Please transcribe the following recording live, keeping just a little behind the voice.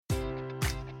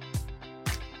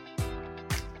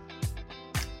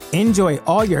Enjoy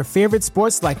all your favorite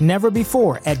sports like never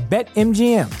before at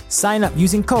BetMGM. Sign up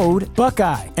using code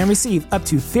Buckeye and receive up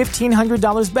to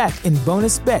 $1,500 back in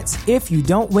bonus bets if you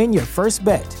don't win your first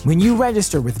bet. When you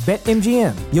register with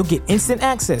BetMGM, you'll get instant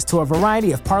access to a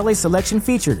variety of parlay selection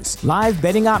features, live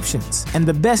betting options, and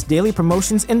the best daily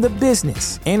promotions in the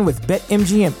business. And with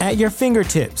BetMGM at your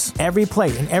fingertips, every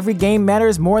play and every game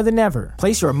matters more than ever.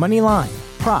 Place your money line,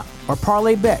 prop, or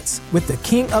parlay bets with the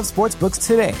king of sportsbooks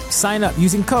today. Sign up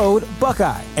using code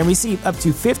Buckeye and receive up to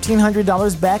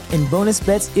 $1,500 back in bonus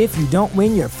bets if you don't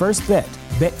win your first bet.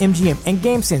 BetMGM and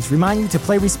GameSense remind you to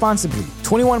play responsibly.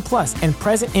 21 plus and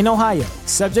present in Ohio,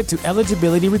 subject to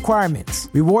eligibility requirements.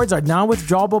 Rewards are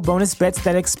non-withdrawable bonus bets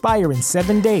that expire in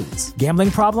 7 days. Gambling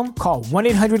problem? Call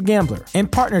 1-800-GAMBLER. In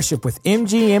partnership with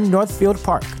MGM Northfield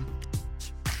Park.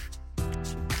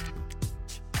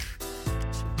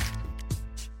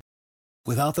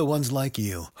 Without the ones like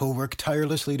you, who work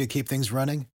tirelessly to keep things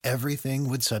running, everything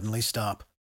would suddenly stop.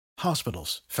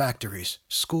 Hospitals, factories,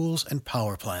 schools, and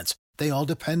power plants, they all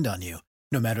depend on you.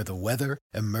 No matter the weather,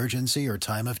 emergency, or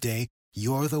time of day,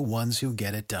 you're the ones who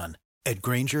get it done. At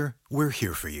Grainger, we're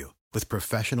here for you with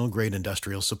professional-grade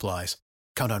industrial supplies.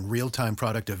 Count on real-time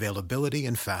product availability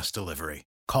and fast delivery.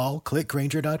 Call, click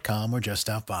Grainger.com, or just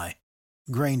stop by.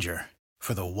 Grainger,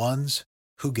 for the ones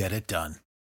who get it done.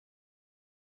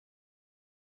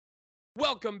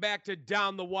 Welcome back to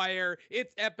Down the Wire.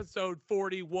 It's episode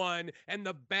 41, and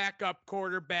the backup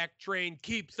quarterback train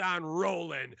keeps on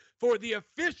rolling. For the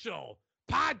official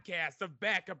podcast of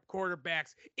backup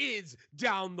quarterbacks is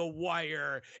Down the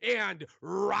Wire, and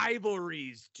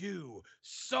rivalries too.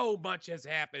 So much has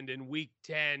happened in week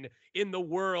 10 in the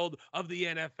world of the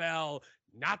NFL,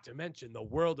 not to mention the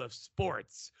world of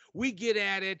sports. We get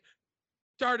at it,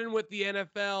 starting with the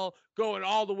NFL, going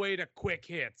all the way to quick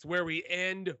hits, where we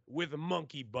end with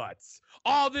monkey butts.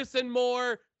 All this and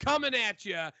more coming at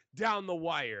you down the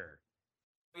wire.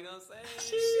 You know what I'm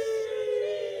saying?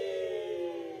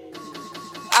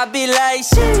 I be like,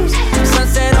 sheesh,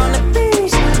 sunset on the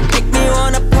beach. Make me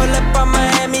wanna pull up on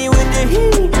Miami with the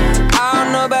heat. I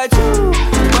don't know about you,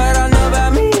 but I know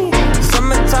about me.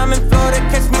 Summertime in Florida,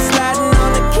 catch me sliding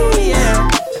on the key, yeah.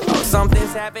 Oh,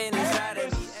 something's happening inside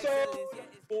of me.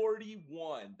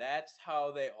 41. That's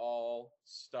how they all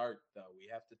start, though. We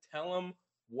have to tell them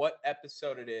what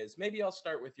episode it is. Maybe I'll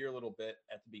start with your little bit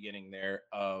at the beginning there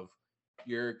of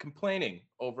you're complaining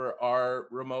over our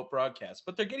remote broadcast,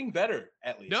 but they're getting better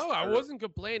at least. No, I wasn't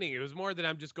complaining. It was more that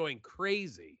I'm just going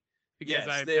crazy because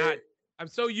yes, I'm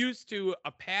so used to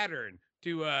a pattern,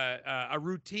 to a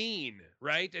routine,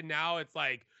 right? And now it's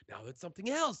something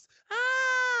else.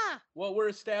 Well, we're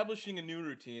establishing a new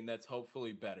routine that's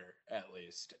hopefully better, at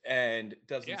least, and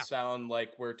doesn't sound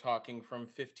like we're talking from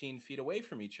 15 feet away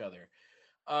from each other.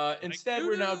 Instead,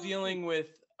 we're now dealing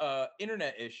with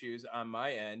internet issues on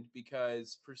my end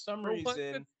because for some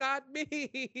reason, it's not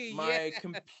me. My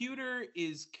computer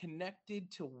is connected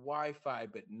to Wi-Fi,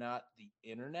 but not the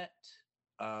internet.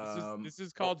 This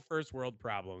is called first world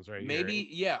problems, right? Maybe,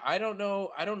 here. yeah. I don't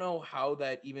know how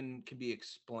that even can be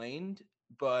explained,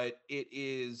 but it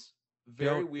is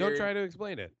very weird. Don't try to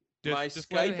explain it. My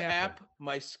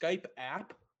Skype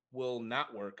app will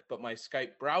not work, but my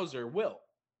Skype browser will.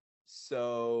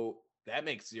 So that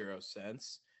makes zero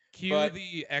sense. Cue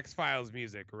the X-Files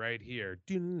music right here.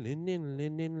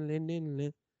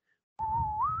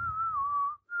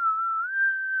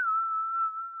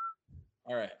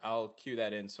 All right, I'll cue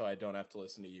that in so I don't have to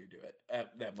listen to you do it.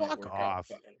 That might Fuck work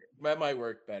off. That might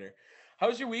work better. How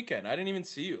was your weekend? I didn't even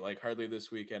see you hardly this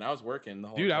weekend. I was working the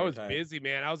whole time. Dude, I was busy,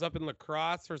 man. I was up in La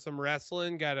Crosse for some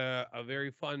wrestling. Got a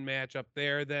very fun match up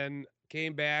there. Then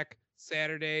came back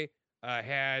Saturday.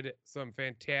 Had some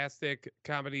fantastic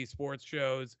comedy sports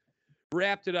shows.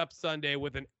 Wrapped it up Sunday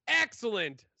with an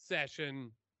excellent session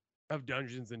of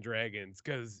Dungeons and Dragons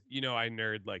because, I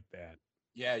nerd like that.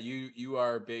 Yeah, you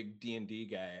are a big D&D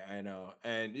guy, I know.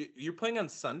 And you're playing on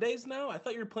Sundays now? I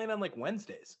thought you were playing on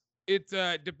Wednesdays. It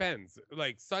depends.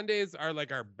 Sundays are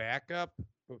our backup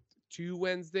to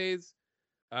Wednesdays.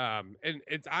 And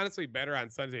it's honestly better on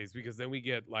Sundays because then we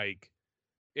get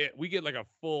a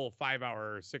full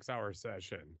 5-hour or 6-hour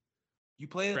session. You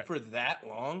play it for that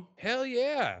long? Hell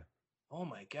yeah. Oh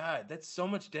my God, that's so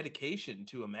much dedication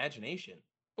to imagination.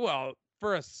 Well,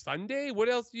 for a Sunday, what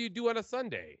else do you do on a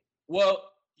Sunday? Well,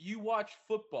 you watch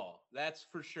football, that's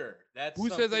for sure. Who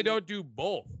says I don't do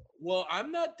both? Well,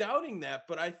 I'm not doubting that,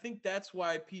 but I think that's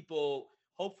why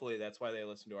hopefully that's why they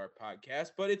listen to our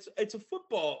podcast. But it's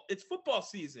football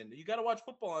season. You got to watch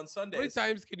football on Sundays. How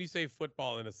many times can you say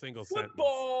football in a single sentence?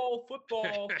 Football.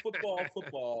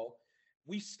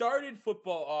 We started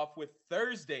football off with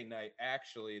Thursday night,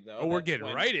 actually, though. Oh, we're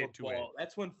getting right into it.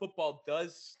 That's when football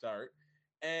does start.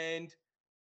 And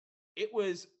it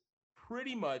was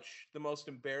pretty much the most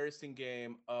embarrassing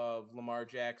game of Lamar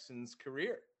Jackson's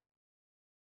career.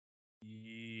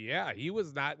 Yeah, he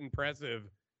was not impressive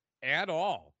at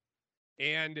all.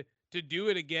 And to do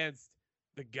it against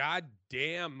the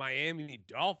goddamn Miami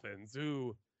Dolphins,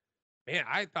 who, man,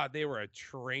 I thought they were a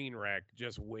train wreck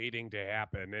just waiting to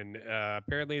happen. And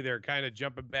apparently they're kind of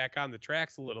jumping back on the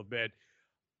tracks a little bit.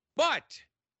 But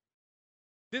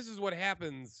this is what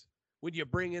happens when you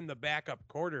bring in the backup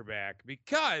quarterback,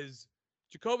 because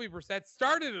Jacoby Brissett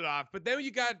started it off, but then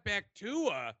you got back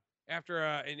Tua after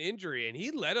an injury, and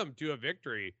he led them to a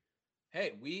victory.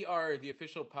 Hey, we are the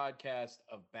official podcast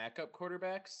of backup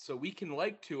quarterbacks, so we can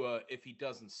like Tua if he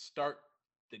doesn't start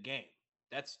the game.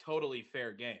 That's totally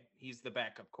fair game. He's the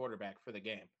backup quarterback for the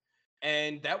game.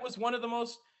 And that was one of the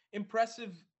most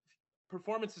impressive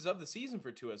performances of the season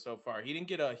for Tua so far. He didn't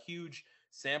get a huge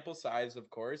sample size, of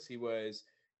course. He was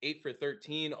 8 for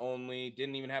 13 only,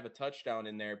 didn't even have a touchdown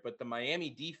in there, but the Miami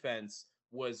defense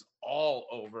was all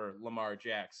over Lamar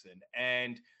Jackson.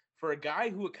 And for a guy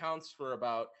who accounts for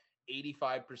about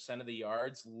 85% of the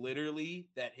yards literally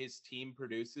that his team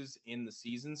produces in the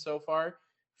season so far,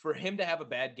 for him to have a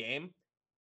bad game,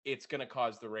 it's going to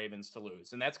cause the Ravens to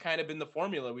lose. And that's kind of been the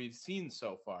formula we've seen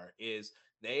so far, is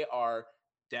they are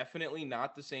definitely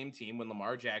not the same team when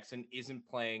Lamar Jackson isn't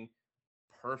playing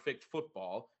perfect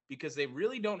football, because they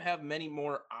really don't have many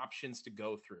more options to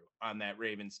go through on that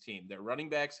Ravens team. Their running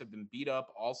backs have been beat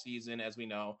up all season, as we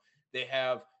know. They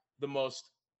have the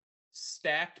most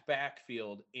stacked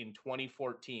backfield in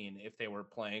 2014 if they were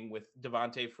playing with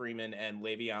Devontae Freeman and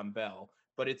Le'Veon Bell,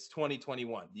 but it's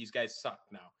 2021. These guys suck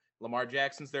now. Lamar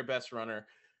Jackson's their best runner.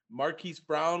 Marquise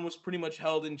Brown was pretty much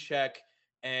held in check,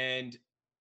 and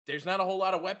there's not a whole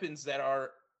lot of weapons that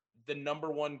are the number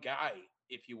one guy,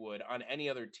 if you would, on any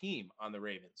other team on the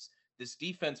Ravens. This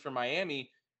defense for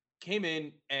Miami came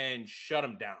in and shut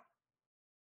them down.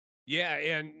 Yeah,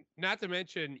 and not to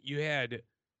mention you had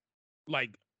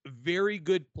like very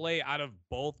good play out of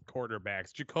both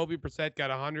quarterbacks. Jacoby Brissett got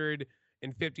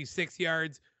 156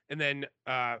 yards, and then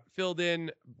filled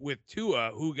in with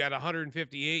Tua, who got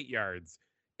 158 yards.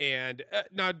 And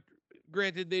now,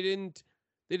 granted, they didn't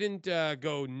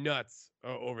go nuts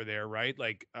over there, right?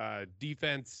 Like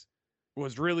defense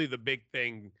was really the big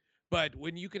thing. But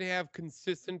when you can have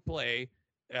consistent play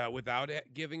without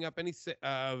giving up any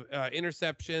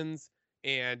interceptions,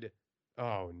 and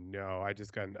oh no, I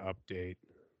just got an update.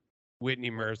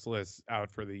 Whitney Merciless out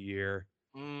for the year.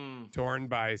 Torn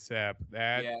bicep.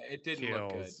 That it didn't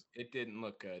look good. It didn't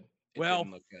look good.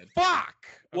 Fuck.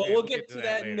 Okay, well, we'll get to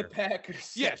that in the Packers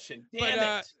session.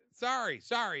 Damn it. Sorry.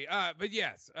 But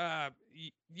yes, I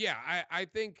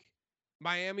think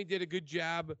Miami did a good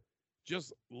job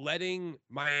just letting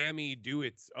Miami do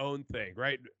its own thing,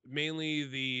 right? Mainly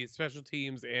the special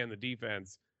teams and the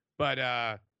defense. But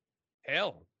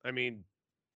hell, I mean,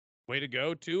 way to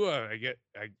go, Tua.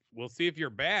 We'll see if you're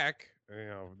back.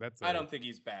 I don't think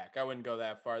he's back. I wouldn't go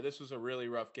that far. This was a really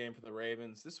rough game for the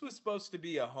Ravens. This was supposed to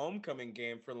be a homecoming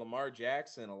game for Lamar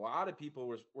Jackson. A lot of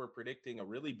people were predicting a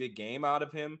really big game out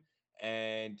of him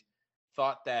and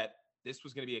thought that this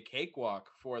was going to be a cakewalk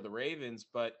for the Ravens,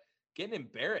 but getting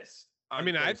embarrassed.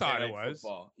 I thought it was.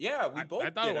 Football. Yeah, we both. I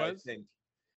thought it was.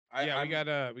 I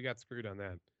think. We got screwed on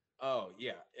that. Oh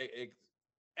yeah.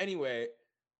 Anyway,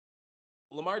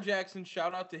 Lamar Jackson,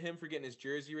 shout out to him for getting his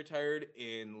jersey retired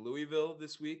in Louisville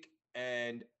this week.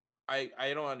 And I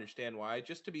don't understand why.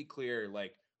 Just to be clear,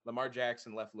 like Lamar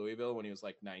Jackson left Louisville when he was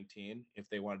like 19, if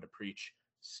they wanted to preach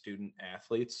student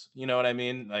athletes, you know what I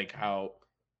mean? Like how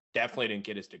definitely didn't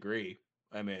get his degree.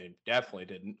 Definitely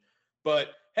didn't.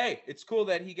 But hey, it's cool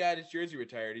that he got his jersey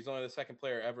retired. He's only the second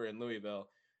player ever in Louisville.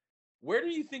 Where do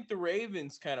you think the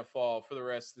Ravens kind of fall for the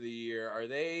rest of the year? Are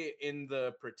they in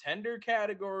the pretender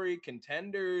category,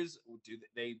 contenders?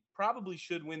 They probably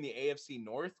should win the AFC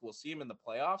North. We'll see them in the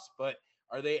playoffs, but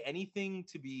are they anything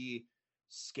to be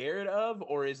scared of,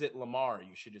 or is it Lamar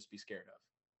you should just be scared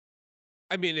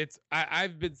of?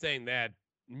 I've been saying that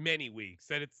many weeks,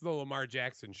 that it's the Lamar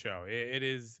Jackson show. It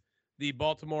is the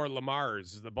Baltimore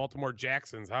Lamars, the Baltimore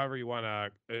Jacksons, however you want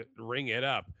to ring it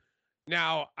up.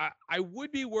 Now, I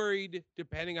would be worried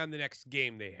depending on the next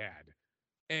game they had.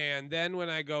 And then when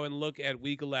I go and look at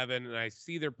week 11 and I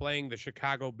see they're playing the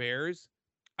Chicago Bears,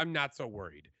 I'm not so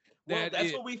worried.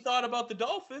 That's what we thought about the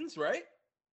Dolphins, right?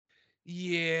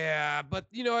 Yeah, but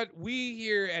you know what? We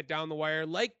here at Down the Wire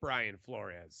like Brian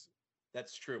Flores.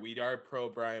 That's true. We are pro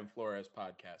Brian Flores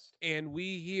podcast. And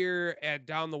we here at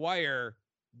Down the Wire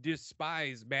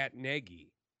despise Matt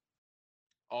Nagy.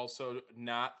 Also,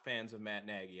 not fans of Matt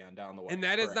Nagy on Down the Wire. And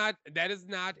that is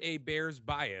not a Bears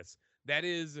bias. That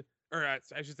is, or I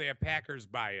should say, a Packers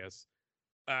bias.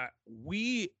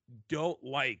 We don't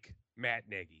like Matt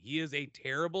Nagy. He is a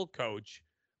terrible coach.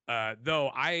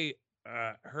 Though I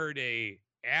heard a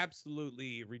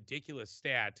absolutely ridiculous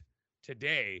stat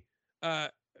today.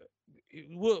 I'll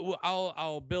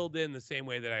build in the same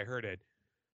way that I heard it.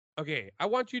 Okay, I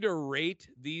want you to rate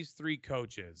these three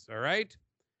coaches. All right.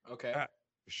 Okay.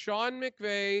 Sean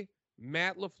McVay,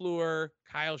 Matt LaFleur,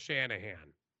 Kyle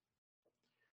Shanahan.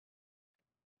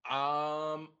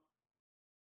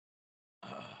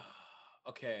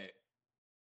 Okay.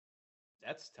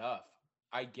 That's tough.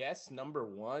 I guess number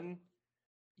one,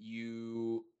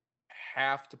 you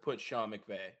have to put Sean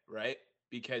McVay, right?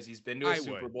 Because he's been to a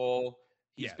Super Bowl.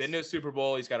 He's been to a Super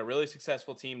Bowl. He's got a really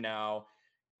successful team now.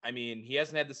 I mean, he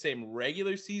hasn't had the same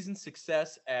regular season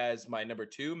success as my number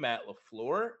two, Matt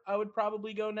LaFleur. I would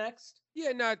probably go next.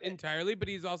 Yeah, not entirely, but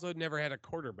he's also never had a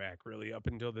quarterback really up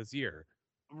until this year.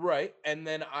 Right. And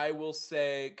then I will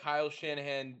say Kyle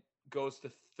Shanahan goes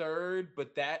to third,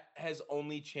 but that has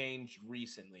only changed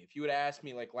recently. If you would ask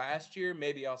me like last year,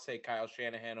 maybe I'll say Kyle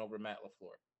Shanahan over Matt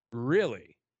LaFleur.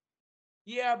 Really?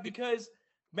 Yeah, because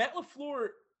Matt LaFleur,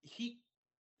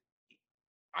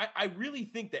 I really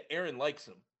think that Aaron likes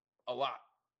him a lot.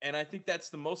 And I think that's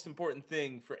the most important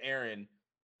thing for Aaron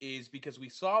is because we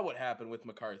saw what happened with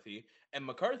McCarthy, and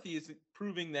McCarthy is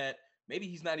proving that maybe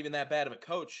he's not even that bad of a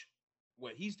coach,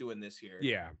 what he's doing this year.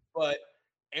 Yeah. But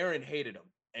Aaron hated him,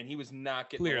 and he was not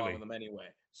getting along with him anyway.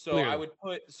 So I would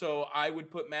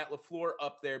put Matt LaFleur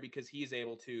up there because he's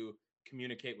able to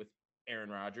communicate with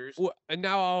Aaron Rodgers. Well, and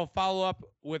now I'll follow up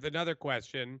with another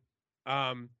question.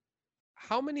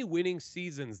 How many winning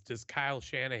seasons does Kyle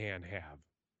Shanahan have?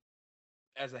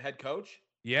 As a head coach?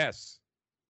 Yes.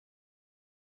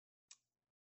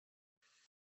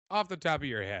 Off the top of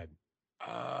your head.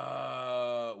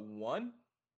 One.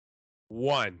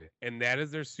 And that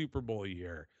is their Super Bowl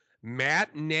year.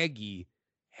 Matt Nagy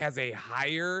has a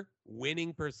higher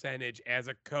winning percentage as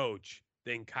a coach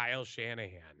than Kyle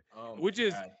Shanahan, which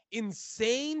is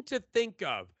insane to think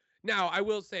of. Now, I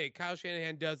will say Kyle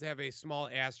Shanahan does have a small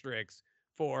asterisk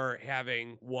for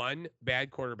having one,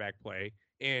 bad quarterback play,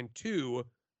 and two,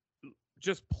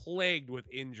 just plagued with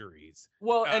injuries.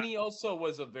 Well, and he also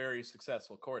was a very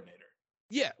successful coordinator.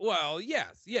 Yeah, well,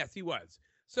 yes, he was.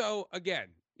 So again,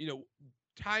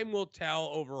 time will tell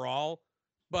overall,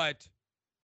 but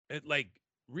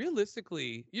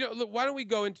realistically, why don't we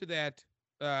go into that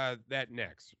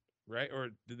next, right? Or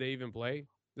did they even play?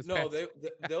 No,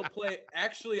 they'll play.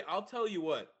 Actually, I'll tell you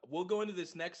what. We'll go into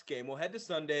this next game. We'll head to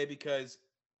Sunday because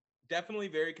definitely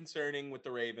very concerning with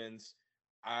the Ravens.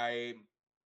 They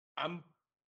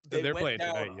went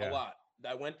down a lot.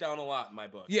 That went down a lot in my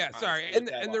book. Yeah, sorry. And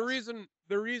the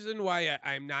reason why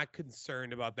I'm not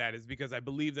concerned about that is because I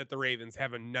believe that the Ravens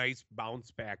have a nice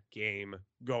bounce back game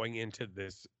going into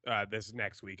this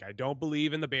next week. I don't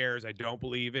believe in the Bears. I don't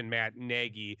believe in Matt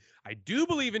Nagy. I do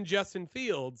believe in Justin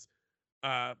Fields.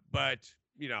 But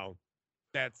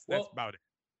that's about it.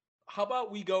 How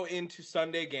about we go into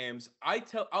Sunday games?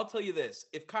 I'll tell you this: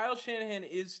 if Kyle Shanahan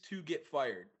is to get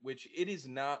fired, which it is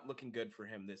not looking good for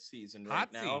him this season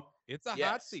right now, it's a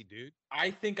hot seat, dude.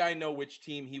 I think I know which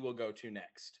team he will go to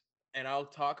next, and I'll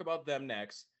talk about them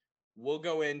next. We'll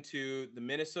go into the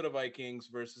Minnesota Vikings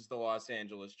versus the Los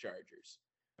Angeles Chargers.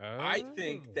 I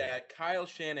think that Kyle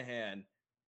Shanahan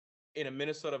in a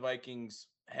Minnesota Vikings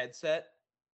headset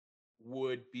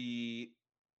would be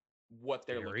what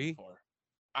they're looking for.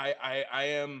 I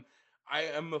am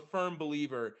a firm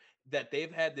believer that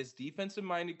they've had this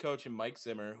defensive-minded coach in Mike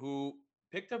Zimmer who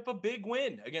picked up a big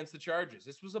win against the Chargers.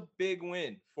 This was a big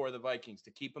win for the Vikings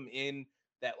to keep them in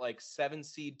that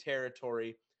 7-seed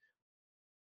territory.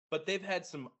 But they've had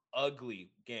some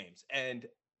ugly games, and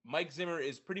Mike Zimmer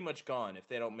is pretty much gone if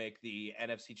they don't make the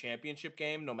NFC Championship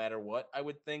game, no matter what, I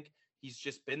would think. He's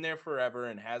just been there forever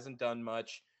and hasn't done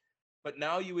much. But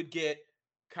now you would get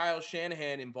Kyle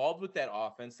Shanahan involved with that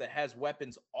offense that has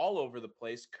weapons all over the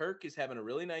place. Kirk is having a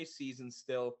really nice season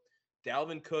still.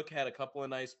 Dalvin Cook had a couple of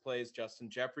nice plays. Justin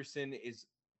Jefferson is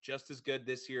just as good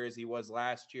this year as he was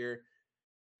last year.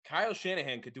 Kyle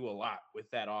Shanahan could do a lot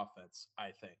with that offense, I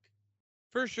think.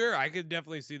 For sure. I could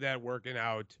definitely see that working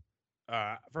out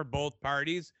for both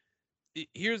parties.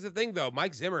 Here's the thing, though.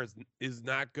 Mike Zimmer is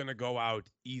not going to go out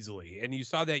easily. And you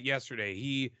saw that yesterday.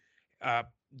 He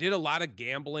did a lot of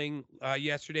gambling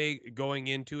yesterday going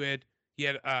into it. He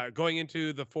had going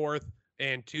into the fourth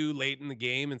and 2 late in the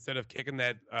game instead of kicking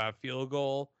that field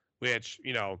goal, which,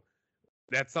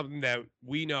 That's something that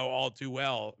we know all too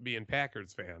well, being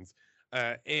Packers fans.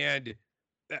 And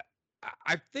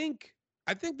I think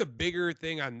the bigger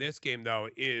thing on this game though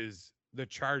is the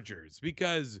Chargers,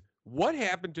 because what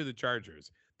happened to the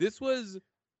Chargers? This was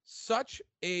such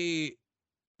a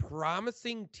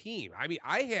promising team. I mean,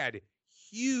 I had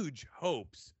huge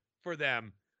hopes for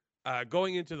them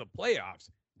going into the playoffs.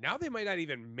 Now they might not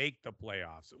even make the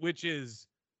playoffs, which is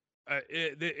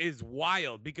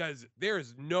wild, because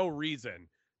there's no reason.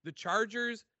 The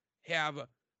Chargers have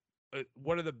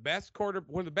one of the best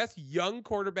young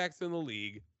quarterbacks in the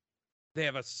league. They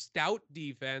have a stout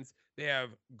defense. They have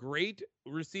great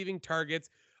receiving targets,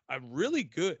 a really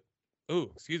good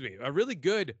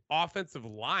offensive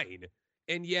line,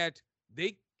 and yet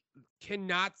they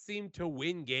cannot seem to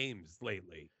win games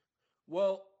lately.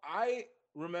 Well, I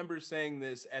remember saying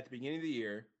this at the beginning of the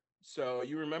year. So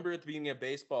you remember at the beginning of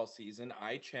baseball season,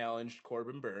 I challenged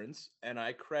Corbin Burns, and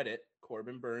I credit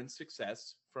Corbin Burns'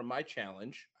 success from my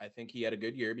challenge. I think he had a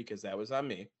good year because that was on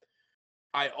me.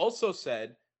 I also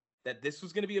said that this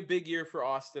was going to be a big year for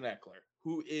Austin Ekeler,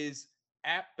 who is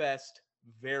at best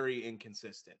very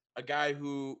inconsistent. A guy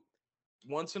who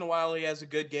once in a while he has a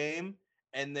good game,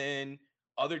 and then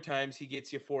other times he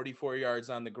gets you 44 yards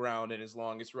on the ground, and his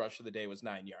longest rush of the day was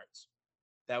 9 yards.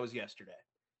 That was yesterday.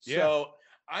 Yeah. So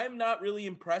I'm not really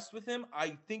impressed with him.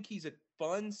 I think he's a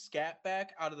fun scat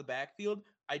back out of the backfield.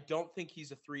 I don't think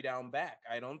he's a 3-down back.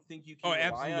 I don't think you can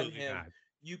rely on him. Not.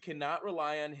 You cannot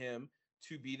rely on him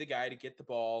to be the guy to get the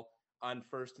ball on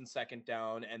first and second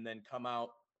down and then come out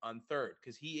on third,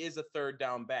 because he is a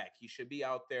 3rd-down back. He should be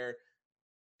out there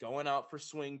going out for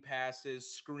swing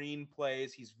passes, screen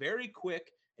plays. He's very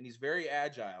quick and he's very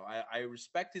agile. I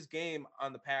respect his game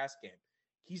on the pass game.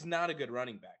 He's not a good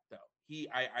running back, though.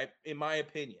 In my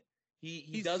opinion,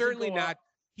 he's certainly not.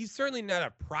 He's certainly not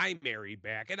a primary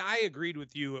back, and I agreed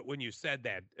with you when you said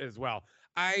that as well.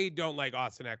 I don't like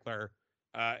Austin Ekeler,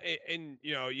 and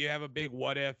you have a big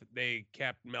what if they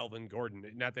kept Melvin Gordon.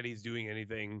 Not that he's doing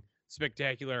anything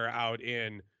spectacular out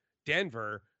in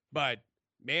Denver, but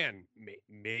man,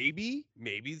 maybe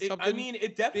something. I mean,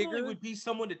 it definitely bigger would be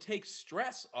someone to take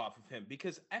stress off of him,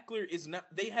 because Ekeler is not.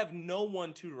 They have no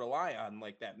one to rely on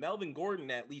like that. Melvin Gordon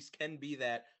at least can be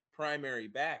that primary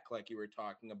back, like you were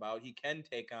talking about. He can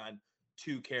take on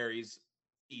 2 carries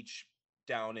each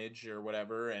downage or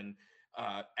whatever, and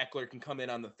Ekeler can come in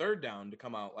on the 3rd down to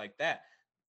come out like that.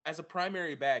 As a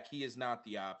primary back, he is not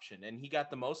the option, and he got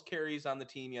the most carries on the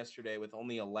team yesterday with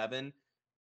only 11.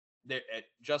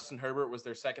 Justin Herbert was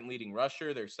their second leading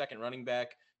rusher. Their second running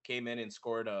back came in and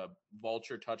scored a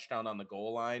vulture touchdown on the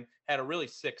goal line. Had a really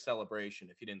sick celebration.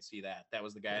 If you didn't see that, that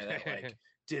was the guy that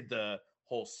did the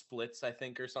whole splits, I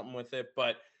think, or something with it.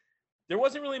 But there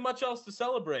wasn't really much else to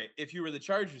celebrate if you were the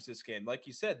Chargers this game. Like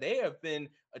you said, they have been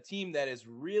a team that has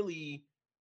really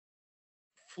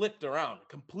flipped around, a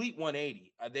complete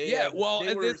 180.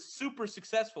 They were super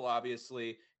successful,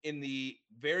 obviously, in the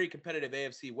very competitive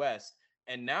AFC West.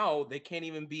 And now they can't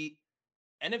even beat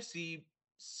NFC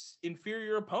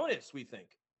inferior opponents, we think.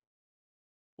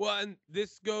 Well, and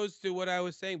this goes to what I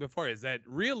was saying before, is that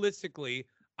realistically,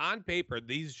 on paper,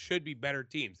 these should be better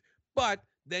teams. But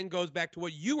then goes back to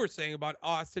what you were saying about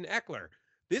Austin Ekeler.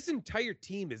 This entire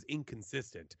team is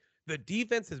inconsistent. The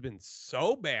defense has been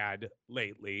so bad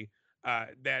lately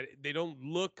that they don't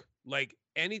look like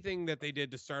anything that they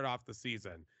did to start off the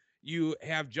season. You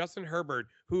have Justin Herbert,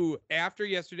 who after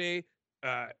yesterday,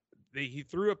 he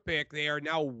threw a pick. They are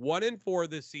now 1-4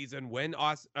 this season when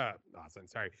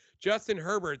Justin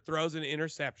Herbert throws an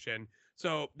interception.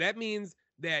 So that means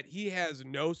that he has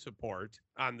no support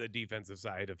on the defensive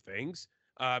side of things,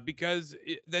 because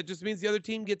that just means the other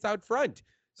team gets out front.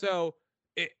 So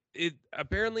it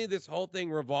apparently this whole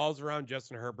thing revolves around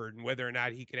Justin Herbert and whether or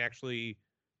not he can actually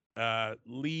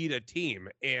lead a team.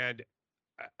 And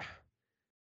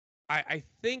I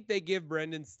think they give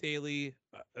Brendan Staley,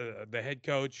 the head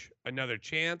coach, another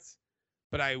chance,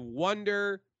 but I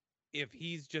wonder if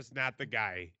he's just not the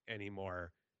guy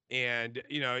anymore. And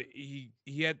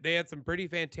they had some pretty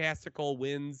fantastical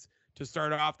wins to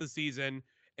start off the season,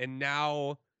 and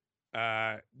now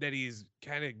that he's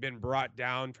kind of been brought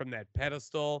down from that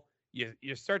pedestal,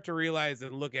 you start to realize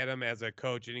and look at him as a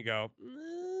coach, and you go,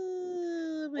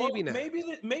 maybe not.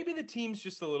 Maybe the team's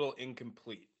just a little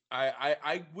incomplete.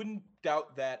 I wouldn't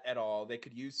doubt that at all. They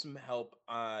could use some help,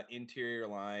 interior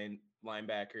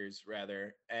linebackers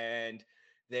rather, and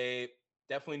they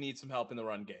definitely need some help in the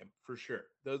run game for sure.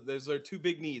 Those are 2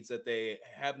 big needs that they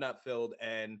have not filled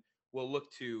and will look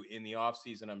to in the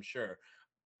offseason, I'm sure.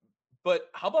 But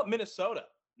how about Minnesota?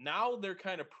 Now they're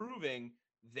kind of proving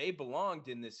they belonged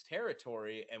in this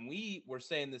territory. And we were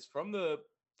saying this from the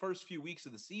first few weeks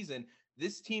of the season.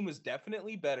 This team was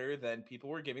definitely better than people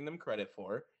were giving them credit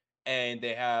for. And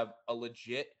they have a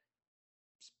legit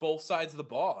both sides of the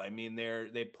ball. I mean,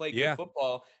 they play good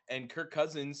football, and Kirk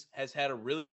Cousins has had a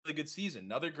really, really good season.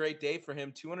 Another great day for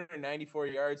him, 294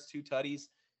 yards, 2 tutties.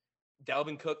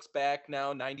 Dalvin Cook's back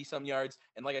now, 90-some yards.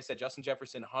 And like I said, Justin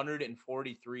Jefferson,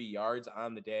 143 yards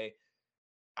on the day.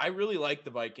 I really like the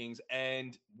Vikings,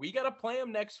 and we got to play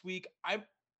them next week. I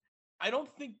don't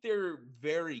think they're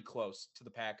very close to the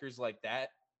Packers like that.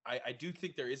 I do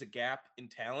think there is a gap in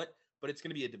talent, but it's going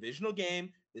to be a divisional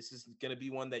game. This is going to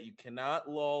be one that you cannot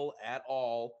lull at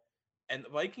all. And the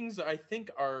Vikings, I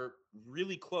think, are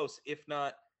really close, if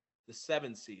not the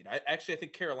 7th seed. I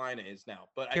think Carolina is now.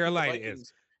 But Carolina I think the Vikings,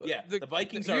 is. Yeah, the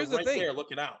Vikings are right there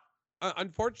looking out.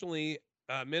 Unfortunately,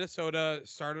 Minnesota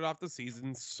started off the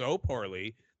season so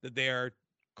poorly that they are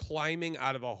climbing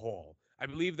out of a hole. I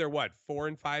believe they're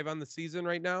 4-5 on the season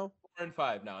right now.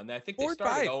 4-5 now, and I think they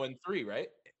started 0-3, right?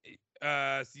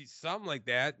 Something like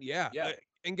that. Yeah. Yeah.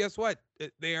 And guess what?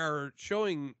 They are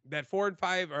showing that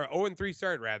 4-5 or 0-3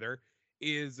 start rather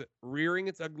is rearing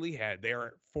its ugly head. They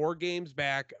are 4 games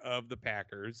back of the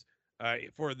Packers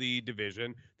for the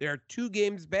division. They are 2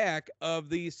 games back of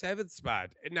the 7th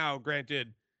spot. And now,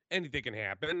 granted, anything can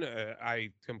happen. I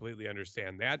completely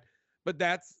understand that, but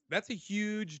that's a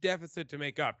huge deficit to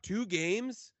make up. 2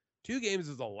 games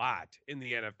is a lot in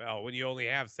the NFL when you only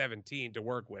have 17 to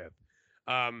work with.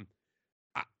 I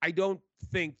don't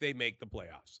think they make the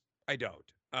playoffs. I don't.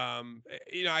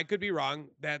 I could be wrong.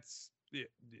 That's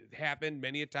happened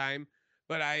many a time,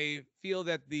 but I feel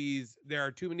that there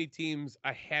are too many teams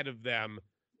ahead of them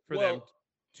for them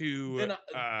to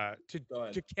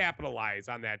capitalize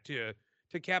on that, to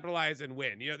capitalize and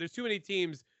win. There's too many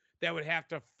teams that would have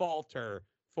to falter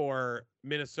for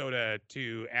Minnesota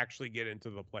to actually get into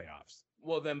the playoffs.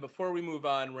 Well, then before we move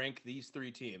on, rank these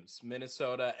 3 teams: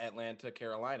 Minnesota, Atlanta,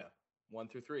 Carolina, 1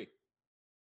 through 3.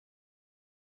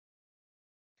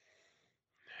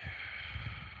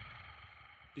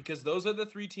 Because those are the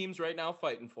 3 teams right now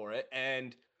fighting for it.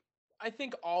 And I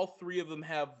think all 3 of them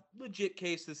have legit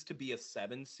cases to be a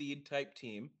 7 seed type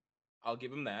team. I'll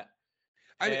give them that.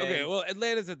 Okay, well,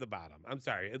 Atlanta's at the bottom. I'm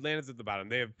sorry. Atlanta's at the bottom.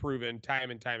 They have proven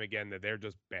time and time again that they're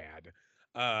just bad.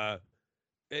 I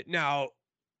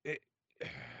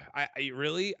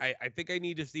think I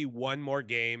need to see one more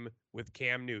game with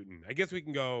Cam Newton. I guess we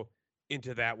can go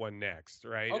into that one next,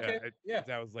 right? Okay. Yeah.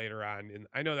 That was later on, and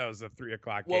I know that was a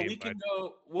 3:00 game. Well, we can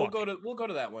go. We'll go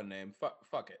to that one name.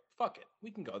 Fuck it. We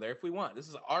can go there if we want. This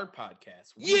is our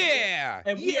podcast. We are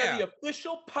the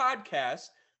official podcast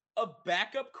of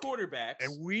backup quarterbacks.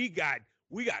 And we got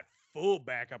full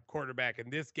backup quarterback in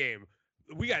this game.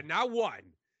 We got not 1,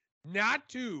 not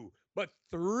 2, but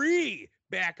 3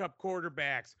 backup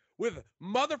quarterbacks with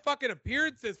motherfucking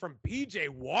appearances from PJ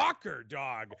Walker,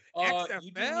 dog.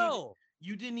 XFL.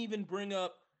 You didn't even bring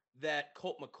up that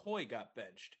Colt McCoy got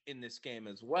benched in this game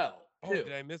as well. Oh,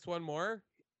 did I miss one more?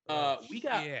 We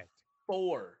got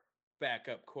 4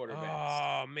 backup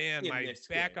quarterbacks. Oh man, my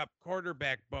backup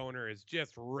quarterback boner is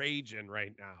just raging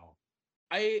right now.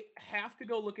 I have to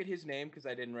go look at his name because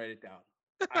I didn't write it down.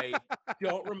 I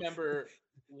don't remember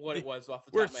what it was off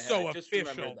the top of my head. We're so I just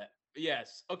official. remember that.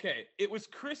 Yes. Okay. It was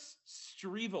Chris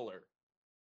Streveler.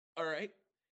 All right.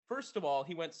 First of all,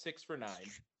 he went 6 for 9.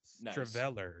 Nice.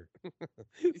 Streveler.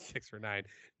 6 for 9.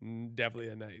 Definitely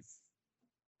a nice.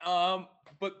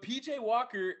 But PJ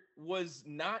Walker was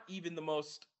not even the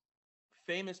most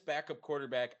famous backup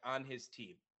quarterback on his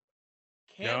team.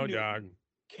 Cam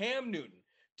Newton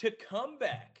to come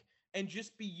back and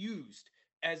just be used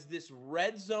as this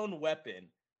red zone weapon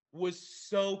was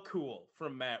so cool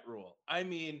from Matt Rule. I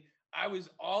mean, I was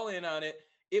all in on it.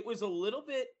 It was a little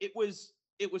bit, it was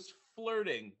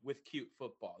flirting with cute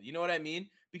football. You know what I mean?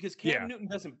 Because Cam Newton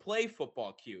doesn't play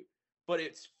football cute, but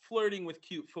it's flirting with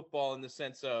cute football in the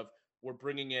sense of we're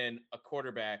bringing in a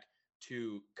quarterback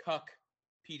to cuck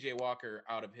PJ Walker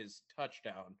out of his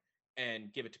touchdown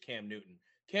and give it to Cam Newton.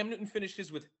 Cam Newton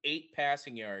finishes with 8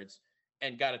 passing yards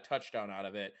and got a touchdown out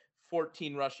of it.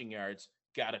 14 rushing yards,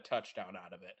 got a touchdown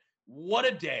out of it. What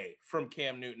a day from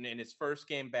Cam Newton in his first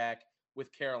game back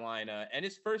with Carolina and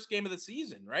his first game of the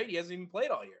season, right? He hasn't even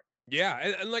played all year.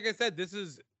 Yeah, and like I said,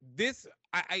 it's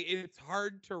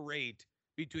hard to rate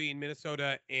between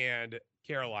Minnesota and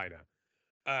Carolina.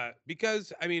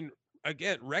 Because, I mean,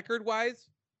 again, record-wise,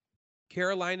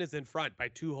 Carolina's in front by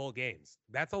 2 whole games.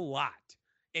 That's a lot.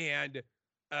 And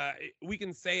we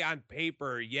can say on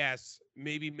paper, yes,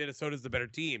 maybe Minnesota's the better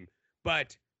team.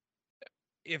 But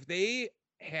if they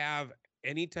have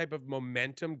any type of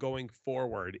momentum going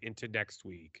forward into next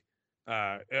week,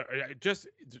 just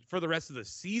for the rest of the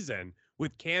season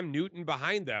with Cam Newton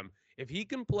behind them, if he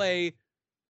can play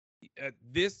at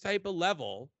this type of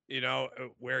level,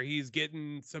 where he's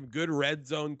getting some good red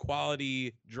zone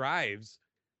quality drives,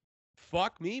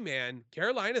 fuck me, man.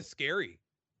 Carolina's scary.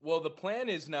 Well, the plan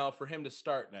is now for him to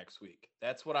start next week.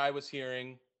 That's what I was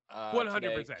hearing.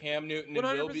 100%. Cam Newton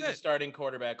 100%. will be the starting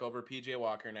quarterback over PJ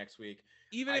Walker next week.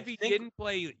 Even if he didn't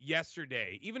play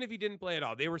yesterday, even if he didn't play at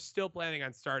all, they were still planning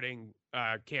on starting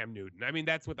Cam Newton. I mean,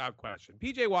 that's without question.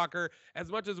 PJ Walker, as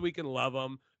much as we can love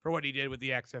him for what he did with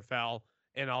the XFL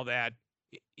and all that,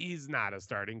 he's not a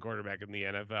starting quarterback in the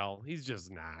NFL. He's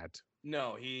just not.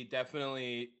 No, he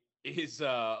definitely is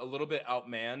a little bit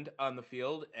outmanned on the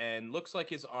field and looks like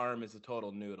his arm is a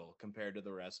total noodle compared to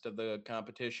the rest of the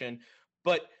competition.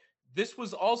 But this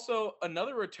was also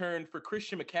another return for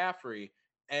Christian McCaffrey,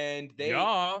 and they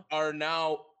are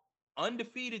now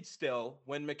undefeated still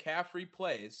when McCaffrey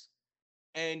plays.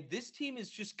 And this team is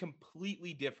just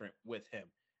completely different with him.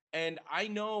 And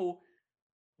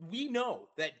we know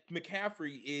that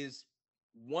McCaffrey is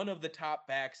one of the top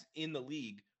backs in the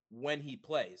league when he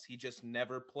plays. He just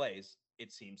never plays,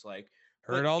 it seems like.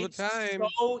 Heard all the time.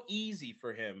 It's so easy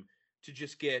for him to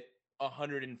just get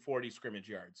 140 scrimmage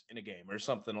yards in a game or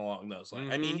something along those lines.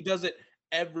 Mm-hmm. I mean, he does it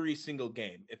every single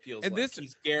game. It feels like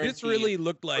he's guaranteed. This really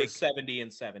looked like 70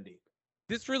 and 70.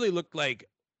 This really looked like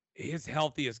his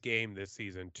healthiest game this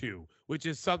season too, which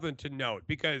is something to note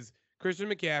because Christian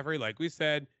McCaffrey, like we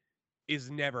said, is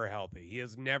never healthy.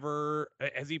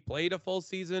 Has he played a full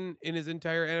season in his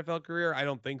entire NFL career? I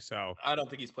don't think so. I don't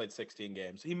think he's played 16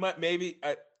 games. He might, maybe.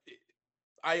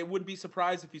 I wouldn't be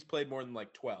surprised if he's played more than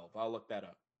like 12. I'll look that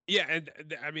up. Yeah, and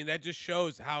I mean, that just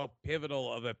shows how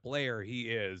pivotal of a player he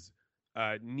is,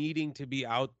 needing to be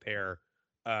out there.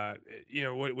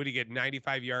 What would he get?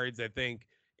 95 yards, I think.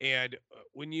 And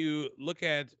when you look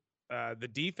at the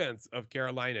defense of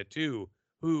Carolina, too,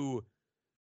 who,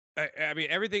 I mean,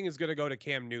 everything is going to go to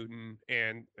Cam Newton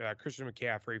and Christian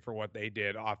McCaffrey for what they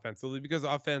did offensively, because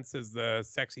offense is the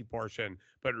sexy portion.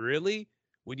 But really,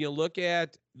 when you look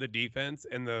at the defense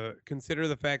and consider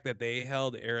the fact that they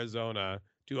held Arizona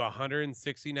to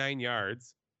 169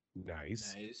 yards.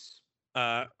 Nice.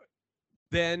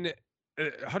 Then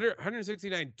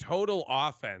 169 total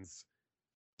offense.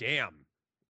 Damn,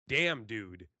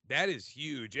 dude. That is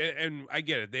huge. And I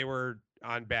get it. They were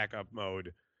on backup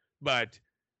mode. But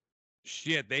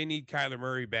shit, they need Kyler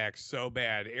Murray back so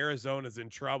bad. Arizona's in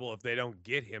trouble if they don't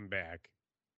get him back.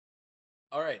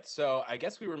 All right. So I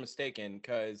guess we were mistaken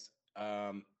because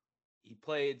he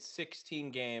played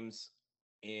 16 games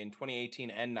in 2018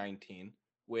 and 19,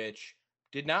 which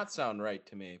did not sound right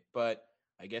to me, but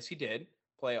I guess he did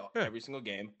play every single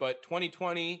game. But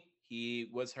 2020, he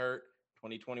was hurt.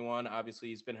 2021, obviously,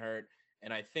 he's been hurt.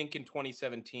 And I think in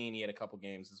 2017, he had a couple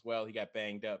games as well. He got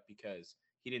banged up because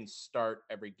he didn't start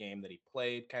every game that he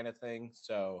played, kind of thing.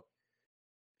 So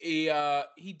he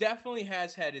definitely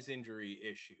has had his injury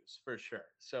issues for sure.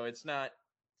 So it's not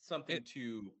something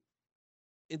to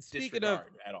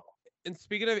disregard at all. And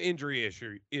speaking of injury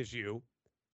issue,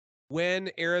 when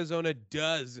Arizona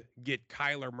does get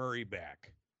Kyler Murray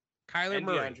back,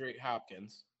 DeAndre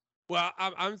Hopkins. Well,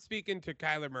 I'm speaking to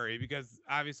Kyler Murray because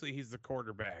obviously he's the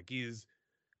quarterback. He's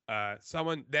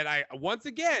someone that I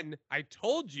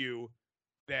told you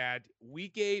that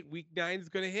week 9 is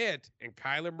going to hit, and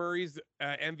Kyler Murray's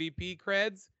MVP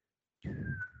creds.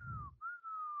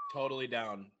 Totally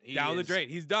down. The drain.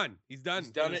 He's done. He's done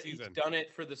it. He's done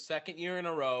it for the second year in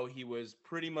a row. He was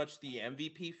pretty much the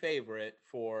MVP favorite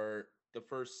for the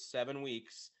first 7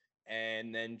 weeks,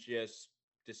 and then just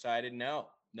decided don't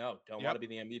want to be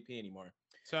the MVP anymore.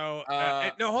 So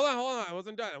no, hold on. I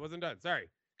wasn't done. Sorry,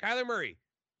 Kyler Murray.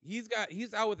 He's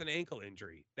out with an ankle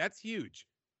injury. That's huge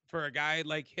for a guy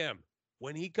like him.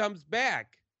 When he comes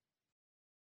back,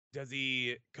 does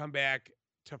he come back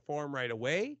to form right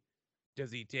away? Does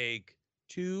he take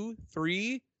 2,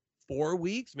 3, 4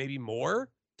 weeks, maybe more,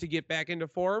 to get back into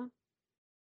form?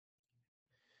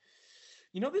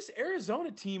 This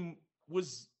Arizona team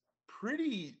was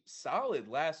pretty solid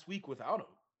last week without him.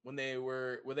 When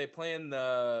were they playing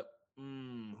the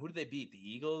who did they beat? The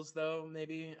Eagles, though,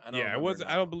 maybe? I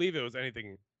don't believe it was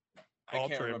anything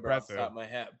ultra impressive off the top of my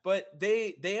head. But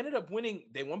they ended up winning.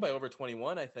 They won by over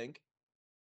 21, I think.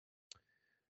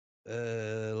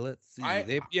 Let's see.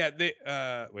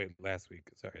 Wait, last week.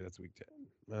 Sorry, that's week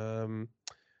 10.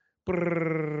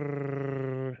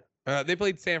 They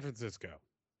played San Francisco.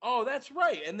 Oh, that's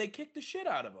right, and they kicked the shit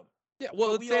out of them. Yeah,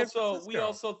 well, we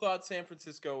also thought San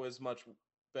Francisco was much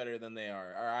better than they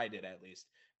are, or I did at least.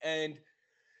 And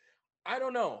I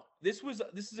don't know. This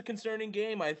is a concerning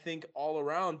game, I think, all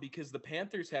around because the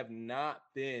Panthers have not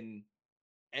been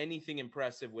anything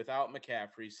impressive without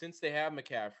McCaffrey. Since they have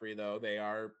McCaffrey, though, they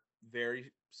are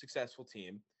very successful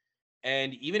team.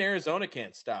 And even Arizona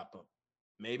can't stop them.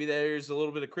 Maybe there's a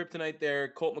little bit of kryptonite there.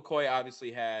 Colt McCoy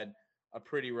obviously had a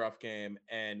pretty rough game.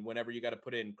 And whenever you got to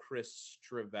put in Chris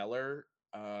Streveler,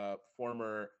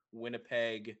 former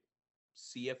Winnipeg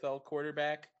CFL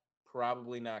quarterback,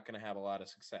 probably not going to have a lot of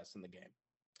success in the game.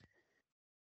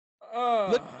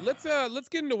 Let's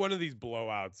get into one of these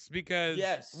blowouts because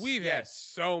we've had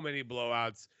so many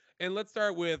blowouts. And let's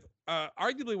start with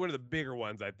arguably one of the bigger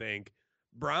ones, I think,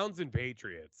 Browns and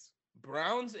Patriots.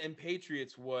 Browns and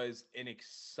Patriots was an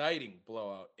exciting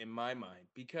blowout in my mind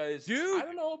because I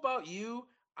don't know about you.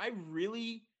 I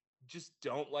really just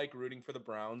don't like rooting for the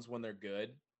Browns when they're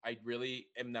good. I really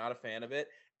am not a fan of it.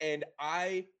 And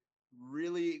I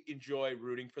really enjoy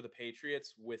rooting for the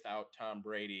Patriots without Tom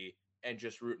Brady and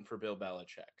just rooting for Bill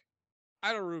Belichick.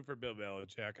 I don't root for Bill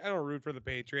Belichick. I don't root for the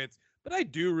Patriots, but I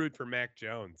do root for Mac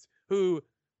Jones, who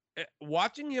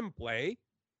watching him play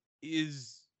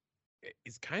is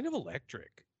kind of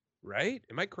electric, right?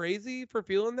 Am I crazy for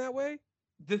feeling that way?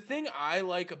 The thing I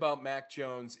like about Mac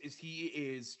Jones is he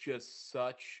is just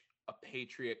such a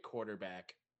Patriot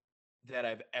quarterback that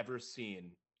I've ever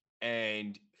seen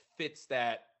and fits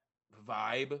that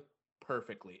vibe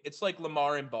perfectly. It's like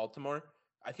Lamar in Baltimore.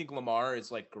 I think Lamar is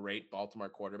like great Baltimore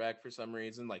quarterback for some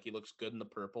reason. Like he looks good in the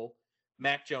purple.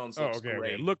 Mac Jones looks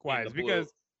great. Look-wise,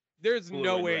 because there's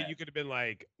no way you could have been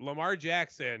like Lamar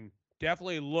Jackson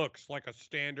definitely looks like a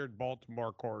standard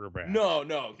Baltimore quarterback. No,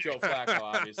 Joe Flacco,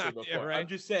 obviously, before. Yeah, right? I'm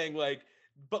just saying, like,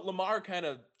 but Lamar kind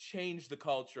of changed the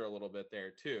culture a little bit there,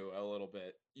 too, a little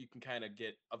bit. You can kind of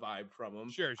get a vibe from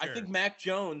him. Sure. I think Mac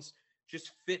Jones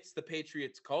just fits the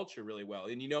Patriots culture really well.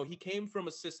 And, he came from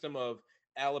a system of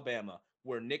Alabama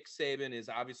where Nick Saban is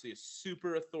obviously a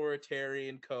super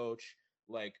authoritarian coach,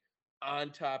 like,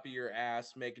 on top of your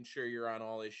ass, making sure you're on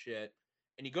all his shit.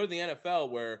 And you go to the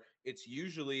NFL where it's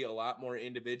usually a lot more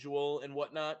individual and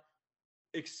whatnot,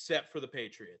 except for the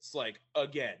Patriots. Like,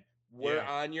 again, we're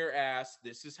on your ass.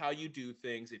 This is how you do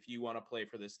things if you want to play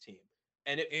for this team.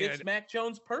 And it fits Mac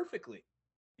Jones perfectly.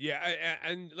 Yeah,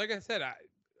 and like I said,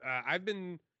 I've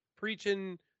been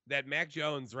preaching that Mac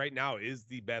Jones right now is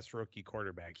the best rookie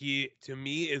quarterback. He, to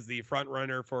me, is the front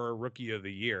runner for Rookie of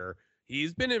the Year.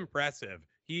 He's been impressive.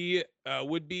 He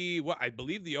would be, I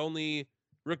believe, the only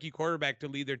rookie quarterback to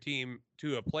lead their team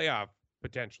to a playoff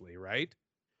potentially, right?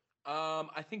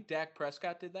 I think Dak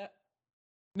Prescott did that.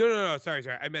 No. Sorry.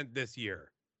 I meant this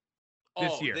year.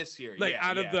 This year. Like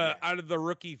out of the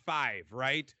rookie 5,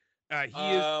 right?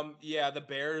 The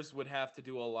Bears would have to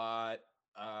do a lot.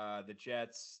 The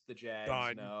Jets, the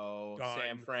Jags, no.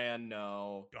 San Fran,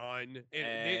 no. Done.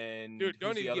 And dude,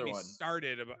 don't even get me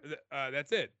started about.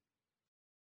 That's it.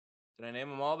 Did I name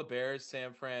them all? The Bears,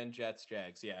 San Fran, Jets,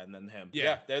 Jags. Yeah, and then him.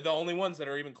 Yeah, they're the only ones that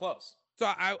are even close. So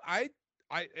I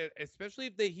especially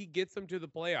if he gets them to the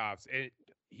playoffs, and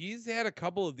he's had a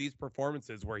couple of these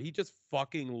performances where he just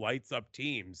fucking lights up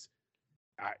teams.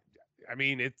 I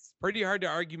mean, it's pretty hard to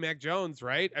argue Mac Jones,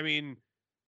 right? I mean,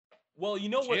 well,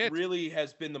 what really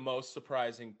has been the most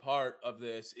surprising part of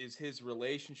this is his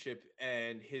relationship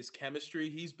and his chemistry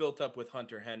he's built up with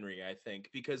Hunter Henry, I think,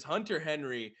 because Hunter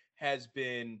Henry has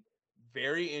been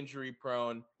very injury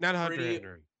prone. Not Hunter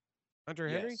Henry. Hunter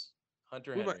Henry? Yes.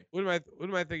 Hunter Henry. What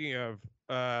am I thinking of?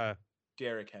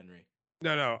 Derrick Henry.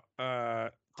 No.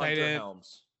 Tight end.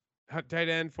 Helms. Tight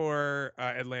end for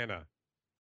Atlanta.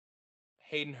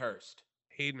 Hayden Hurst.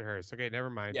 Okay, never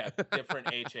mind. Yeah, different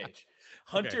HH.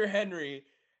 Hunter Henry,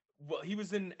 well, he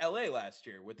was in LA last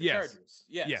year with the Chargers.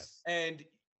 Yes. And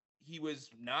he was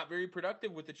not very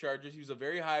productive with the Chargers. He was a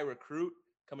very high recruit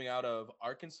coming out of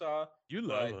Arkansas. You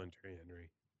love Hunter Henry.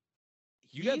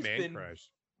 You got man crush.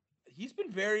 He's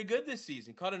been very good this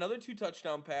season. Caught another 2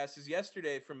 touchdown passes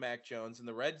yesterday from Mac Jones, and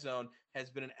the red zone has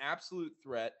been an absolute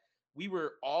threat. We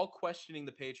were all questioning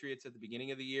the Patriots at the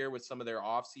beginning of the year with some of their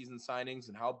offseason signings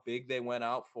and how big they went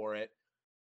out for it.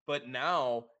 But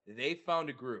now they found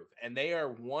a groove, and they are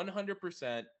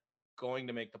 100% going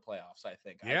to make the playoffs, I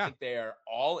think. Yeah. I think they are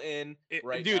all in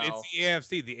right now. Dude, it's the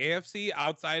AFC. The AFC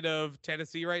outside of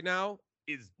Tennessee right now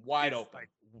is wide open. Like,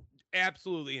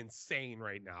 absolutely insane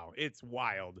right now. It's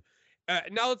wild.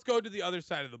 Now let's go to the other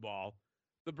side of the ball.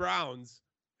 The Browns,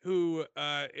 who,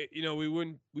 we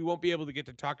won't be able to get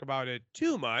to talk about it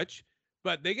too much,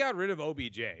 but they got rid of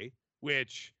OBJ,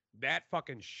 which that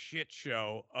fucking shit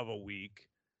show of a week.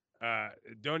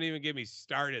 Don't even get me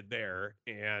started there.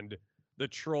 And the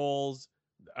trolls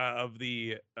of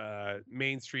the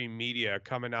mainstream media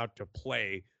coming out to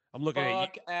play I'm looking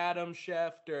at you. Adam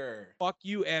Schefter. Fuck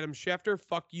you, Adam Schefter.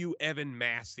 Fuck you, Evan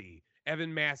Massey.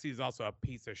 Evan Massey is also a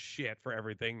piece of shit for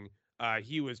everything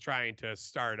he was trying to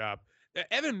start up.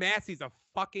 Evan Massey's a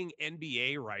fucking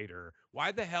NBA writer.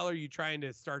 Why the hell are you trying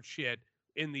to start shit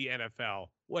in the NFL?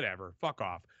 Whatever. Fuck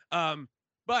off.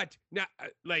 But now,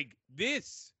 like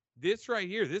this right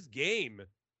here, this game,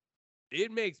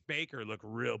 it makes Baker look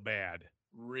real bad.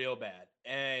 Real bad.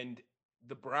 And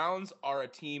the Browns are a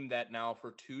team that now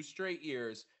for 2 straight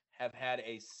years have had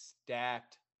a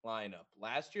stacked lineup.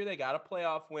 Last year, they got a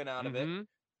playoff win out of it,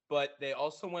 but they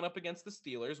also went up against the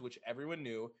Steelers, which everyone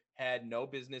knew had no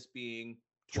business being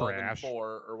 12-4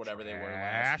 or whatever they were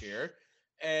last year.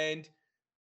 And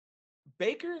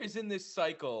Baker is in this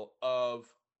cycle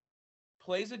of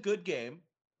plays a good game.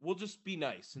 We'll just be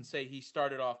nice and say he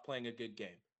started off playing a good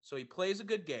game. So he plays a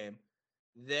good game,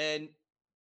 then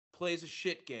plays a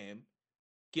shit game,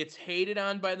 gets hated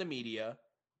on by the media,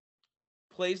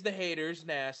 plays the haters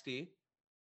nasty,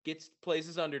 plays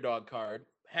his underdog card,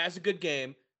 has a good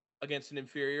game against an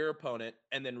inferior opponent,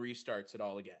 and then restarts it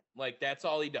all again. Like, that's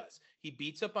all he does. He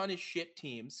beats up on his shit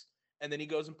teams, and then he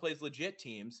goes and plays legit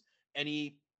teams, and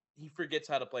he forgets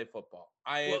how to play football.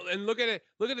 And look at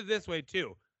it this way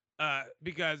too.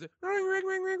 Because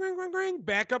ring,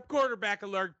 backup quarterback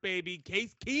alert, baby.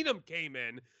 Case Keenum came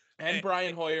in. And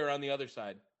Brian Hoyer on the other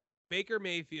side. Baker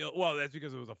Mayfield, well, that's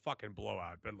because it was a fucking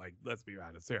blowout, but like, let's be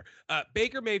honest here.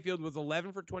 Baker Mayfield was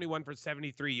 11 for 21 for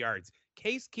 73 yards.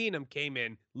 Case Keenum came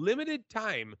in, limited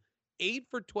time, 8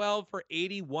 for 12 for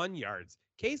 81 yards.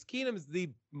 Case Keenum is the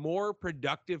more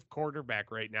productive quarterback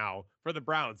right now for the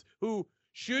Browns, who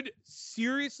should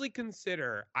seriously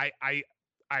consider, I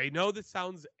know this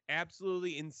sounds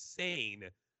absolutely insane,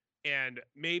 and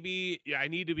maybe I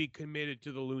need to be committed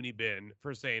to the loony bin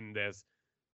for saying this.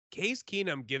 Case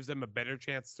Keenum gives them a better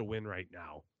chance to win right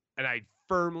now, and I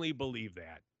firmly believe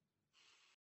that.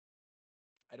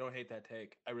 I don't hate that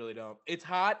take. I really don't. It's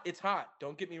hot. It's hot.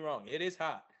 Don't get me wrong. It is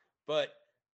hot. But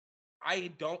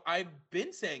I've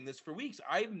been saying this for weeks.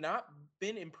 I've not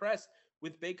been impressed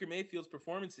with Baker Mayfield's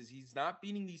performances. He's not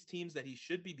beating these teams that he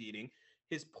should be beating.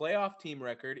 His playoff team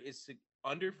record is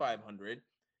under 500.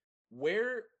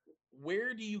 Where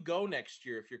do you go next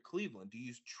year if you're Cleveland? Do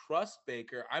you trust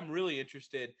Baker? I'm really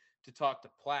interested to talk to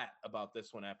Platt about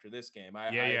this one after this game.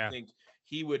 I think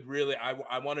he would really –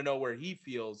 I want to know where he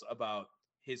feels about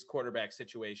his quarterback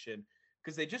situation,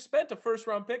 because they just spent a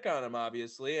first-round pick on him,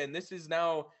 obviously, and this is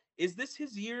now – is this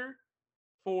his year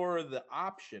for the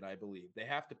option, I believe? They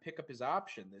have to pick up his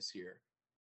option this year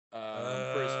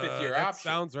for his fifth-year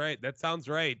option. That sounds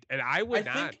right. And I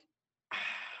wouldn't.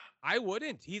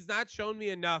 He's not shown me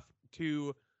enough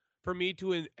for me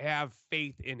to have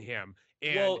faith in him.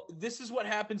 And well, this is what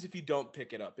happens if you don't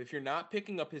pick it up. If you're not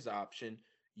picking up his option,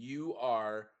 you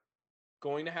are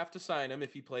going to have to sign him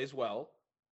if he plays well.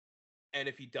 And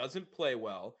if he doesn't play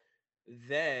well,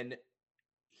 then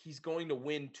he's going to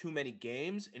win too many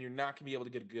games, and you're not going to be able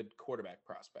to get a good quarterback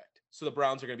prospect. So the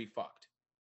Browns are going to be fucked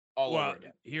all over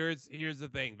again. Here's the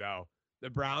thing, though. The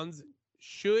Browns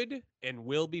should and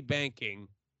will be banking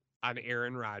on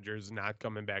Aaron Rodgers not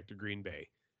coming back to Green Bay.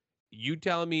 You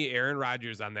tell me Aaron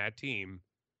Rodgers on that team,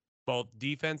 both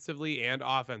defensively and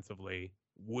offensively,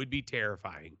 would be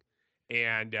terrifying.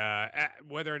 And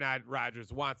whether or not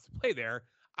Rodgers wants to play there,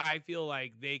 I feel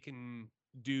like they can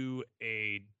do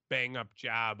a bang-up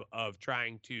job of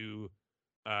trying to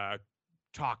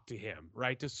talk to him,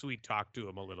 right? To sweet talk to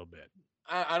him a little bit.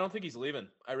 I don't think he's leaving.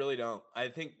 I really don't. I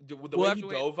think the way he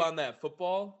dove on that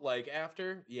football, like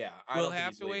after, we'll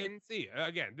have to wait and see.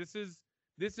 Again, this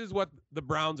is what the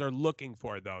Browns are looking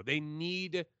for, though. They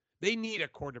need a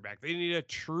quarterback. They need a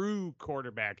true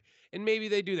quarterback, and maybe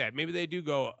they do that. Maybe they do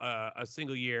go a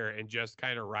single year and just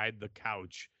kind of ride the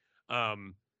couch. I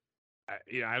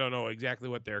don't know exactly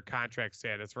what their contract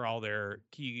status for all their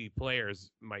key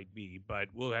players might be, but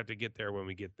we'll have to get there when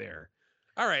we get there.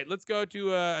 All right, let's go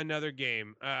to another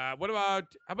game. How about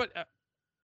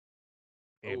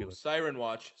ambulance? Siren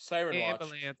watch.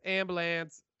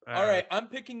 Ambulance. All right, I'm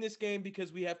picking this game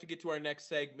because we have to get to our next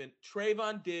segment.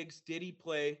 Trayvon Diggs, did he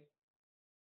play?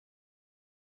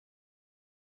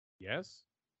 Yes.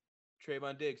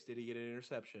 Trayvon Diggs, did he get an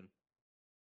interception?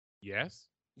 Yes.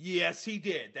 Yes, he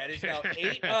did. That is now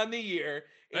 8 on the year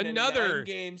in another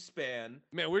 9-game span.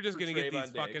 Man, we're just going to get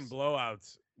these fucking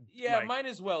blowouts. Yeah, might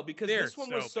as well, because this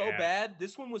one was so bad.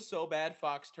 This one was so bad,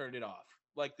 Fox turned it off.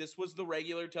 Like, this was the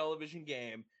regular television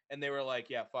game, and they were like,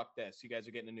 yeah, fuck this. You guys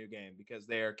are getting a new game, because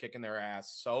they are kicking their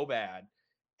ass so bad.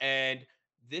 And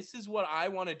this is what I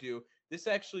want to do. This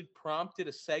actually prompted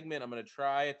a segment I'm going to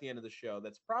try at the end of the show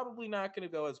that's probably not going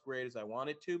to go as great as I want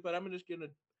it to, but I'm just going to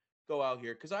go out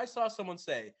here because I saw someone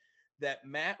say that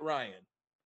Matt Ryan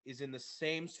is in the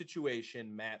same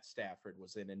situation Matt Stafford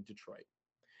was in Detroit,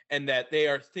 and that they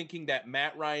are thinking that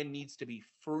Matt Ryan needs to be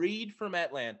freed from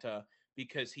Atlanta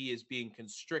because he is being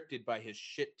constricted by his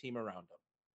shit team around him.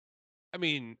 I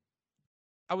mean,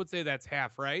 I would say that's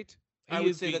half right. I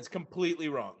would say that's completely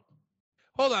wrong.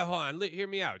 Hold on. Hear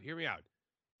me out.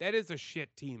 That is a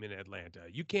shit team in Atlanta.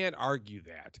 You can't argue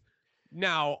that.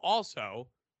 Now, also,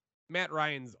 Matt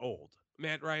Ryan's old.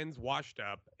 Matt Ryan's washed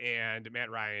up, and Matt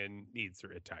Ryan needs to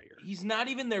retire. He's not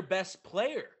even their best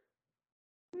player.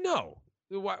 No.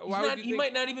 He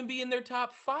might not even be in their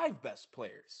top 5 best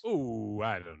players. Ooh,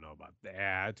 I don't know about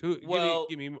that.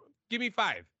 Give me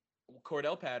 5.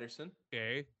 Cordell Patterson.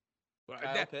 Okay.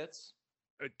 Kyle Pitts.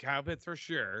 Kyle Pitts for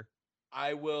sure.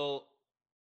 I will.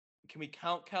 Can we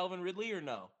count Calvin Ridley or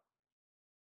no?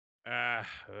 I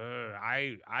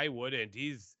wouldn't.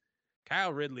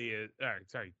 Kyle Ridley is.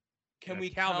 Sorry. Can we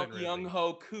count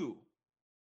Younghoe Koo?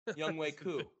 Younghoe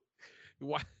Koo.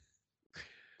 What?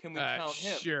 Can we count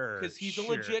him? Sure. Because he's a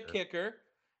legit kicker.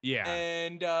 Yeah.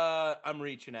 And I'm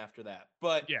reaching after that.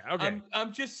 But yeah, okay.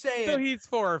 I'm just saying. So he's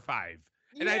 4 or 5.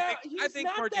 And yeah, I think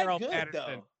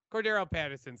Cordero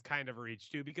Patterson's kind of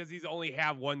reached too because he's only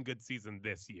have one good season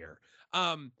this year.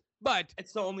 But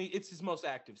it's his most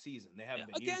active season. They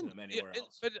haven't been using him anywhere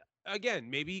else. But again,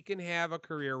 maybe he can have a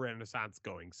career renaissance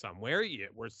going somewhere.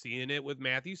 We're seeing it with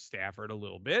Matthew Stafford a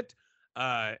little bit.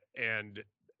 And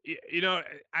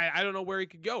I don't know where he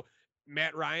could go.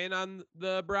 Matt Ryan on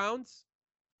the Browns.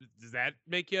 Does that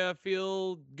make you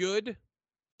feel good?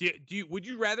 Would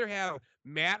you rather have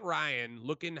Matt Ryan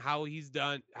looking how he's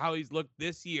looked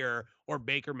this year, or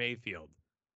Baker Mayfield?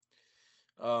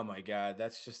 Oh my God,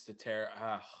 that's just a terror.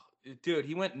 Dude,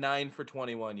 he went 9 for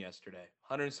 21 yesterday,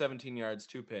 117 yards,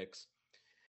 2 picks.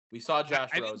 We saw Josh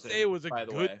Rosen. I didn't say it was a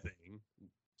good thing.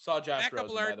 Saw Josh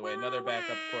Rosen, by the way, another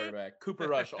backup quarterback. Cooper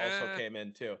Rush also came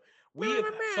in too. We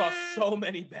saw so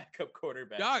many backup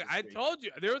quarterbacks. Dog, I told you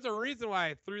there was a reason why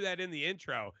I threw that in the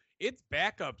intro. It's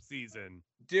backup season.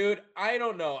 Dude, I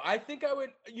don't know. I think I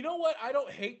would. You know what? I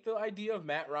don't hate the idea of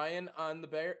Matt Ryan on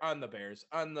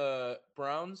the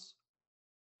Browns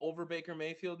over Baker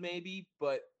Mayfield, maybe,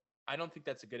 but I don't think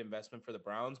that's a good investment for the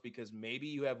Browns because maybe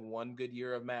you have one good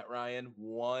year of Matt Ryan,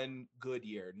 one good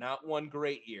year, not one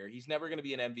great year. He's never going to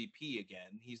be an MVP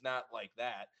again. He's not like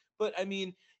that. But I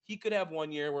mean, he could have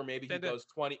one year where maybe he goes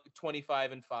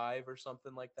 25-5 or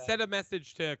something like that. Send a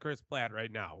message to Chris Platt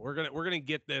right now. We're gonna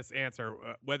get this answer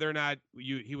whether or not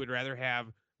he would rather have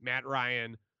Matt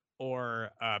Ryan or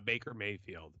Baker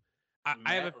Mayfield.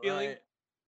 I have a feeling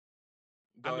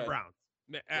on the Browns.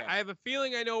 Yeah. I have a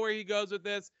feeling I know where he goes with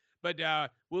this, but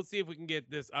we'll see if we can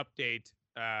get this update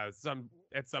at some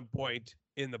point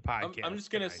in the podcast. I'm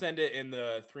just gonna send it in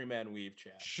the 3-man weave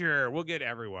chat. Sure, we'll get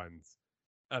everyone's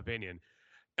opinion.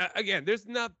 Again, there's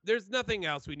nothing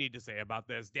else we need to say about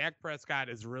this. Dak Prescott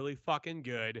is really fucking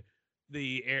good.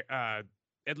 The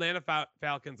Atlanta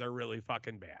Falcons are really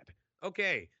fucking bad.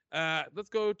 Okay, let's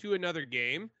go to another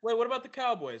game. Wait, what about the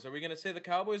Cowboys? Are we going to say the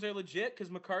Cowboys are legit?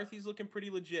 Because McCarthy's looking pretty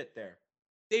legit there.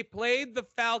 They played the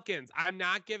Falcons. I'm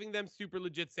not giving them super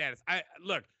legit status.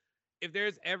 Look, if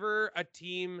there's ever a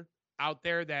team out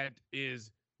there that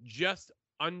is just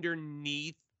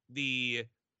underneath the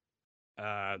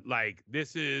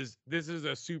this is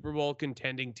a Super Bowl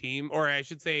contending team, or I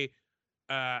should say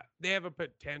they have a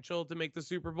potential to make the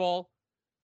Super Bowl,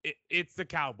 it's the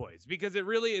Cowboys, because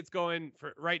it's going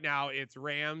for right now. It's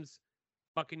Rams,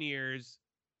 Buccaneers,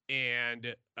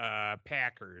 and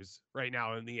Packers right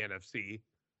now in the NFC.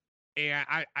 And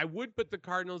I would put the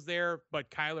Cardinals there,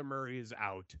 but Kyler Murray is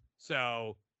out.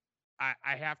 So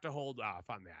I have to hold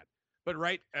off on that. But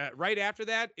right after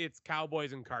that, it's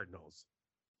Cowboys and Cardinals.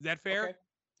 Is that fair? Okay.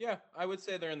 Yeah, I would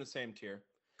say they're in the same tier.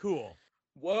 Cool.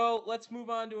 Well, let's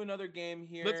move on to another game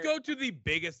here. Let's go to the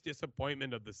biggest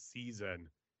disappointment of the season.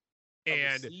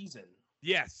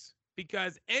 Yes,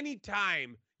 because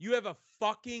anytime you have a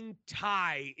fucking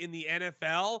tie in the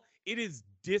NFL, it is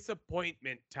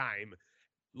disappointment time.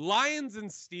 Lions and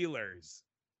Steelers.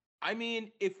 I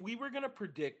mean, if we were going to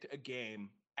predict a game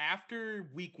after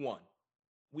week 1,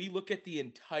 we look at the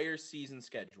entire season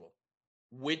schedule.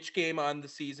 Which game on the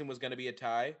season was going to be a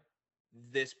tie?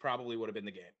 This probably would have been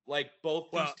the game. Like, both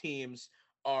these teams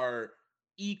are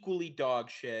equally dog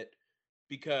shit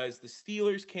because the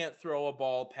Steelers can't throw a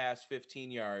ball past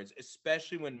 15 yards,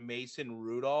 especially when Mason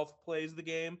Rudolph plays the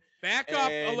game.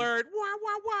 Backup alert. Wah,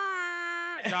 wah,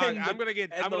 wah. Dog, I'm going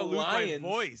to lose my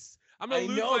voice. I'm going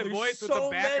to lose my voice with the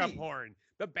backup horn.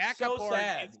 The backup horn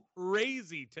is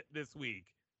crazy this week.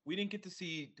 We didn't get to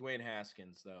see Dwayne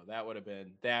Haskins though. That would have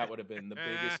been the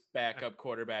biggest backup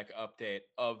quarterback update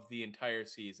of the entire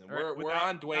season. Right, We're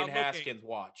on Dwayne Haskins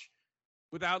watch.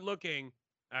 Without looking,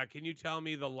 can you tell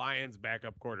me the Lions'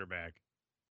 backup quarterback?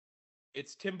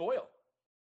 It's Tim Boyle.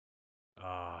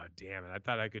 Oh, damn it. I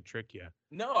thought I could trick you.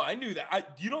 No, I knew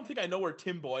that. You don't think I know where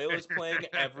Tim Boyle is playing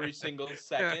every single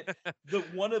second?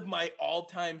 One of my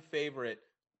all-time favorite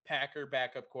Packer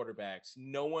backup quarterbacks.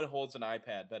 No one holds an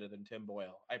iPad better than Tim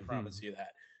Boyle. I promise you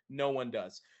that. No one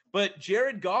does. But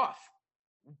Jared Goff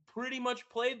pretty much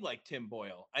played like Tim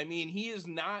Boyle. I mean, he is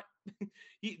not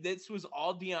this was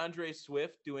all DeAndre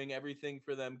Swift doing everything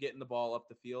for them, getting the ball up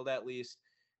the field at least.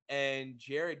 And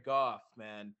Jared Goff,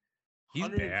 man, he's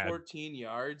 114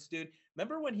 yards, dude.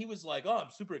 Remember when he was like, "Oh,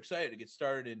 I'm super excited to get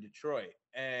started in Detroit."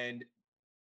 And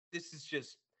this is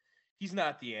just he's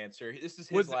not the answer. This is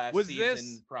his last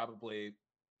season probably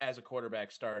as a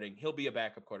quarterback starting. He'll be a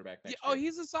backup quarterback next year. Oh,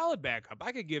 he's a solid backup.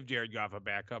 I could give Jared Goff a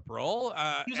backup role.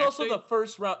 He was also the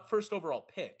first overall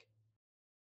pick.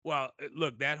 Well,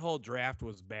 look, that whole draft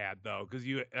was bad though, because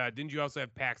you didn't you also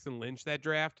have Paxton Lynch that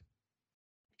draft?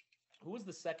 Who was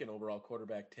the second overall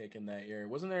quarterback taken that year?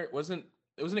 Wasn't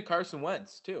it Carson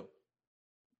Wentz too?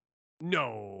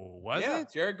 No, was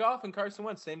it? Jared Goff and Carson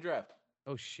Wentz, same draft.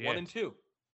 Oh shit. 1 and 2.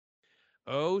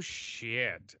 Oh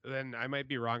shit. Then I might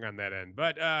be wrong on that end.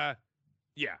 But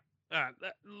yeah.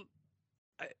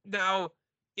 Now,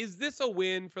 is this a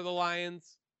win for the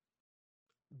Lions?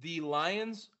 The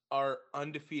Lions are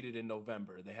undefeated in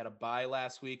November. They had a bye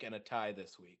last week and a tie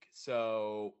this week.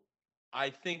 So I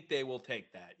think they will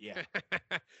take that. Yeah.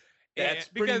 That's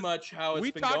pretty much how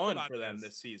it's been going for them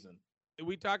this season.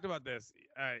 We talked about this.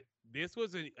 This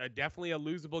was definitely a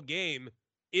losable game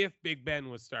if Big Ben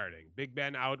was starting. Big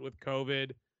Ben out with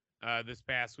COVID this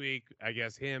past week. I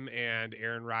guess him and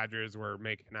Aaron Rodgers were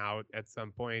making out at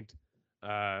some point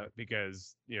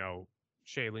because,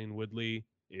 Shailene Woodley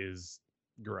is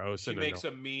gross. She makes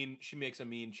a mean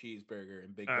cheeseburger,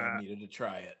 and Big Ben needed to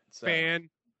try it. So.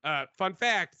 Fun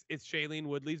fact, it's Shailene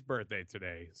Woodley's birthday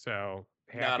today. So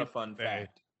not a fun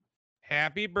fact.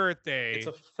 Happy birthday. It's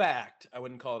a fact. I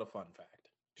wouldn't call it a fun fact.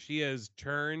 She has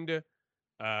turned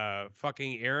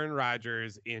fucking Aaron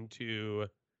Rodgers into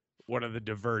one of the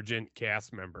Divergent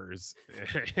cast members.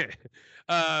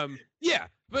 Yeah,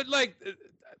 but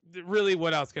really,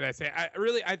 what else can I say?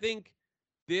 I think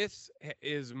this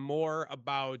is more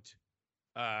about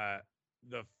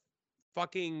the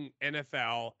fucking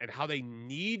NFL and how they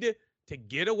need to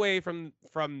get away from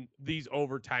these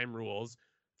overtime rules.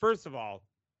 First of all,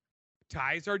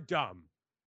 ties are dumb.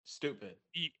 Stupid.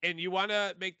 And you want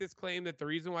to make this claim that the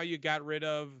reason why you got rid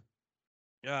of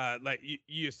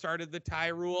you started the tie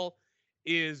rule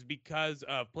is because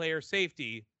of player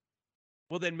safety.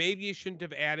 Well, then maybe you shouldn't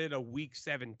have added a week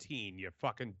 17, you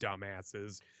fucking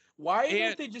dumbasses. Why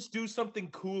don't they just do something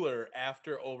cooler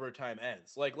after overtime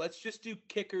ends? Let's just do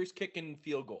kickers kicking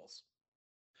field goals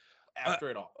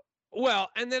after it all. Well,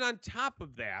 and then on top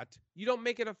of that, you don't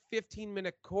make it a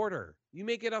 15-minute quarter. You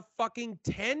make it a fucking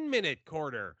 10-minute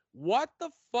quarter. What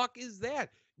the fuck is that?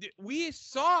 We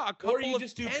saw a couple of... Or you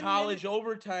just do college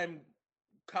overtime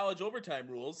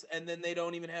rules, and then they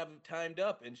don't even have them timed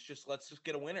up. And it's just, let's just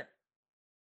get a winner.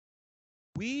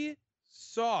 We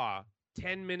saw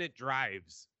 10-minute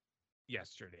drives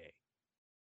yesterday.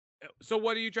 So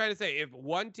what are you trying to say? If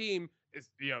one team is,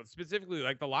 specifically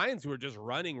like the Lions who are just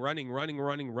running.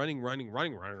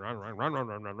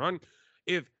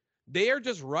 If they are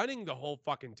just running the whole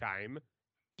fucking time,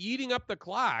 eating up the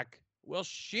clock, well,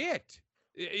 shit.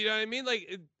 You know what I mean?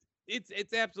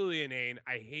 It's absolutely inane.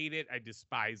 I hate it. I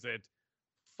despise it.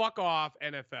 Fuck off,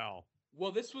 NFL.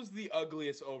 Well, this was the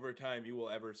ugliest overtime you will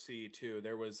ever see, too.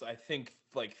 There was, I think,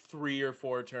 3 or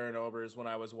 4 turnovers when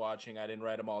I was watching. I didn't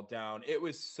write them all down. It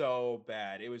was so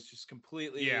bad. It was just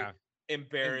completely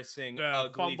embarrassing,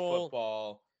 ugly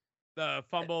football. The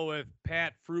fumble with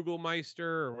Pat Frugelmeister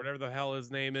or whatever the hell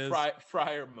his name is.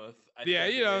 Fryermuth. Yeah,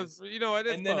 you know what?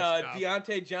 And then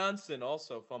Deontay Johnson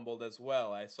also fumbled as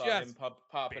well. I saw him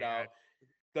pop it out.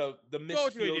 The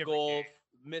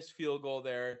missed field goal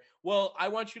there. Well, I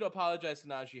want you to apologize to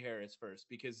Najee Harris first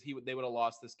because they would have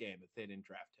lost this game if they didn't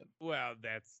draft him. Well,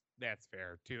 that's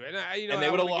fair too. And they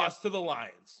would have lost to the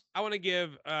Lions. I want to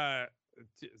give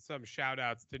some shout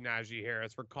outs to Najee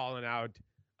Harris for calling out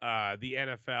the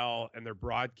NFL and their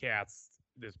broadcasts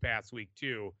this past week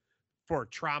too for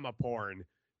trauma porn,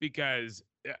 because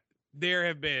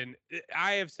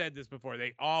I have said this before,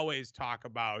 they always talk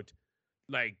about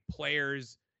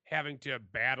players having to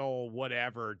battle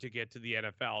whatever to get to the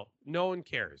NFL. No one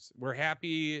cares. We're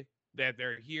happy that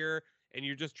they're here, and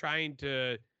you're just trying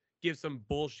to give some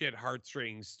bullshit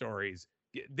heartstrings stories.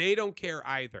 They don't care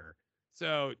either.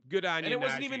 So good on you. And it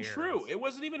wasn't even true. It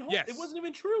wasn't even. Yes. It wasn't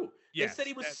even true. They said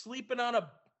he was sleeping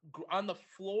on the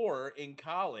floor in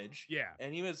college. Yeah.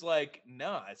 And he was like,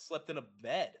 "No, I slept in a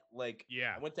bed. Like,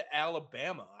 yeah, I went to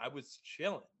Alabama. I was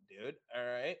chilling, dude. All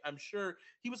right. I'm sure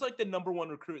he was like the number one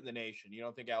recruit in the nation. You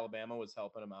don't think Alabama was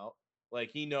helping him out?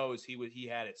 Like, he knows he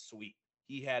had it sweet.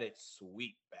 He had it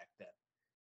sweet back then.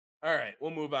 All right, we'll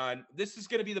move on. This is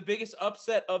going to be the biggest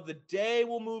upset of the day.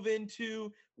 We'll move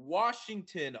into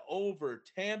Washington over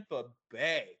Tampa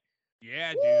Bay.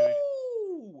 Yeah,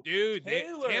 Woo! Dude,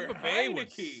 Tampa Bay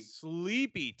was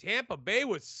sleepy. Tampa Bay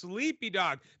was sleepy,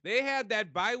 dog. They had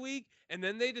that bye week, and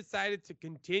then they decided to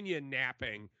continue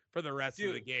napping for the rest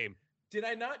of the game. Did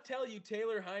I not tell you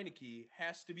Taylor Heinicke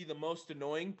has to be the most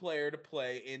annoying player to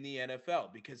play in the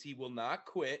NFL because he will not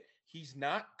quit. He's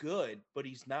not good, but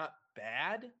he's not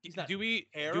bad. He's not terrible.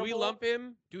 Do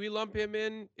we lump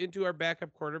him into our backup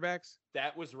quarterbacks?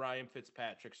 That was Ryan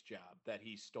Fitzpatrick's job that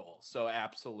he stole. So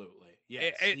absolutely.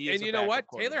 Yes. And you know what?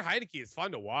 Taylor Heinicke is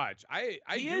fun to watch.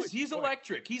 He's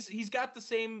electric. He's got the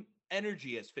same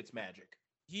energy as Fitzmagic.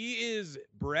 He is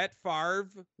Brett Favre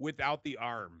without the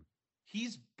arm.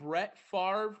 He's Brett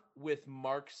Favre with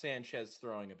Mark Sanchez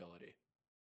throwing ability.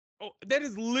 Oh, that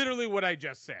is literally what I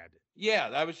just said. Yeah,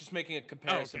 I was just making a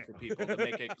comparison for people to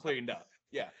make it cleaned up.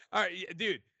 Yeah. All right,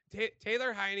 dude.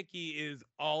 Taylor Heinicke is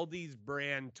Aldi's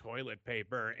brand toilet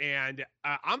paper, and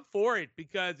I'm for it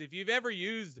because if you've ever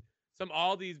used some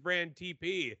Aldi's brand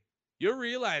TP, you'll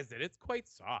realize that it's quite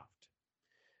soft.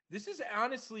 This is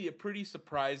honestly a pretty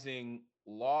surprising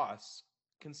loss,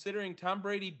 considering Tom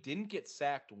Brady didn't get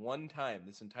sacked one time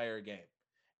this entire game.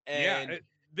 And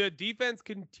the defense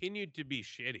continued to be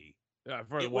shitty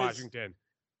for Washington.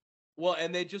 Well,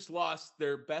 and they just lost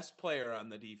their best player on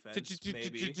the defense,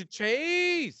 maybe.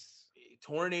 Chase!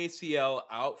 Torn ACL,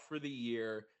 out for the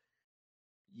year.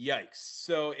 Yikes.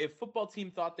 So if football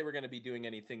team thought they were going to be doing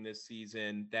anything this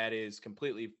season, that is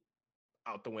completely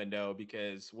out the window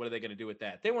because what are they going to do with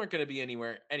that? They weren't going to be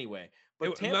anywhere anyway.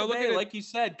 But Tampa Bay, like you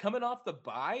said, coming off the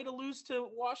bye to lose to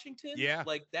Washington,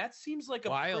 like that seems like a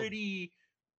pretty,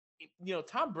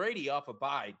 Tom Brady off a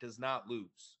bye does not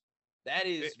lose. That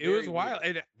is it was wild.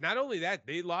 And not only that,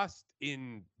 they lost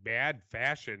in bad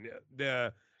fashion.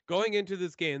 Going into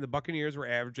this game, the Buccaneers were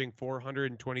averaging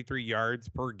 423 yards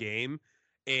per game,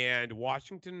 and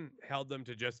Washington held them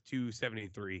to just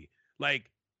 273.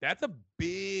 Like, that's a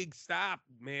big stop,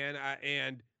 man.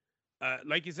 And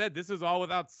like you said, this is all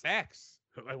without sacks.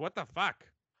 Like, what the fuck?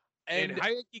 And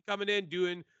Heinicke coming in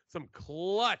doing some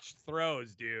clutch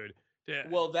throws, dude.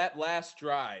 Well, that last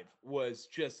drive was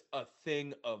just a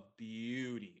thing of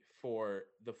beauty for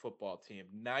the football team.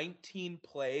 19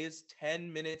 plays,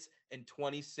 10 minutes and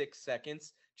 26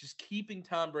 seconds, just keeping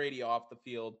Tom Brady off the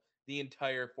field the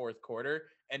entire fourth quarter.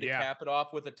 And to cap it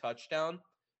off with a touchdown,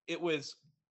 it was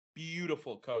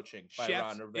beautiful coaching by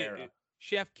Ron Rivera.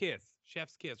 Chef's kiss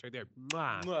right there.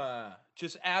 Mwah.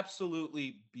 Just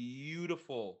absolutely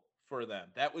beautiful for them.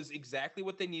 That was exactly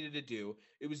what they needed to do.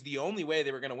 It was the only way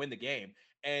they were going to win the game.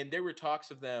 And there were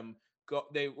talks of them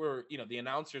the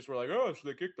announcers were like, "Oh, should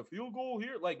they kick the field goal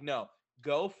here?" Like, no,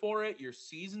 go for it. Your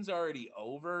season's already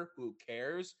over. Who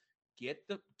cares? Get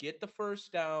the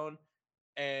first down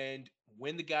and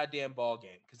win the goddamn ball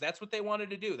game, because that's what they wanted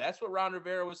to do. That's what Ron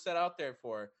Rivera was set out there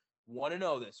for.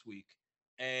 1-0 this week.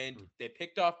 And they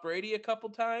picked off Brady a couple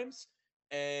times,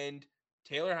 and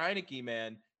Taylor Heinicke,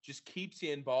 man, just keeps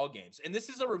you in ball games. And this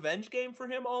is a revenge game for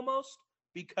him almost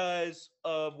because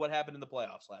of what happened in the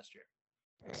playoffs last year.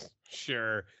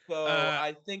 Sure. So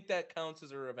I think that counts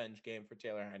as a revenge game for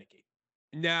Taylor Heinicke.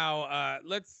 Now,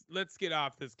 let's get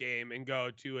off this game and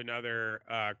go to another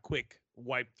quick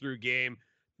wipe through game.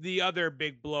 The other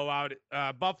big blowout,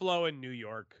 Buffalo and New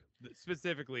York,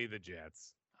 specifically the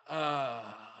Jets.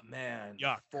 Man.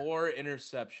 Yuck. 4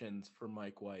 interceptions for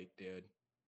Mike White, dude.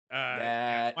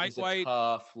 Mike White, a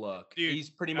tough look. Dude, he's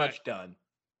pretty much done.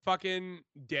 Fucking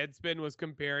Deadspin was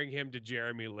comparing him to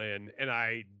Jeremy Lin, and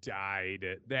I died.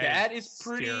 That's a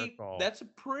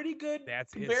pretty good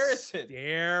comparison.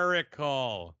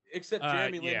 Hysterical. Except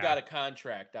Jeremy Lin got a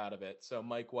contract out of it, so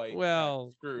Mike White.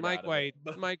 Well, Mike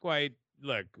White.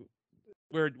 Look,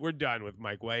 we're done with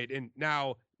Mike White, and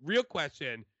now, real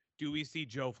question: do we see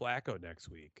Joe Flacco next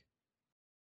week?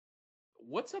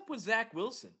 What's up with Zach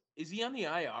Wilson? Is he on the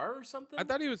IR or something? I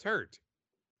thought he was hurt.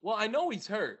 Well, I know he's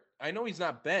hurt. I know he's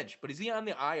not benched, but is he on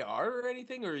the IR or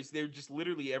anything? Or is there just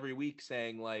literally every week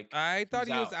saying like, I thought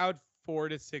he was out 4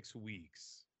 to 6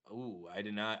 weeks. Oh, I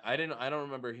don't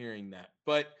remember hearing that.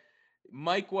 But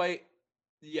Mike White,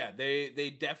 Yeah,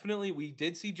 they definitely. We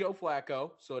did see Joe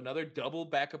Flacco, so another double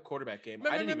backup quarterback game.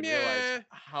 I didn't even realize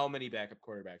how many backup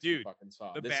quarterbacks we fucking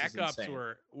saw. The this backups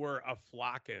were a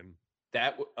flocking.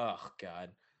 Oh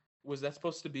god, was that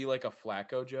supposed to be like a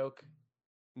Flacco joke?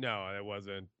 No, it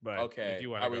wasn't. But okay, if you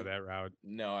want to go that route,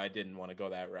 no, I didn't want to go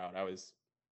that route. I was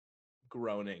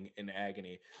groaning in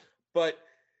agony, but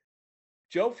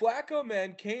Joe Flacco,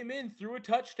 man, came in, threw a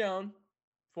touchdown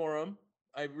for him.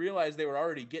 I realized they were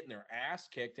already getting their ass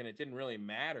kicked and it didn't really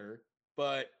matter,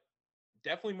 but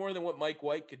definitely more than what Mike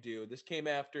White could do. This came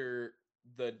after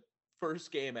the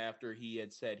first game after he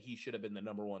had said he should have been the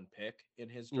number 1 pick in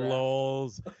his draft.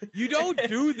 Lols. You don't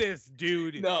do this,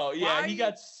 dude. No, yeah, he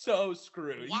got so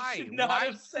screwed. Why? You should not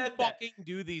have said fucking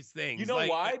do these things? You know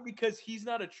why? Because he's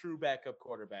not a true backup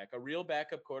quarterback. A real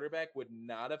backup quarterback would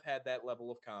not have had that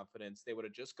level of confidence. They would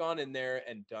have just gone in there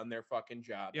and done their fucking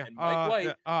job. Yeah. And Mike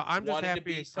White I'm just wanted happy, to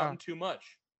be something too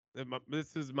much.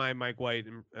 This is my Mike White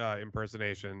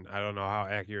impersonation. I don't know how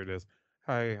accurate it is.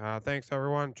 Hi, thanks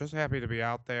everyone. Just happy to be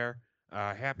out there.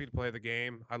 Happy to play the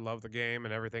game. I love the game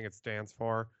and everything it stands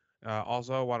for.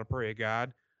 Also, want to pray to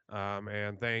God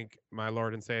and thank my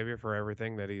Lord and Savior for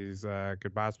everything that He's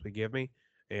could possibly give me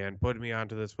and put me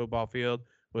onto this football field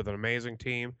with an amazing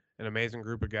team, an amazing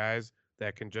group of guys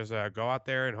that can just go out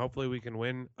there and hopefully we can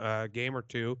win a game or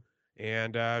two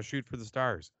and shoot for the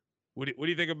stars. What do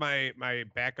you think of my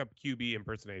backup QB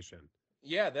impersonation?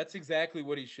 Yeah, that's exactly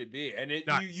what he should be. And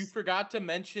nice. you forgot to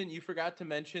mention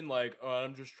like, oh,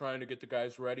 I'm just trying to get the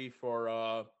guys ready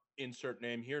for insert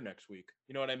name here next week.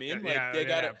 You know what I mean?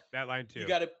 That line too.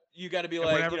 You gotta be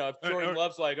like, whenever, if Jordan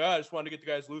Love's like, oh, I just wanted to get the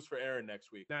guys loose for Aaron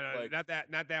next week. No, like, not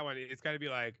that one. It's got to be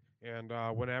like, and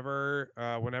whenever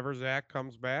Zach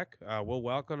comes back, we'll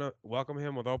welcome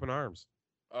him with open arms.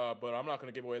 But I'm not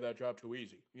going to give away that job too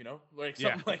easy, you know, like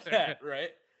something like that, right?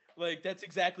 Like that's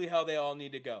exactly how they all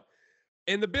need to go.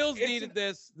 And the Bills needed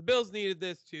this. The Bills needed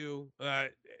this too,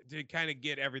 to kind of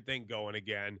get everything going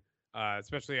again,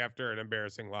 especially after an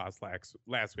embarrassing loss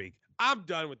last week. I'm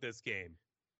done with this game.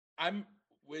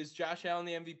 Is Josh Allen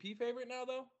the MVP favorite now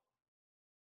though?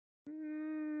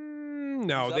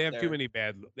 No, they have too many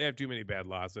bad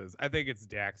losses. I think it's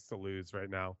Dax to lose right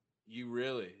now.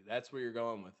 That's where you're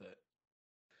going with it.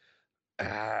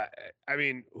 I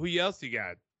mean, who else you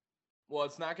got? Well,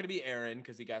 it's not going to be Aaron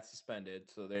because he got suspended,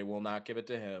 so they will not give it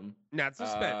to him. Not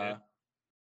suspended.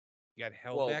 He got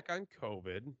held back on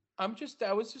COVID.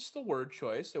 That was just the word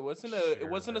choice. It wasn't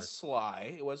a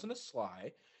sly. It wasn't a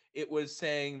sly. It was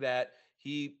saying that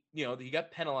he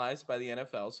got penalized by the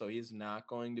NFL, so he's not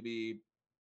going to be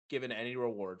given any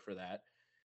reward for that.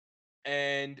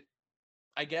 And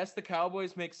I guess the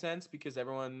Cowboys make sense because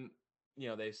everyone,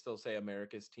 they still say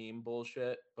America's team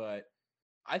bullshit, but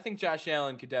I think Josh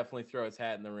Allen could definitely throw his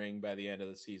hat in the ring by the end of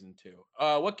the season too.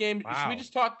 What game? Wow. Should we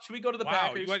just talk? Should we go to the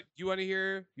Packers? You want to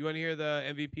hear the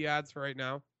MVP odds for right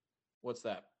now? What's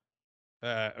that?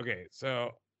 Okay,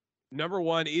 so number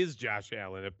 1 is Josh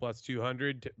Allen at plus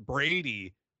 200.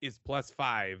 Brady is plus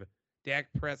 5. Dak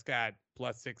Prescott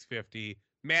plus 650.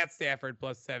 Matt Stafford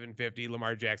plus 750.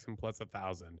 Lamar Jackson plus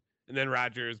 1,000. And then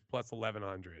Rodgers plus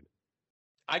 1,100.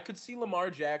 I could see Lamar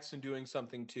Jackson doing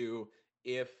something too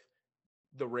if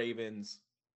the Ravens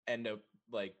end up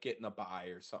like getting a bye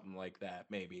or something like that,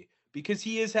 maybe, because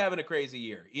he is having a crazy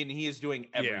year and he is doing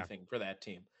everything for that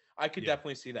team. I could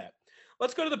definitely see that.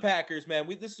 Let's go to the Packers, man.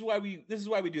 This is why we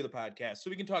do the podcast, so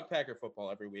we can talk Packer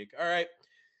football every week. All right.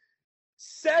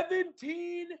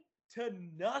 17-0,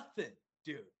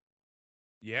 dude.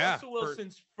 Yeah. Russell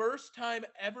Wilson's first time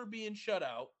ever being shut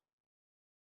out.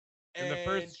 And the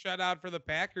first shutout for the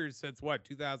Packers since what,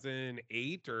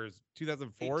 2008 or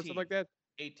 2004, something like that?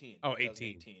 18. Oh,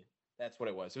 18. That's what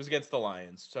it was. It was against the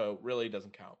Lions, so really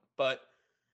doesn't count. But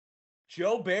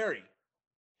Joe Barry,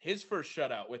 his first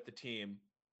shutout with the team,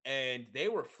 and they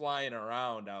were flying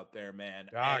around out there, man.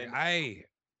 Dog, I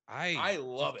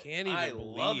love it.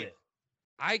 Love it.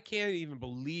 I can't even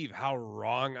believe how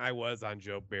wrong I was on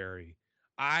Joe Barry.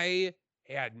 I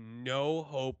had no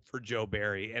hope for Joe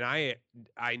Barry, and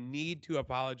I need to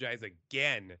apologize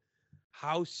again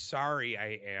how sorry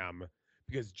I am,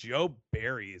 because Joe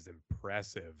Barry is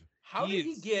impressive. How did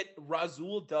he get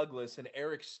Rasul Douglas and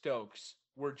Eric Stokes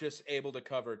were just able to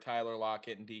cover Tyler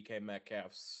Lockett and DK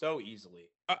Metcalf so easily?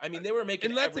 I mean, they were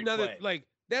making every play.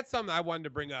 That's something I wanted to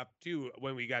bring up too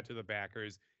when we got to the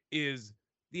Packers, is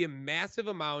the massive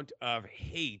amount of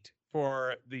hate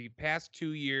for the past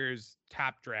 2 years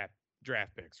top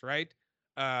draft picks, right?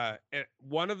 And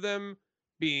one of them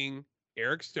being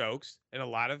Eric Stokes, and a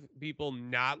lot of people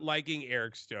not liking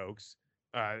Eric Stokes,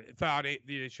 thought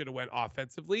they should have went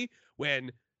offensively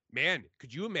when man,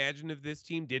 could you imagine if this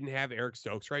team didn't have Eric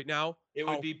Stokes right now? It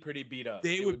would be pretty beat up.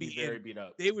 They would be very beat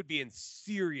up. They would be in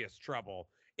serious trouble.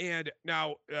 And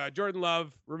now Jordan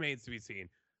Love remains to be seen.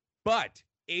 But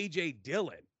A.J.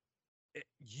 Dillon,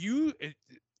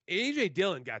 A.J.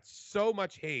 Dillon got so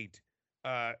much hate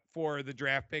for the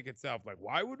draft pick itself. Like,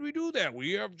 why would we do that?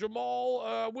 We have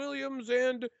Jamal Williams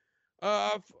and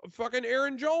fucking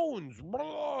Aaron Jones.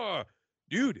 Blah.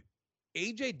 Dude,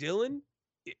 A.J. Dillon,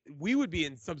 we would be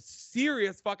in some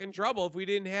serious fucking trouble if we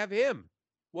didn't have him.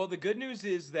 Well, the good news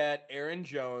is that Aaron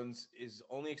Jones is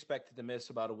only expected to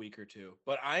miss about a week or two.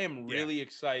 But I am really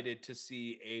excited to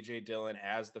see A.J. Dillon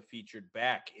as the featured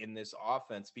back in this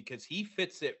offense because he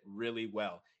fits it really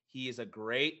well. He is a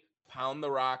great pound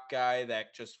the rock guy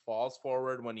that just falls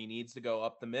forward when he needs to go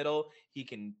up the middle. He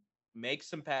can make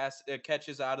some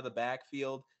catches out of the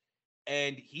backfield.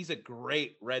 And he's a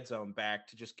great red zone back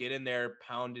to just get in there,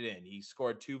 pound it in. He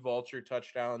scored 2 vulture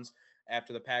touchdowns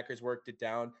after the Packers worked it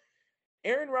down.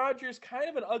 Aaron Rodgers, kind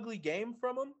of an ugly game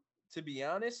from him, to be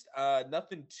honest.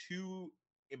 Nothing too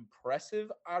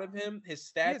impressive out of him. His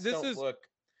stats don't look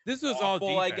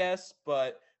awful, I guess,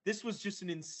 but this was just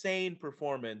an insane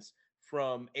performance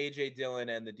from A.J. Dillon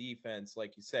and the defense,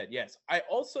 like you said. Yes, I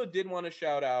also did want to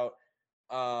shout out,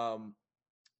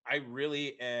 I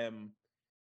really am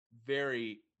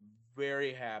very,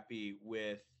 very happy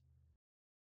with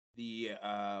the,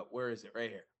 where is it?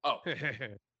 Right here. Oh,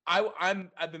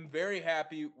 I've been very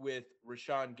happy with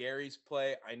Rashawn Gary's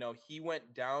play. I know he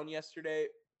went down yesterday,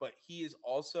 but he is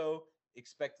also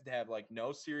expected to have like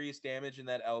no serious damage in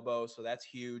that elbow, so that's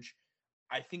huge.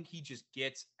 I think he just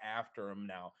gets after him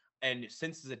now. And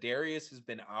since Za'Darius has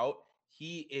been out,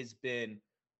 he has been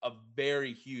a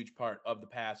very huge part of the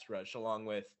pass rush, along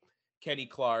with Kenny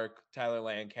Clark, Tyler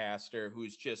Lancaster,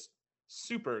 who's just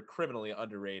super criminally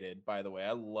underrated, by the way.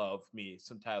 I love me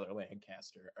some Tyler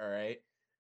Lancaster, all right?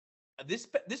 This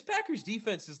Packers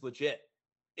defense is legit.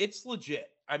 It's legit.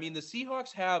 I mean, the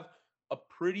Seahawks have a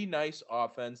pretty nice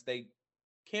offense. They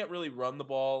can't really run the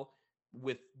ball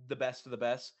with the best of the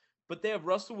best, but they have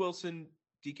Russell Wilson,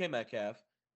 DK Metcalf,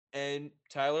 and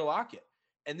Tyler Lockett.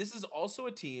 And this is also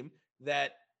a team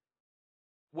that,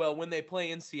 well, when they play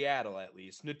in Seattle, at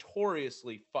least,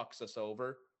 notoriously fucks us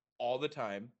over all the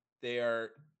time.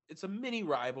 It's a mini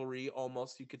rivalry,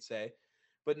 almost, you could say.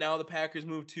 But now the Packers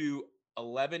move to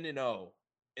 11-0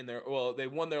 they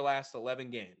won their last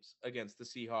 11 games against the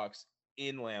Seahawks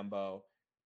in Lambeau.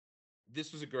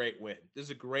 This was a great win. This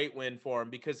is a great win for them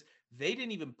because they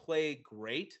didn't even play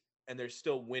great and they're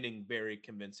still winning very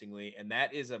convincingly. And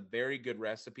that is a very good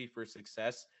recipe for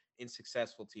success in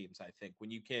successful teams, I think.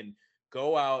 When you can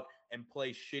go out and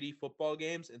play shitty football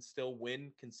games and still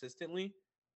win consistently,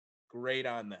 great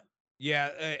on them. Yeah,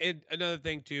 another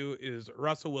thing, too, is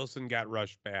Russell Wilson got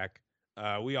rushed back.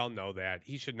 We all know that.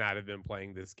 He should not have been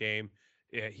playing this game.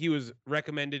 He was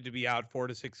recommended to be out 4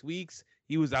 to 6 weeks.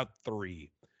 He was out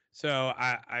 3. So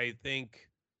I think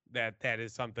that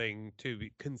is something to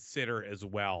consider as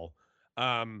well.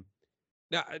 Now,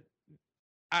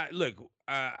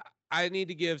 I need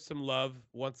to give some love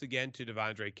once again to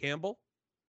Devondre Campbell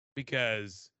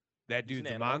because that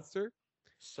dude's a monster.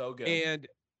 So good.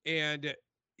 And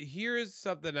here is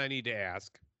something I need to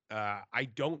ask. I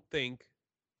don't think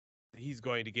he's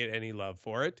going to get any love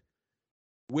for it.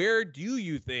 Where do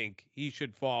you think he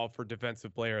should fall for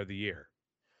Defensive Player of the Year?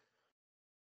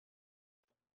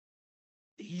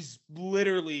 He's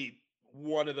literally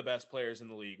one of the best players in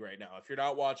the league right now. If you're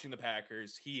not watching the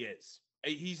Packers, he is.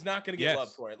 He's not going to get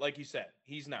love for it. Like you said,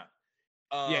 he's not.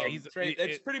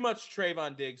 It's pretty much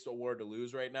Trayvon Diggs' award to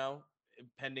lose right now,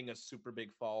 pending a super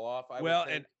big fall off.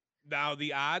 And now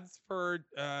the odds for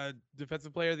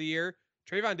Defensive Player of the Year,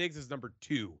 Trayvon Diggs is number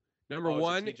 2. Number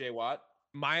 1, TJ Watt,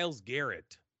 Myles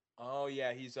Garrett. Oh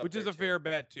yeah, he's up which there is a fair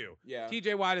bet too. Yeah,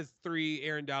 TJ Watt is 3,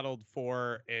 Aaron Donald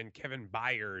 4, and Kevin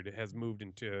Byard has moved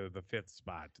into the 5th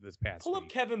spot this past week. Pull up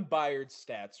Kevin Byard's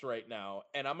stats right now,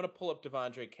 and I'm gonna pull up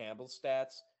Devondre Campbell's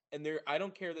stats. And I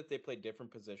don't care that they play different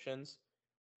positions.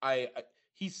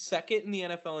 He's second in the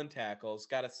NFL in tackles,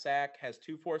 got a sack, has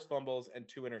 2 forced fumbles, and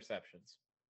 2 interceptions.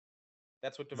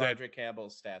 That's what Devondre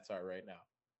Campbell's stats are right now.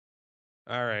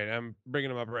 All right, I'm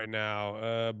bringing him up right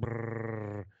now.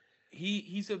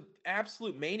 He's an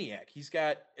absolute maniac. He's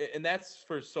got, and that's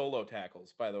for solo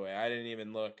tackles, by the way. I didn't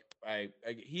even look.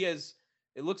 It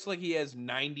looks like he has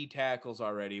 90 tackles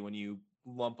already when you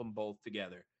lump them both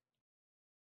together.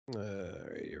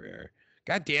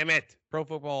 God damn it. Pro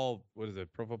Football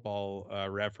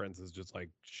Reference is just like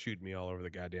shooting me all over the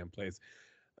goddamn place.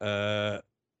 That's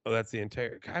the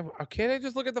entire. God, can't I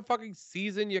just look at the fucking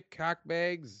season, you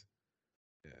cockbags?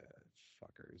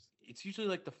 Packers. It's usually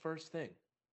like the first thing.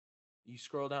 You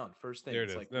scroll down, first thing. There it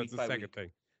it's is. like No, week it's the by second week.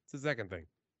 thing. It's the second thing.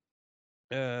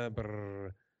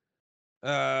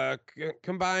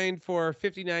 Combined for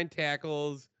 59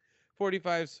 tackles,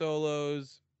 45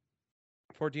 solos,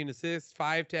 14 assists,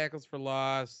 5 tackles for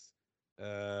loss.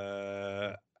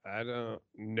 No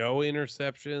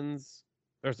interceptions.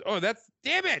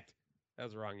 Damn it. That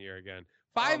was the wrong year again.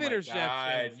 5 interceptions.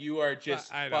 God, you are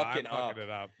just I'm fucking fucking it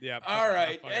up. Yeah. All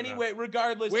right. Anyway,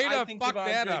 regardless, way I to think fuck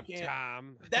that Devondre up,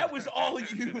 Tom. That was all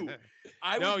you.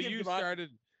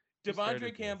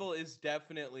 Devondre Campbell is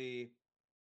definitely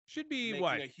should be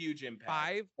making a huge impact.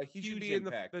 5. A huge he should be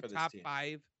impact in the for top this team.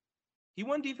 5. He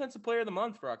won Defensive Player of the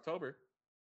Month for October,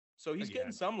 so he's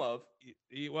getting some love.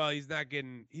 He's not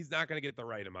going to get the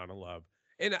right amount of love.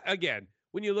 And again,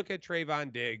 when you look at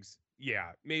Trayvon Diggs,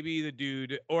 yeah, maybe the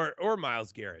dude or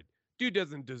Myles Garrett, dude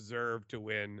doesn't deserve to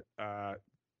win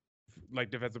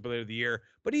like Defensive Player of the Year,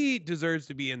 but he deserves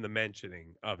to be in the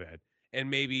mentioning of it, and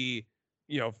maybe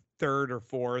 3rd or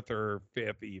 4th or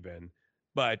 5th even.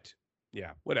 But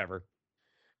yeah, whatever.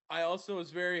 I also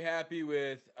was very happy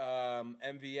with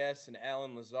MVS and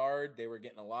Allen Lazard. They were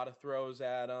getting a lot of throws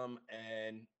at him,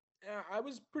 and I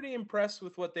was pretty impressed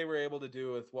with what they were able to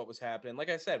do with what was happening. Like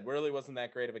I said, really wasn't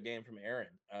that great of a game from Aaron.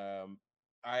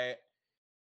 I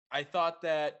thought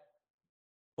that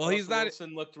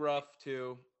Wilson looked rough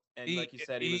too, and like you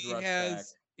said, he was rushed back.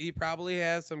 He probably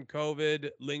has some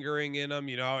COVID lingering in him.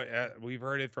 We've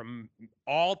heard it from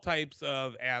all types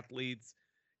of athletes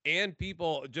and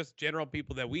people, just general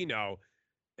people that we know.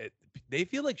 They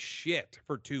feel like shit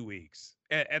for 2 weeks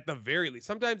at the very least,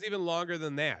 sometimes even longer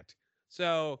than that.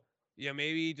 So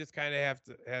maybe he just kind of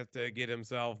have to get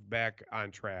himself back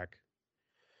on track.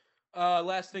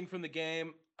 Last thing from the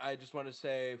game, I just want to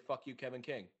say, fuck you, Kevin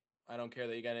King. I don't care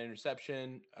that you got an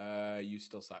interception. You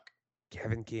still suck.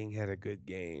 Kevin King had a good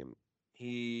game.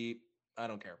 I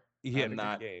don't care. He had a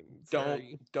good game.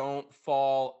 Don't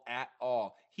fall at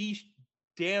all. He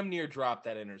damn near dropped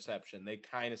that interception. They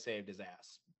kind of saved his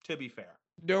ass, to be fair.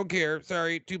 Don't care.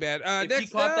 Sorry. Too bad. If he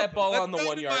caught that ball on the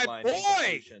 1 yard line.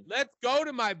 Let's go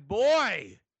to my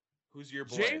boy. Who's your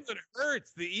boy? Jalen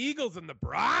Hurts, the Eagles and the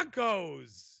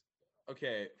Broncos.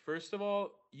 Okay. First of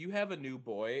all, you have a new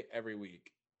boy every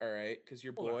week. All right. Because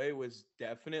your boy was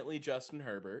definitely Justin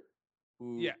Herbert,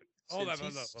 who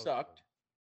sucked.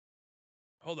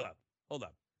 Hold up.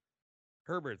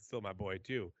 Herbert's still my boy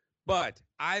too. But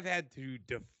I've had to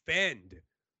defend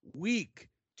week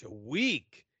to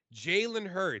week Jalen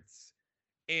Hurts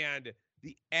and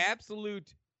the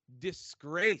absolute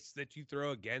disgrace that you throw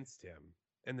against him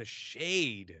and the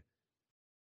shade.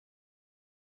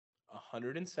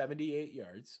 178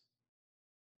 yards.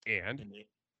 And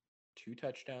 2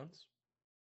 touchdowns,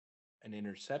 an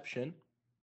interception,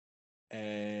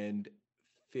 and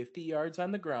 50 yards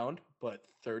on the ground, but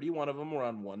 31 of them were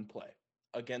on one play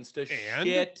against a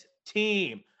shit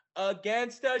team. They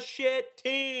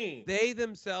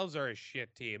themselves are a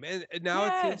shit team. And now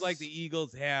it seems like the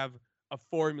Eagles have a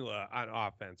formula on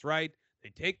offense, right? They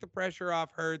take the pressure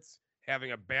off Hurts,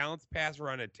 having a balanced pass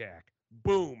run attack.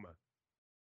 Boom.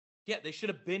 Yeah, they should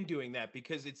have been doing that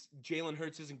because Jalen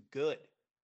Hurts isn't good.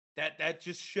 That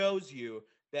just shows you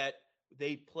that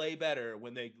they play better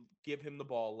when they give him the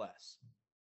ball less.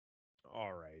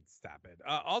 All right, stop it.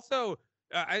 Also,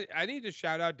 I need to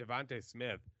shout out Devontae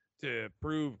Smith to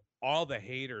prove all the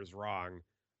haters wrong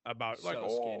about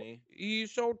skinny.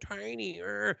 He's so tiny.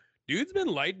 Dude's been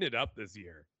lighting it up this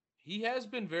year. He has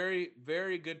been very,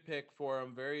 very good pick for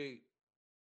him. Very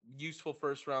useful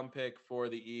first round pick for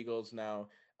the Eagles now.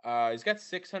 He's got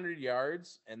 600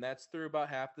 yards, and that's through about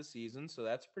half the season, so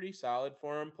that's pretty solid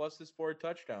for him, plus his 4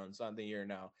 touchdowns on the year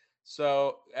now.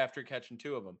 So after catching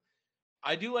 2 of them.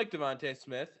 I do like Devontae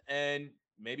Smith, and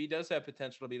maybe he does have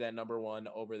potential to be that number 1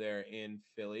 over there in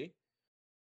Philly.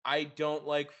 I don't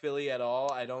like Philly at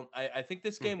all. I think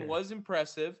this game was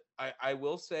impressive. I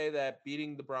will say that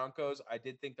beating the Broncos, I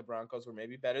did think the Broncos were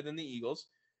maybe better than the Eagles,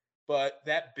 but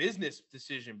that business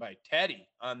decision by Teddy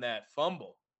on that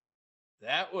fumble,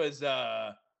 that was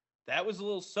a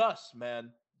little sus,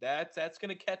 man. That's going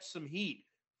to catch some heat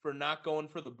for not going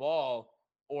for the ball,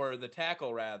 or the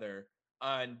tackle rather,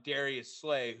 on Darius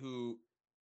Slay, who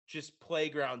just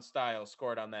playground style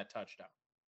scored on that touchdown.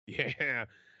 Yeah.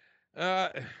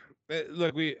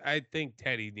 Look, I think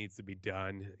Teddy needs to be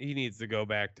done. He needs to go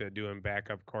back to doing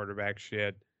backup quarterback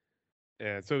shit,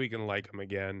 so we can like him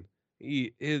again.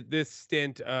 This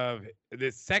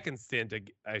second stint,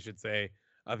 I should say,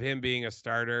 of him being a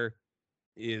starter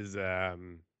is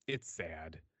it's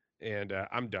sad, and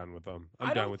I'm done with him.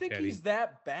 I don't think he's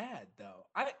that bad though.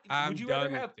 Would you rather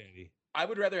have Teddy? I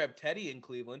would rather have Teddy in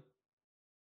Cleveland.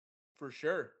 For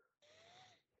sure.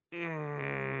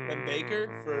 Than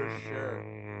Baker? For sure.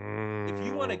 If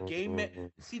you want a game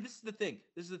see, this is the thing.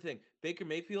 Baker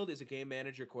Mayfield is a game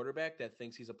manager quarterback that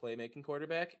thinks he's a playmaking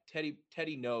quarterback.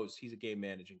 Teddy knows he's a game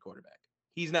managing quarterback.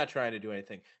 He's not trying to do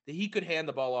anything. He could hand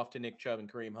the ball off to Nick Chubb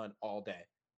and Kareem Hunt all day.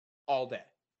 All day.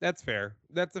 That's fair.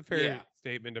 That's a fair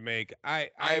statement to make. I'm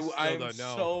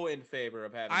so in favor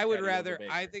of having I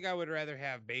think I would rather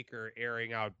have Baker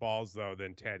airing out balls though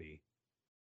than Teddy.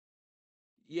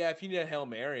 Yeah, if you need a Hail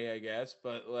Mary, I guess,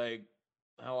 but like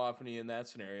how often are you in that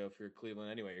scenario if you're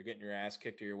Cleveland anyway? You're getting your ass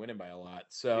kicked or you're winning by a lot.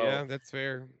 So yeah, that's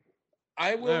fair.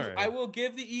 I will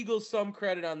give the Eagles some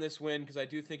credit on this win because I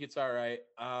do think it's all right.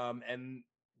 And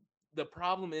the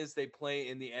problem is they play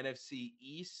in the NFC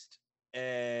East,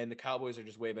 and the Cowboys are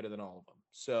just way better than all of them.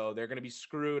 So they're going to be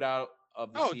screwed out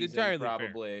of the season entirely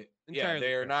probably. Entirely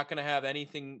they're not going to have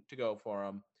anything to go for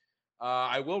them.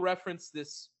 I will reference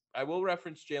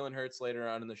Jalen Hurts later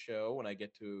on in the show when I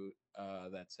get to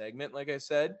that segment. Like I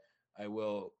said, I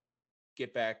will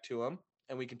get back to him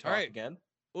and we can talk again.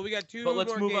 Well, we got two more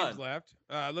games left.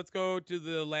 Let's go to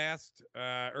the last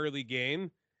early game,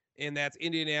 and that's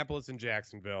Indianapolis and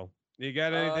Jacksonville. You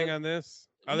got anything on this?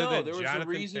 There was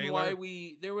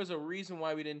a reason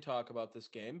why we didn't talk about this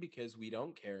game because we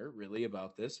don't care really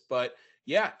about this. But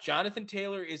yeah, Jonathan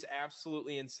Taylor is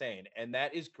absolutely insane, and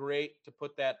that is great to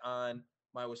put that on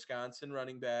my Wisconsin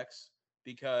running backs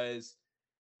because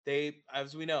they,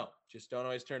 as we know, just don't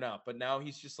always turn out. But now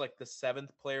he's just like the 7th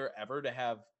player ever to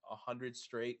have 7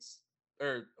 straight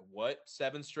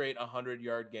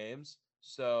 100-yard games.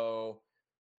 So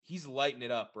he's lighting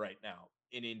it up right now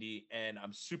in Indy, and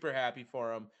I'm super happy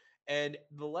for him. And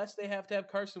the less they have to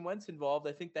have Carson Wentz involved,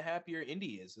 I think the happier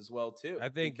Indy is as well too. I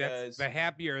think that's the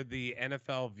happier the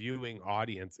NFL viewing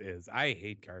audience is. I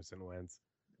hate Carson Wentz.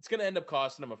 It's going to end up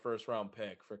costing him a first-round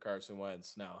pick for Carson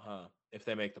Wentz now, huh? If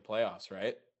they make the playoffs,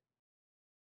 right?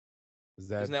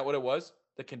 Isn't that what it was?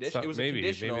 The condition. It was a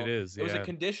conditional. Maybe it is. It was a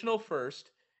conditional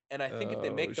first, and I think if they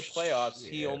make the playoffs,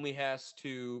 he only has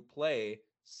to play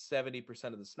 70%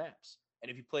 of the snaps. And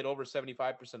if he played over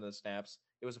 75% of the snaps,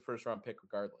 it was a first-round pick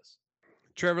regardless.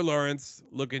 Trevor Lawrence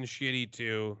looking shitty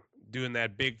too, doing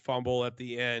that big fumble at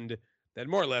the end that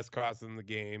more or less cost him the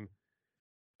game.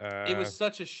 It was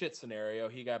such a shit scenario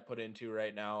he got put into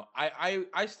right now.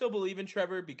 I still believe in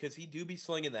Trevor because he do be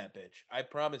slinging that bitch. I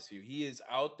promise you, he is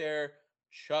out there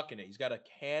chucking it. He's got a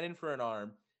cannon for an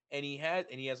arm, and he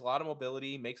has a lot of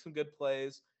mobility. Makes some good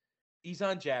plays. He's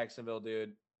on Jacksonville,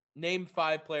 dude. Name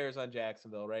 5 players on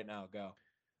Jacksonville right now. Go.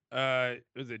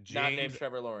 Was it James? Not named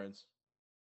Trevor Lawrence.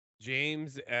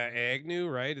 James Agnew,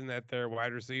 right? Isn't that their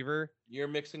wide receiver? You're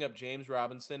mixing up James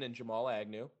Robinson and Jamal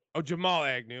Agnew. Oh, Jamal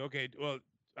Agnew. Okay, well,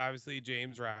 obviously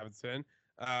James Robinson.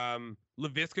 Laviska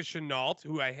Shenault,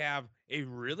 who I have a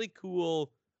really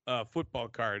cool football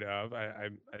card of. I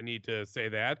need to say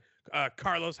that.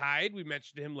 Carlos Hyde, we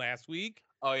mentioned him last week.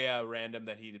 Oh yeah, random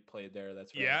that he played there.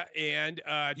 That's right. Yeah, and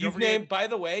you've named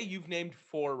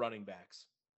 4 running backs.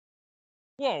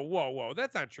 Whoa!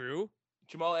 That's not true.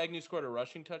 Jamal Agnew scored a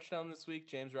rushing touchdown this week.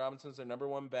 James Robinson's their number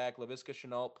 1 back. Laviska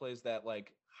Shenault plays that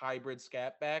like hybrid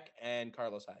scat back, and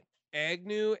Carlos Hyde.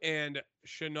 Agnew and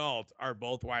Shenault are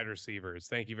both wide receivers.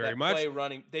 Thank you very much.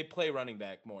 They play running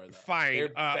back more. Though. Fine. They're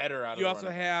better out of. You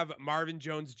also have Marvin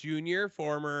Jones Jr.,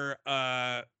 former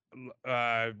wide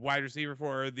receiver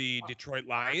for the Detroit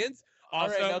Lions.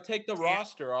 Also, all right, now take the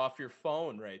roster off your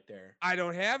phone right there. I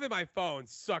don't have it in my phone,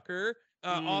 sucker.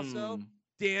 Also,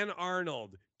 Dan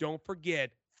Arnold. Don't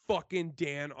forget fucking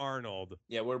Dan Arnold.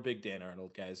 Yeah, we're big Dan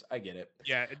Arnold guys. I get it.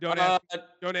 Yeah, don't ask.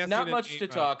 Not much to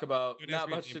talk about. Not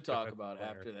much to talk about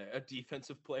after that. A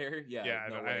defensive player. Yeah. Yeah, I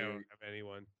don't have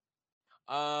anyone.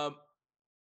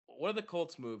 What do the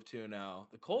Colts move to now?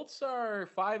 The Colts are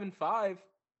 5-5.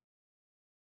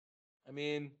 I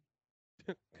mean,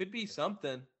 could be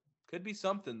something. Could be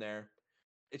something there.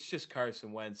 It's just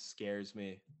Carson Wentz scares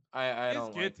me. I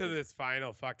don't get to this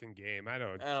final fucking game. I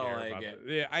don't care about it.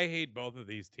 Yeah, I hate both of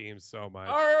these teams so much.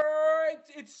 All right,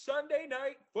 it's Sunday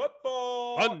night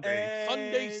football.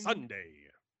 Sunday.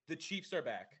 The Chiefs are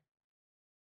back.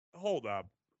 Hold up.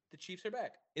 The Chiefs are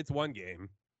back. It's one game.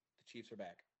 The Chiefs are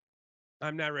back.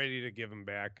 I'm not ready to give them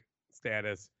back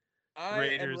status. I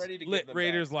am ready to give them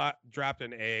Raiders back. Dropped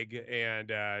an egg, and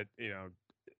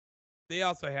they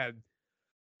also had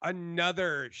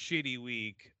another shitty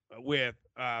week with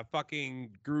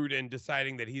fucking Gruden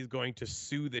deciding that he's going to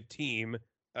sue the team,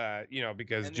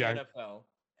 because and the NFL.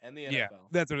 Yeah,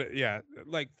 that's what.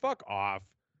 Like fuck off,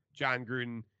 John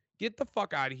Gruden. Get the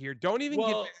fuck out of here. Don't even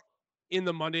get back. in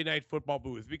the Monday Night Football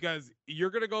booth, because you're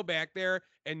going to go back there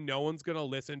and no one's going to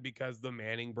listen because the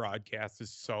Manning broadcast is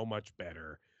so much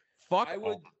better. Fuck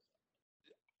off.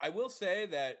 I will say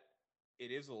that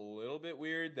it is a little bit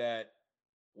weird that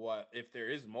if there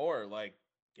is more, like,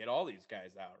 get all these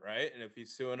guys out, right? And if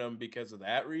he's suing them because of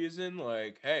that reason,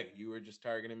 like, hey, you were just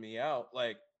targeting me out.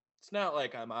 Like, it's not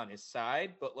like I'm on his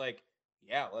side, but like,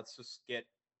 yeah, let's just get,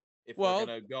 if we're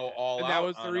gonna go all out. That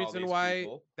was the reason why.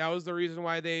 That was the reason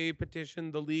why they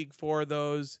petitioned the league for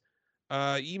those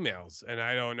emails, and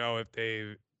I don't know if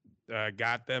they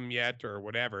got them yet or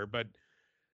whatever. But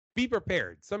be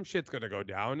prepared. Some shit's gonna go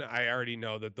down. I already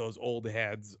know that those old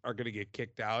heads are gonna get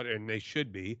kicked out, and they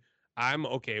should be. I'm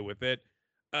okay with it.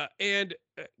 And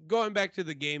going back to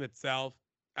the game itself,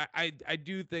 I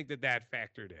do think that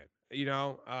factored in. You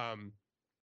know,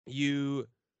 you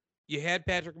had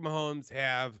Patrick Mahomes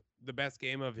have the best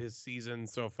game of his season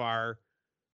so far,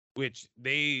 which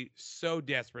they so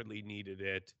desperately needed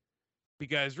it,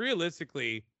 because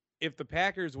realistically, if the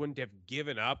Packers wouldn't have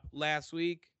given up last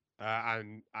week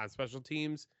on special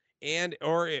teams,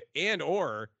 or if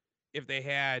they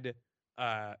had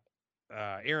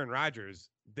Aaron Rodgers,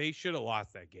 they should have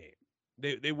lost that game.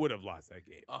 They would have lost that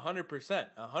game.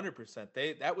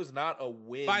 100%. That was not a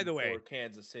win, by the way, for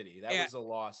Kansas City. That was a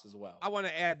loss as well. I want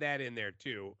to add that in there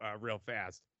too, real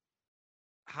fast.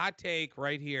 Hot take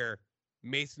right here: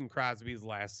 Mason Crosby's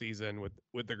last season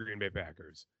with the Green Bay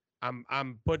Packers.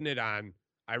 I'm putting it on.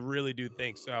 I really do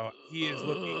think so. He is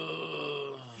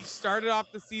looking. He started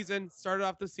off the season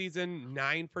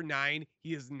 9 for 9.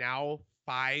 He is now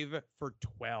 5 for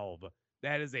 12.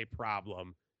 That is a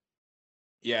problem.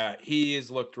 Yeah, he has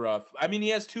looked rough. I mean, he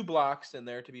has 2 blocks in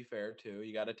there, to be fair, too.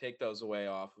 You got to take those away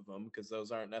off of him because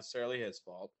those aren't necessarily his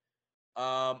fault.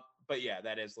 But yeah,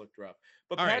 that has looked rough.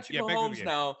 But Patrick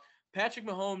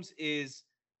Mahomes is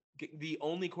the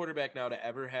only quarterback now to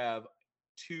ever have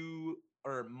 2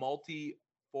 or multi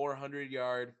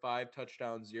 400-yard, 5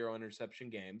 touchdowns, 0 interception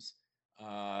games.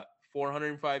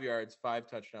 405 yards, 5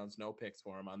 touchdowns, no picks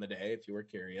for him on the day, if you were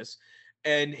curious.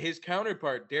 And his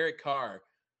counterpart, Derek Carr,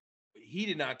 he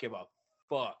did not give a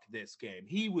fuck this game.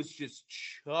 He was just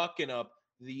chucking up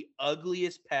the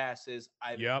ugliest passes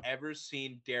I've ever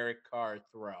seen Derek Carr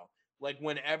throw. Like,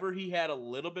 whenever he had a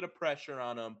little bit of pressure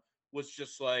on him, was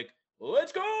just like,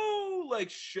 let's go, like,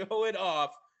 show it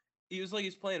off. He was like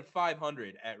he's playing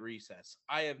 500 at recess.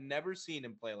 I have never seen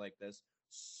him play like this.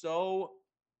 So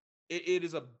it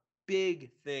is a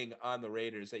big thing on the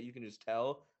Raiders that you can just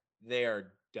tell they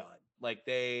are done. Like,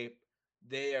 they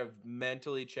have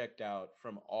mentally checked out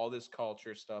from all this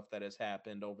culture stuff that has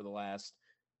happened over the last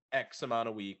X amount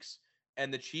of weeks.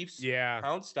 And the Chiefs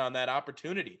pounced on that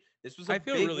opportunity. This was a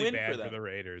big win for them. For the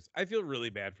Raiders. I feel really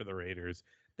bad for the Raiders.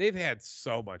 They've had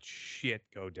so much shit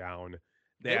go down.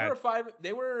 They were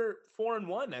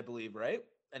 4-1, I believe, right?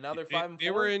 And now they're 5-4.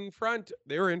 They were in front.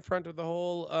 They were in front of the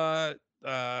whole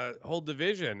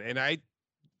division, and I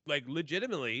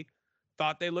legitimately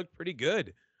thought they looked pretty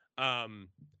good.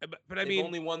 But I mean,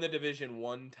 only won the division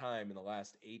 1 time in the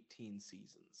last 18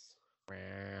 seasons.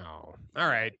 Wow. All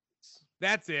right.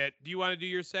 That's it. Do you want to do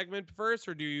your segment first,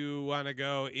 or do you want to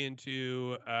go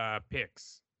into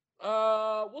picks?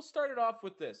 We'll start it off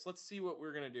with this. Let's see what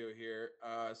we're gonna do here.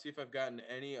 See if I've gotten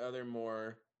any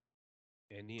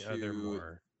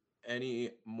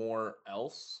more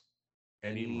else.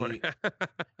 Any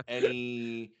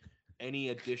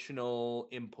additional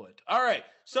input. All right.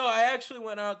 So I actually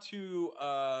went out to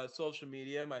social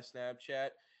media, my Snapchat,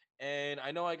 and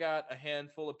I know I got a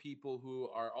handful of people who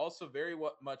are also very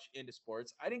much into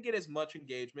sports. I didn't get as much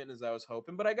engagement as I was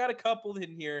hoping, but I got a couple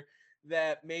in here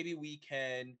that maybe we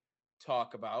can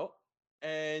talk about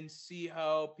and see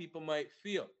how people might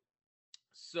feel.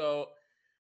 So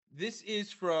this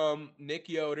is from Nick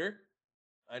Yoder.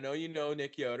 I know you know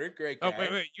Nick Yoder. Great guy. Oh,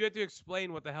 wait. You have to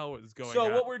explain what the hell is going on.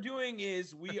 So what we're doing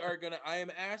is I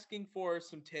am asking for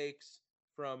some takes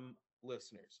from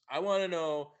listeners. I want to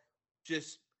know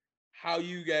just how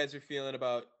you guys are feeling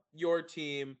about your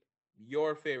team,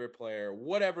 your favorite player,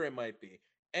 whatever it might be.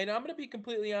 And I'm going to be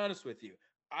completely honest with you.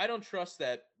 I don't trust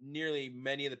that nearly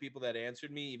many of the people that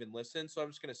answered me even listen. So I'm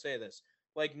just going to say this.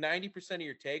 Like 90% of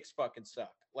your takes fucking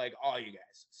suck. Like all you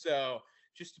guys. So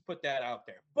just to put that out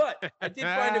there. But I did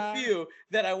find a few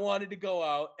that I wanted to go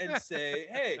out and say,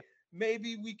 hey,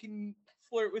 maybe we can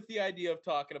flirt with the idea of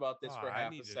talking about this for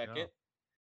half a second.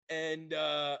 And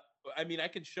I mean, I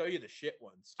can show you the shit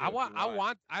ones. Too,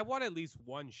 I want at least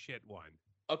one shit one.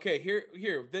 Okay, here.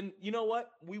 Then you know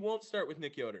what? We won't start with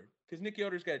Nick Yoder because Nick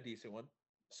Yoder's got a decent one.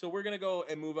 So we're going to go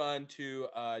and move on to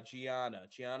Gianna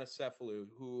Cefalu,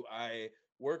 who I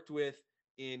worked with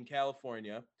in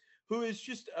California, who is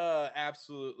just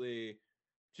absolutely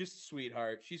just a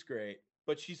sweetheart. She's great,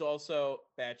 but she's also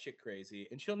batshit crazy,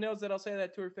 and she'll knows that I'll say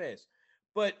that to her face.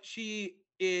 But she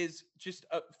is just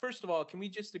first of all, can we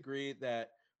just agree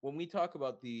that when we talk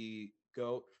about the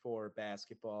GOAT for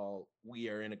basketball, we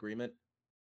are in agreement?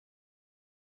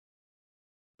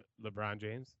 LeBron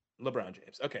James.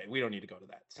 Okay, we don't need to go to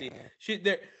that. See,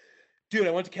 dude,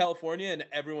 I went to California and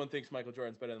everyone thinks Michael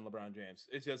Jordan's better than LeBron James.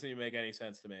 It doesn't even make any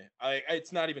sense to me.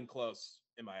 It's not even close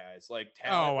in my eyes. Like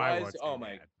talent-wise,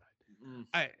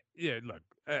 Look,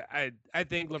 I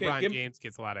think LeBron James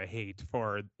gets a lot of hate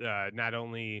for not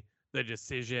only the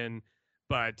decision,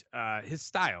 but his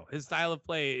style. His style of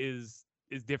play is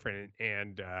different,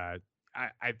 and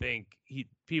I think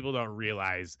people don't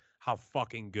realize how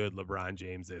fucking good LeBron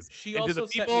James is. She also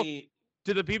sent me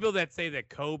to the people that say that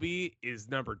Kobe is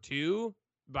number 2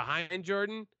 behind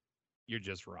Jordan. You're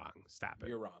just wrong. Stop it.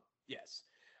 You're wrong. Yes,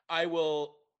 I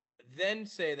will then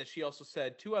say that she also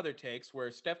said 2 other takes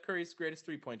where Steph Curry's the greatest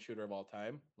 3-point shooter of all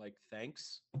time. Like,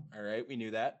 thanks. All right, we knew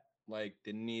that. Like,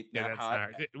 didn't he? Yeah,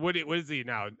 what is he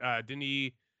now? Didn't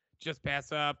he just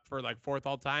pass up for like 4th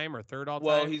all time or 3rd all time?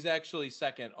 Well, he's actually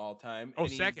 2nd all time. Oh,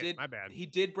 2nd. My bad. He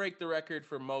did break the record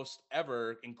for most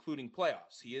ever, including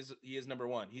playoffs. He is number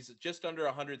 1. He's just under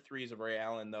 100 threes of Ray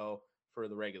Allen though for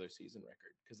the regular season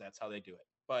record, because that's how they do it.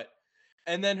 But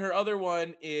and then her other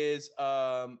one is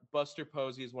Buster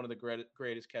Posey is one of the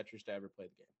greatest catchers to ever play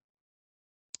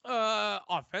the game.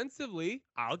 Offensively,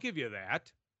 I'll give you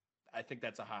that. I think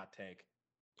that's a hot take.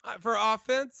 For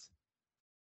offense?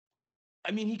 I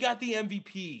mean, he got the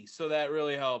MVP, so that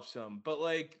really helps him. But,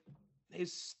 like,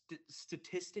 his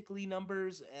statistically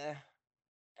numbers,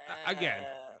 Again,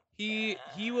 he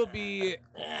will be...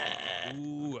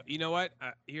 Ooh, you know what?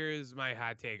 Here's my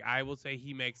hot take. I will say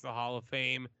he makes the Hall of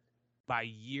Fame by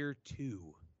year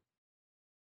 2.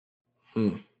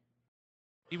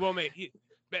 He won't make...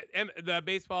 But the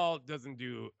baseball doesn't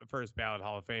do first ballot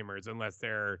Hall of Famers unless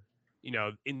they're,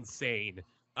 insane.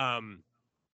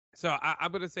 So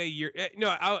I'm going to say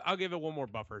I'll give it one more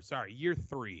buffer. Sorry, year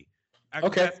 3.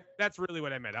 Okay. That's really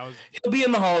what I meant. He'll be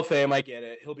in the Hall of Fame. I get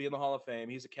it. He'll be in the Hall of Fame.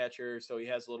 He's a catcher, so he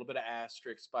has a little bit of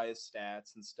asterisks by his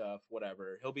stats and stuff,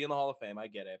 whatever. He'll be in the Hall of Fame. I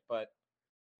get it. But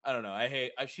I don't know.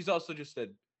 She's also just a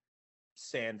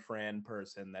San Fran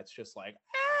person that's just like,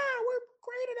 we're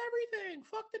great at everything.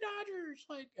 Fuck the Dodgers.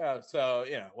 Like, so,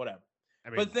 whatever. I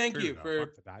mean, but thank you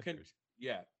for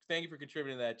thank you for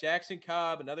contributing to that. Jackson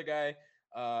Cobb, another guy.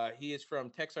 He is from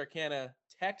Texarkana,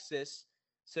 Texas.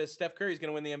 Says Steph Curry's going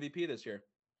to win the MVP this year.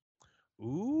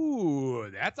 Ooh,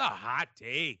 that's a hot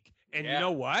take. And you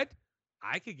know what?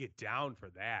 I could get down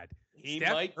for that.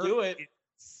 Steph might do it.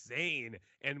 Insane.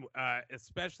 And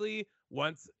especially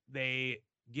once they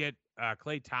get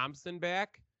Klay Thompson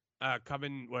back,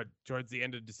 coming towards the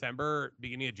end of December,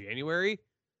 beginning of January.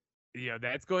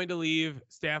 That's going to leave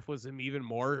Steph with some even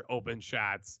more open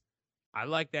shots. I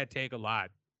like that take a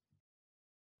lot.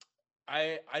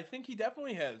 I think he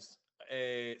definitely has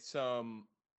some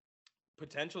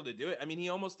potential to do it. I mean, he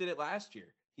almost did it last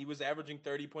year. He was averaging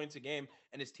 30 points a game,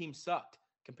 and his team sucked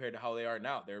compared to how they are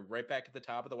now. They're right back at the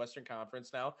top of the Western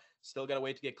Conference now. Still got to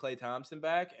wait to get Klay Thompson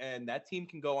back, and that team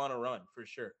can go on a run for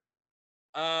sure.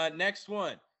 Next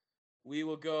one, we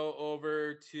will go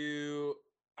over to,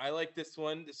 I like this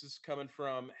one. This is coming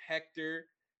from Hector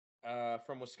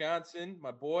from Wisconsin,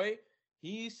 my boy.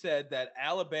 He said that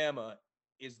Alabama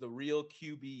is the real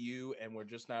QBU, and we're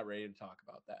just not ready to talk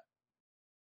about that.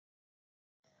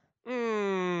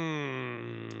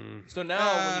 So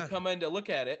now when you come in to look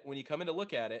at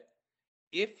it,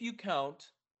 if you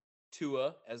count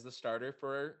Tua as the starter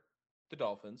for the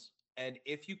Dolphins, and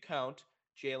if you count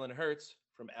Jalen Hurts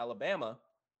from Alabama,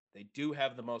 they do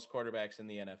have the most quarterbacks in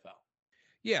the NFL.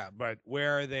 Yeah, but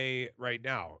where are they right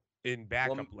now? In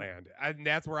backup land. And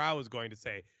that's where I was going to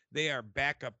say. They are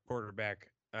backup quarterback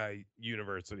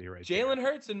university right there. Jalen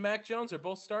Hurts and Mac Jones are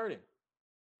both starting.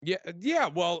 Yeah.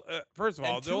 Well, first of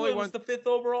all, the only one was the 5th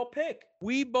overall pick.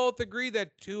 We both agree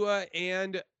that Tua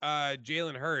and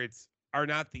Jalen Hurts are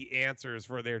not the answers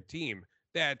for their team.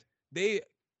 That they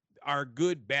are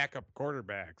good backup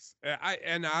quarterbacks.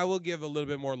 I will give a little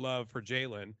bit more love for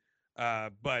Jalen,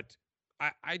 but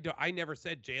I never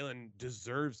said Jalen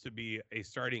deserves to be a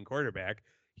starting quarterback.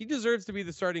 He deserves to be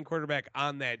the starting quarterback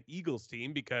on that Eagles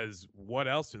team because what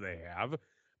else do they have?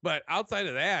 But outside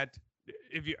of that,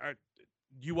 if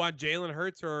you want Jalen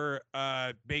Hurts or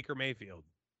Baker Mayfield?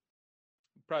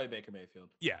 Probably Baker Mayfield.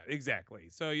 Yeah, exactly.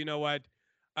 So you know what?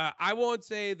 I won't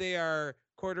say they are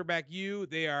quarterback U.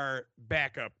 They are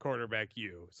backup quarterback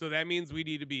U. So that means we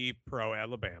need to be pro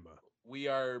Alabama. We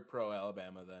are pro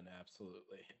Alabama then,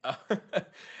 absolutely. All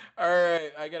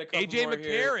right, I got a couple AJ more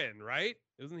McCarron, here. Right?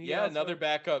 Isn't he? Yeah, another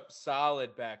backup,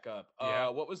 solid backup. Yeah.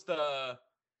 What was the?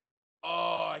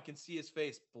 Oh, I can see his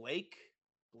face. Blake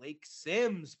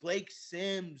Sims.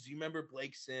 You remember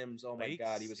Blake Sims? Oh my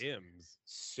God, he was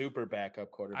super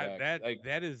backup quarterback.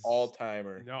 That is all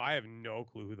timer. No, I have no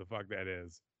clue who the fuck that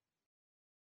is.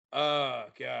 Oh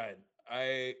God,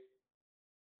 I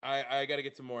got to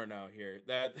get some more now here.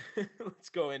 Let's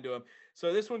go into him.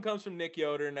 So this one comes from Nick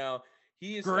Yoder. Now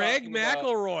he is Greg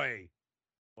McElroy.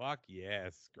 Fuck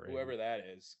yes, Greg. Whoever that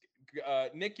is.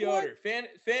 Nick Yoder.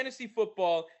 Fantasy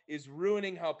football is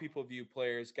ruining how people view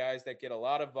players. Guys that get a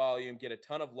lot of volume get a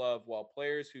ton of love, while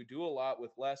players who do a lot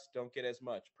with less don't get as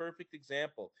much. Perfect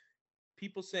example.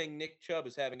 People saying Nick Chubb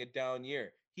is having a down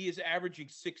year. He is averaging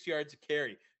 6 yards a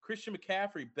carry. Christian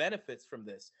McCaffrey benefits from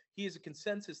this. He is a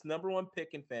consensus #1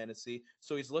 pick in fantasy,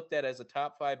 so he's looked at as a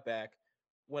top 5 back,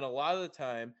 when a lot of the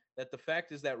time that the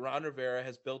fact is that Ron Rivera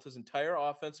has built his entire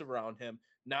offense around him.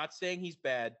 Not saying he's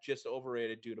bad, just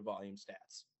overrated due to volume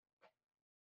stats.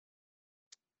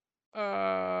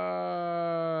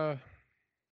 I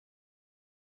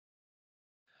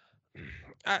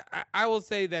will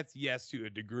say that's yes to a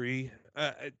degree.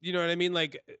 You know what I mean?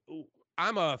 Like,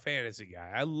 I'm a fantasy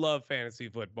guy. I love fantasy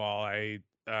football. I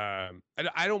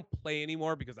don't play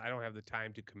anymore because I don't have the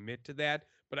time to commit to that.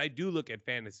 But I do look at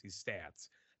fantasy stats,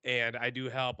 and I do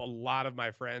help a lot of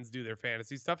my friends do their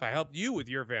fantasy stuff. I helped you with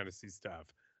your fantasy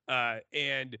stuff,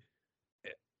 and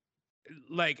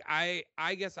like I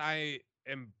guess I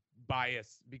am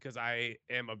biased because I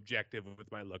am objective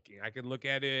with my looking. I can look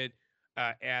at it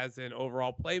as an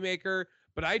overall playmaker,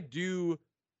 but I do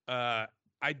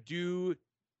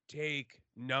take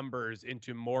numbers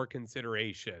into more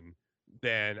consideration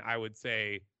than I would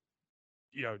say,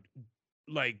 you know,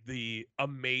 like the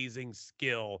amazing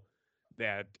skill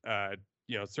that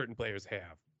certain players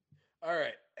have. All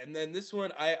right, and then this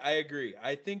one, I agree.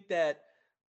 I think that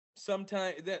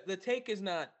sometimes the take is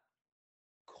not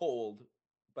cold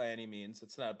by any means.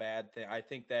 It's not a bad thing. I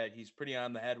think that he's pretty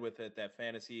on the head with it. That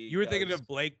fantasy. You were thinking of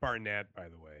Blake Barnett, by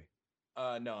the way.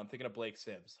 No, I'm thinking of Blake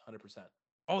Sims, 100%.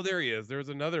 Oh, there he is. There's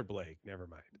another Blake. Never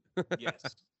mind. Yes.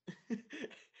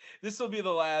 This will be the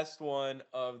last one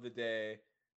of the day.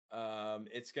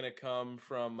 It's going to come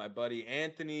from my buddy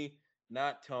Anthony,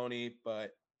 not Tony,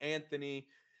 but Anthony.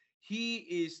 He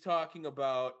is talking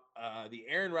about the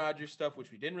Aaron Rodgers stuff,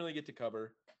 which we didn't really get to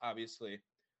cover, obviously.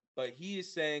 But he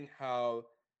is saying how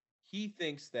he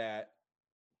thinks that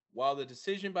while the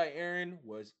decision by Aaron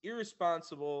was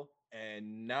irresponsible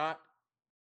and not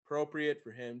appropriate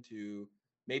for him to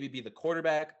maybe be the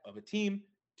quarterback of a team,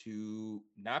 to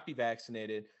not be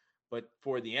vaccinated, but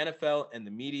for the NFL and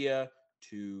the media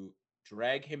to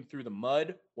drag him through the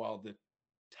mud while the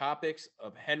topics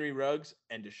of Henry Ruggs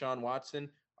and Deshaun Watson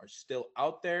are still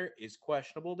out there is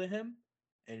questionable to him.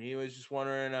 And he was just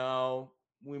wondering how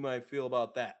we might feel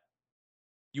about that.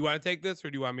 You want to take this, or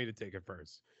do you want me to take it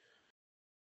first?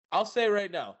 I'll say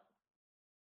right now,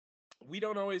 we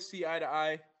don't always see eye to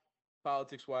eye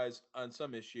politics-wise on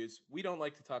some issues. We don't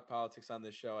like to talk politics on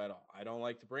this show at all. I don't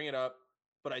like to bring it up,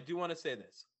 but I do want to say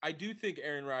this. I do think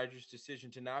Aaron Rodgers' decision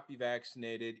to not be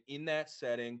vaccinated in that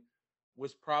setting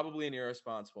was probably an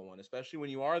irresponsible one, especially when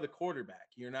you are the quarterback.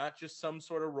 You're not just some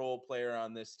sort of role player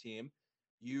on this team.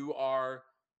 You are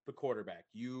the quarterback.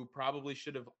 You probably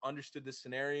should have understood the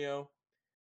scenario.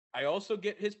 I also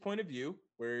get his point of view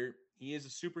where he is a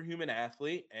superhuman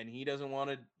athlete and he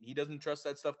doesn't trust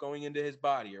that stuff going into his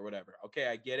body or whatever. Okay,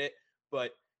 I get it,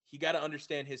 but he got to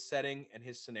understand his setting and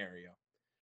his scenario.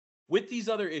 With these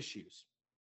other issues,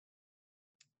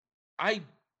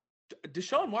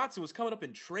 Deshaun Watson was coming up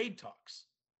in trade talks.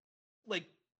 Like,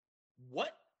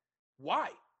 what? Why?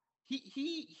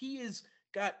 He has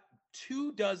got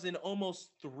 24, almost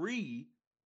 3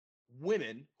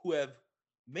 women who have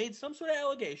made some sort of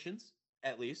allegations,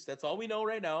 at least. That's all we know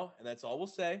right now, and that's all we'll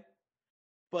say.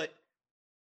 But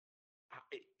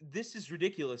this is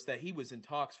ridiculous that he was in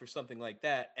talks for something like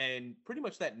that, and pretty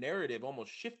much that narrative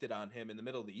almost shifted on him in the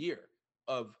middle of the year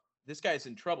of this guy's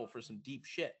in trouble for some deep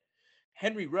shit.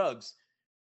 Henry Ruggs,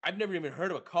 I've never even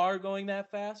heard of a car going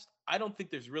that fast. I don't think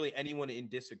there's really anyone in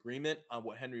disagreement on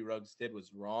what Henry Ruggs did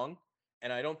was wrong,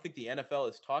 and I don't think the NFL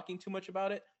is talking too much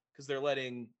about it because they're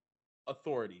letting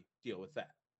authority deal with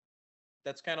that.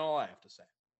 That's kind of all I have to say.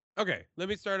 Okay, let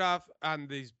me start off on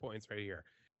these points right here.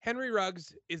 Henry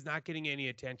Ruggs is not getting any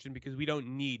attention because we don't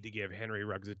need to give Henry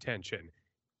Ruggs attention.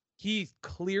 He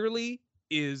clearly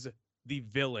is the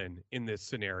villain in this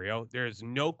scenario. There is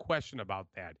no question about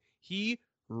that. He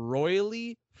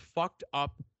royally fucked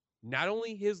up not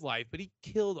only his life, but he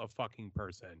killed a fucking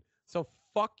person. So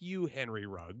fuck you, Henry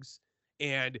Ruggs,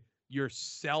 and your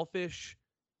selfish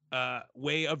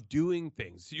way of doing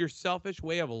things, your selfish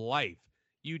way of life.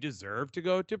 You deserve to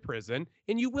go to prison,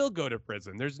 and you will go to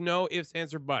prison. There's no ifs,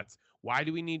 ands, or buts. Why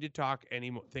do we need to talk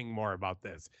anything more about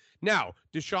this? Now,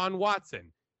 Deshaun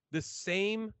Watson, the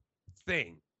same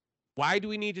thing. Why do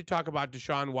we need to talk about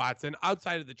Deshaun Watson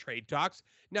outside of the trade talks?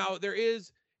 Now, there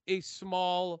is a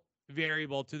small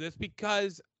variable to this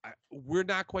because we're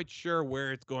not quite sure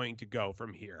where it's going to go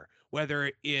from here,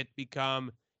 whether it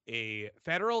become a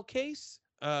federal case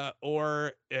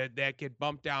or that get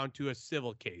bumped down to a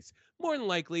civil case. More than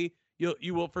likely,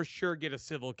 you will for sure get a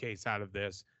civil case out of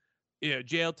this.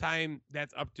 Jail time,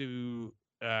 that's up to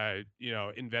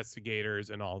investigators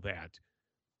and all that.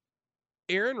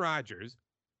 Aaron Rodgers,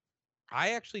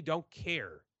 I actually don't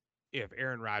care if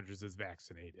Aaron Rodgers is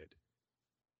vaccinated,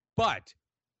 but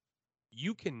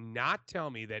you cannot tell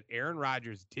me that Aaron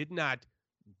Rodgers did not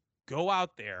go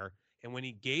out there, and when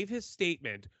he gave his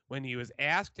statement, when he was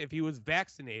asked if he was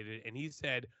vaccinated, and he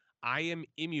said, I am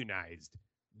immunized,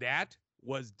 that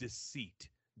was deceit.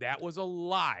 That was a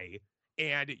lie,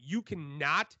 and you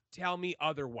cannot tell me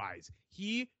otherwise.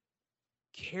 He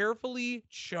carefully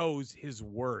chose his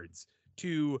words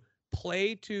to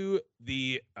play to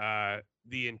the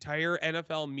entire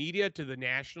NFL media, to the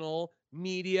national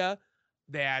media,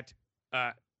 that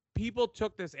people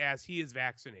took this as he is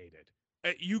vaccinated.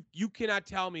 You cannot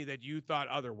tell me that you thought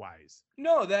otherwise.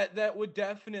 No, that would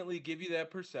definitely give you that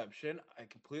perception. I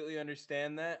completely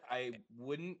understand that. I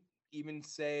wouldn't even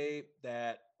say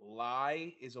that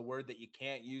lie is a word that you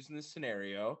can't use in this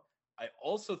scenario. I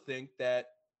also think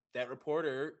that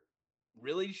reporter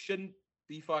really shouldn't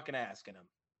be fucking asking him.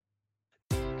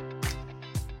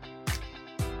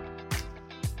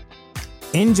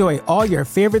 Enjoy all your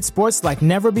favorite sports like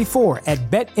never before at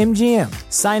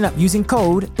BetMGM. Sign up using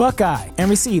code Buckeye and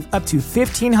receive up to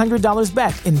 $1,500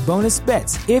 back in bonus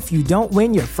bets if you don't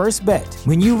win your first bet.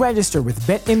 When you register with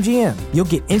BetMGM, you'll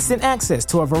get instant access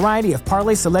to a variety of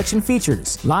parlay selection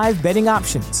features, live betting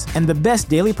options, and the best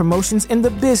daily promotions in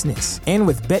the business. And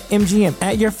with BetMGM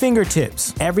at your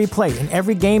fingertips, every play and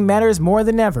every game matters more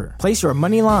than ever. Place your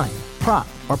money line, prop,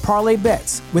 or parlay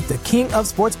bets with the king of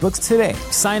sportsbooks today.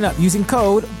 Sign up using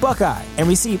code Buckeye and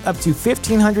receive up to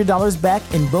 $1,500 back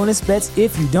in bonus bets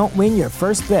if you don't win your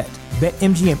first bet.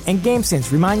 BetMGM and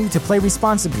GameSense remind you to play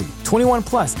responsibly. 21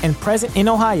 plus and present in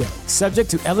Ohio, subject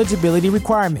to eligibility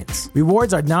requirements.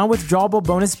 Rewards are non-withdrawable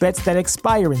bonus bets that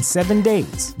expire in 7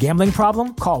 days. Gambling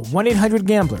problem? Call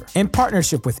 1-800-GAMBLER. In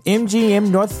partnership with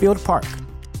MGM Northfield Park.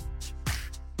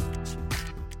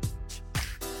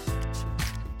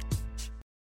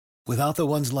 Without the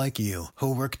ones like you,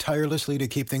 who work tirelessly to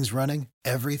keep things running,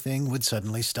 everything would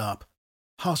suddenly stop.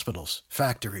 Hospitals,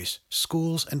 factories,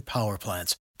 schools, and power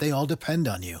plants, they all depend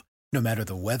on you. No matter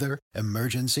the weather,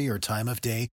 emergency, or time of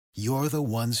day, you're the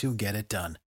ones who get it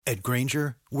done. At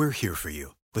Grainger, we're here for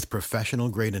you with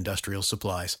professional-grade industrial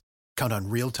supplies. Count on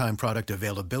real-time product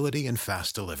availability and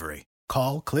fast delivery.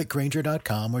 Call, click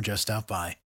Grainger.com, or just stop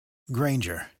by.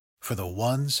 Grainger, for the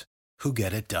ones who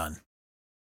get it done.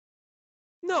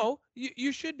 No,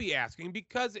 you should be asking,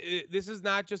 because this is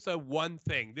not just a one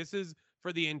thing. This is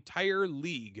for the entire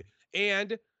league.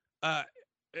 And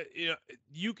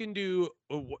you can do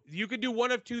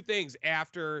one of two things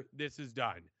after this is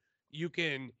done. You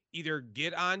can either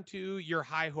get onto your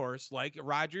high horse like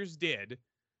Rodgers did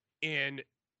and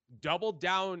double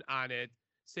down on it,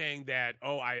 saying that,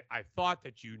 I thought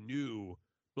that you knew,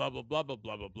 blah, blah, blah, blah,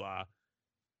 blah, blah, blah.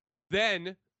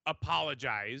 Then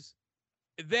apologize.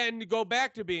 Then go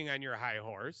back to being on your high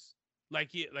horse like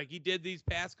he did these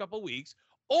past couple weeks.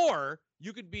 Or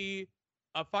you could be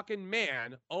a fucking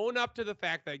man, own up to the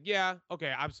fact that, yeah,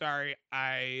 okay, I'm sorry,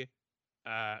 I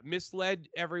misled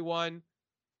everyone.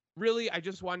 Really, I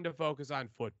just wanted to focus on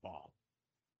football.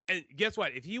 And guess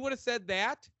what? If he would have said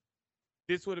that,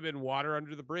 this would have been water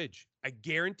under the bridge. I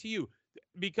guarantee you,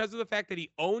 because of the fact that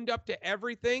he owned up to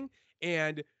everything,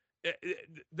 and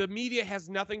the media has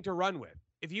nothing to run with.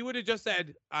 If he would have just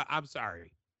said, I'm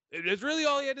sorry, it's really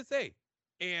all he had to say.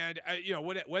 And,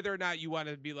 whether or not you want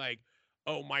to be like,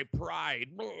 oh, my pride,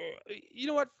 you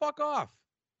know what? Fuck off.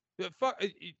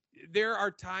 There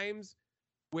are times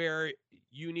where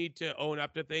you need to own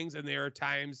up to things, and there are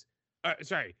times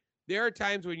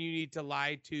when you need to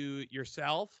lie to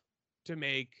yourself to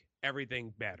make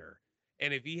everything better.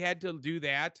 And if he had to do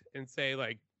that and say,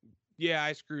 like, yeah,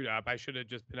 I screwed up, I should have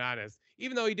just been honest,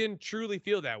 even though he didn't truly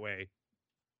feel that way,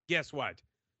 guess what?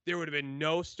 There would have been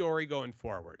no story going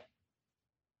forward.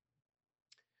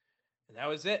 And that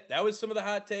was it. That was some of the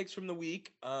hot takes from the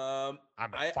week. I'm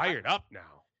fired up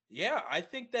now. Yeah, I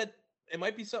think that it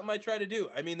might be something I try to do.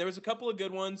 I mean, there was a couple of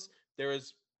good ones. There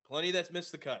was plenty that's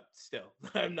missed the cut still.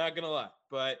 I'm not going to lie.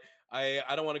 But I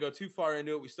don't want to go too far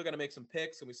into it. We still got to make some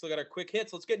picks, and we still got our quick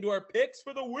hits. Let's get into our picks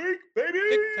for the week, baby.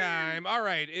 Pick time. All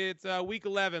right, it's week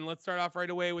 11. Let's start off right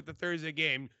away with the Thursday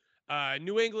game.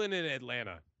 New England and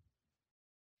Atlanta.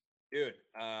 Dude,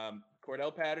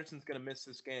 Cordell Patterson's going to miss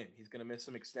this game. He's going to miss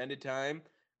some extended time.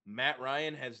 Matt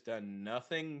Ryan has done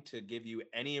nothing to give you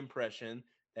any impression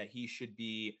that he should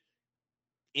be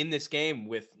in this game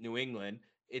with New England.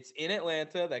 It's in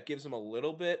Atlanta. That gives him a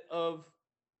little bit of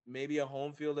maybe a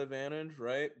home field advantage,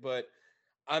 right? But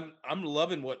I'm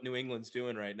loving what New England's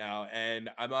doing right now, and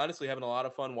I'm honestly having a lot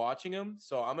of fun watching them.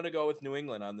 So I'm going to go with New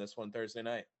England on this one Thursday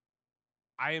night.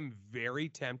 I am very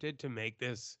tempted to make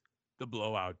this the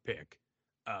blowout pick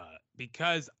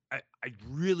because I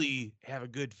really have a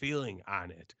good feeling on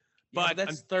it. Yeah, but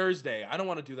that's Thursday. I don't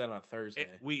want to do that on Thursday.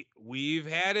 We've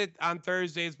had it on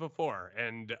Thursdays before,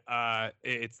 and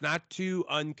it's not too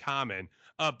uncommon.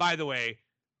 By the way,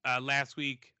 last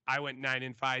week I went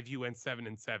 9-5. You went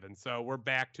 7-7. So we're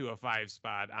back to a 5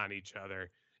 spot on each other.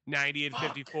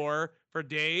 90-54 for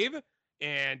Dave,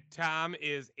 and Tom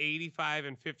is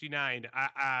 85-59.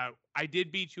 I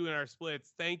did beat you in our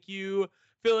splits. Thank you,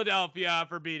 Philadelphia,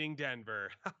 for beating Denver.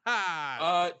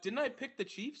 Didn't I pick the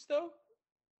Chiefs though?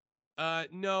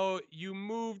 No, you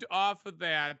moved off of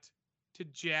that to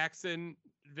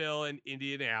Jacksonville and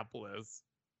Indianapolis.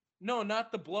 No,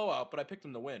 not the blowout, but I picked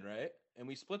them to win, right? And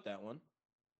we split that one.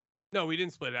 No, we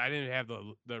didn't split it. I didn't have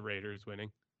the Raiders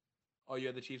winning. Oh, you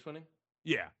had the Chiefs winning?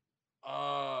 Yeah.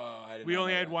 Oh, we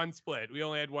only had one split. We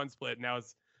only had one split, and that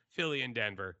was Philly and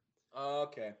Denver.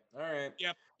 Okay. All right.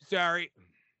 Yep. Sorry.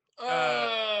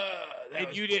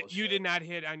 And you did not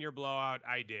hit on your blowout.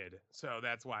 I did. So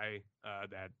that's why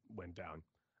that went down.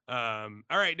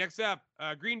 All right, next up,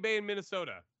 Green Bay and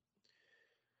Minnesota.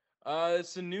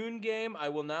 It's a noon game. I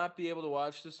will not be able to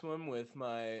watch this one with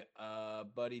my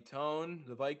buddy Tone,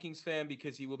 the Vikings fan,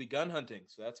 because he will be gun hunting.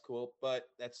 So that's cool. But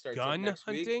that starts next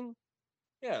hunting? Week.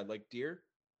 Yeah, like deer.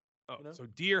 Oh, you know? So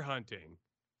deer hunting.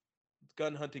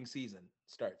 Gun hunting season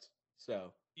starts.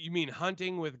 So you mean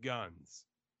hunting with guns?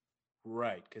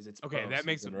 Right, because it's okay. That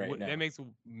makes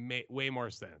way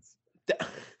more sense.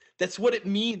 That's what it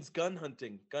means. Gun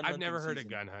hunting. I've never heard of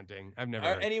gun hunting. I've never.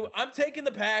 Anyway, I'm taking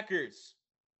the Packers.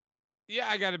 Yeah,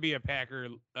 I got to be a Packer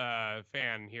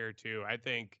fan here too. I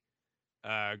think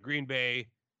Green Bay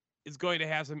is going to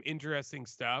have some interesting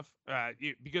stuff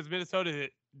because Minnesota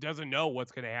doesn't know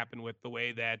what's going to happen with the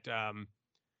way that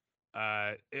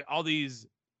all these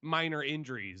minor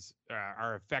injuries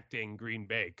are affecting Green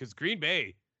Bay. Because Green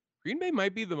Bay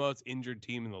might be the most injured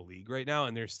team in the league right now,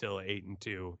 and they're still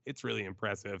 8-2. It's really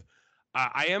impressive.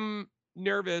 I am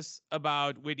nervous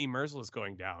about Whitney Mercilus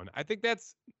going down. I think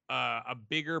that's a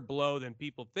bigger blow than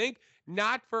people think,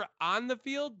 not for on the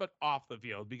field, but off the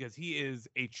field, because he is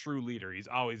a true leader. He's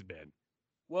always been.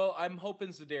 Well, I'm hoping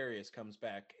Za'Darius comes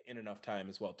back in enough time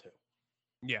as well, too.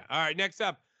 Yeah. All right. Next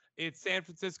up, it's San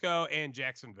Francisco and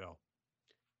Jacksonville.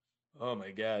 Oh,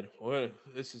 my God.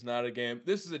 This is not a game.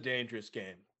 This is a dangerous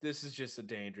game. This is just a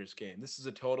dangerous game. This is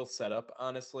a total setup,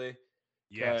 honestly.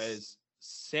 Yes. Because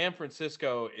San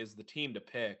Francisco is the team to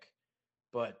pick,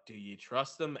 but do you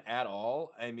trust them at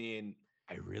all? I mean,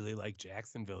 I really like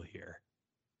Jacksonville here.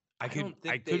 I could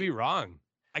be wrong.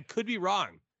 I could be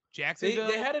wrong. Jacksonville.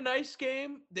 They had a nice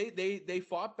game. They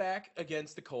fought back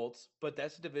against the Colts, but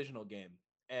that's a divisional game.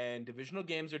 And divisional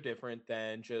games are different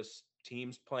than just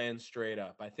teams playing straight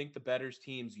up. I think the better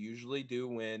teams usually do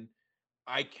win.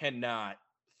 I cannot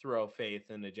throw faith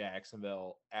into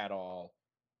Jacksonville at all.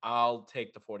 I'll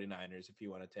take the 49ers if you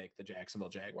want to take the Jacksonville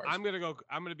Jaguars. I'm going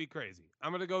to be crazy.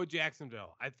 I'm going to go with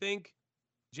Jacksonville. I think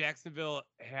Jacksonville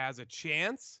has a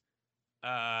chance.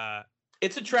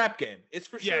 It's a trap game. It's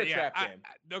for sure a trap game.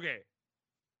 Okay.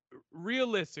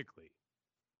 Realistically,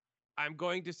 I'm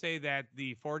going to say that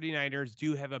the 49ers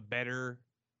do have a better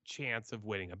chance of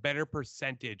winning, a better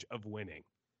percentage of winning.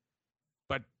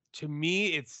 But to me,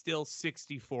 it's still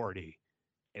 60-40.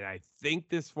 And I think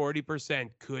this 40%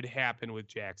 could happen with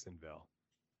Jacksonville.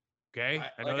 Okay?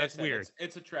 I know that's weird.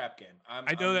 It's a trap game.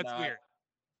 I know that's weird.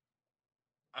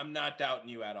 I'm not doubting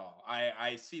you at all.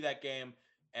 I see that game,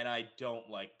 and I don't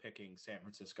like picking San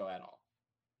Francisco at all.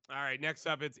 All right, next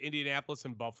up, it's Indianapolis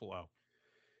and Buffalo.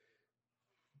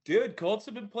 Dude, Colts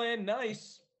have been playing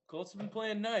nice.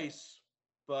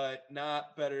 but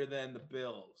not better than the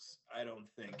Bills, I don't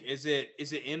think. Is it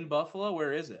in Buffalo?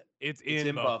 Where is it? It's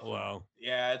in Buffalo.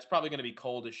 Yeah, it's probably going to be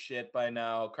cold as shit by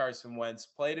now. Carson Wentz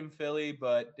played in Philly,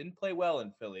 but didn't play well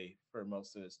in Philly for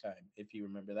most of his time, if you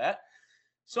remember that.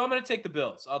 So I'm going to take the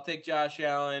Bills. I'll take Josh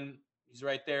Allen. He's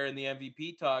right there in the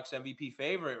MVP talks, MVP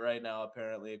favorite right now,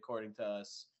 apparently, according to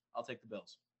us. I'll take the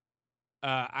Bills.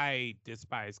 I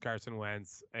despise Carson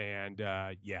Wentz, and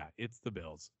yeah, it's the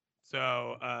Bills.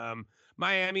 So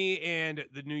Miami and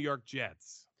the New York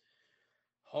Jets.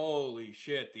 Holy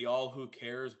shit, the All Who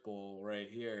Cares Bowl right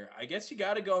here. I guess you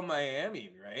got to go Miami,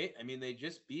 right? I mean, they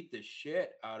just beat the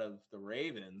shit out of the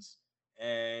Ravens,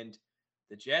 and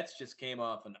the Jets just came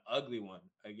off an ugly one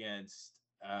against,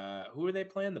 who are they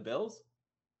playing? The Bills,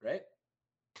 right?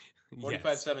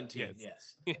 45-17,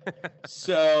 yes.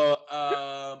 So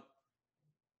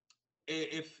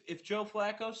if Joe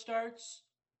Flacco starts,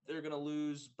 they're going to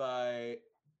lose by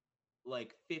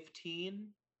like 15.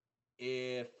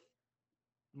 If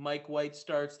Mike White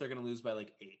starts, they're going to lose by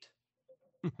like 8.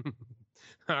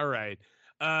 All right.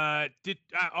 I'm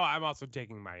also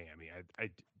taking Miami.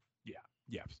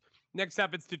 Yeah. Next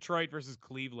up, it's Detroit versus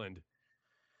Cleveland.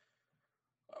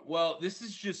 Well, this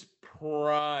is just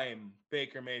prime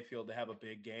Baker Mayfield to have a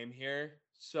big game here.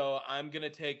 So I'm going to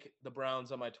take the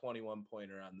Browns on my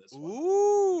 21-pointer on this one.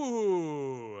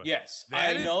 Ooh. Yes,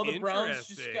 I know the Browns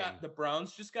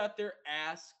just got their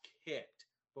ass kicked.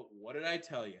 But what did I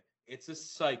tell you? It's a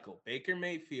cycle. Baker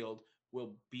Mayfield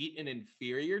will beat an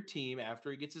inferior team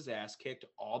after he gets his ass kicked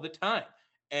all the time.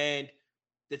 And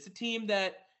it's a team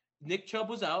that Nick Chubb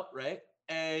was out, right?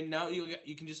 And now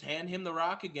you can just hand him the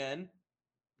rock again.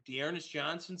 Dearness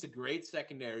Johnson's a great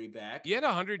secondary back. He had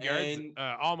 100 yards,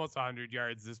 almost 100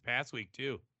 yards this past week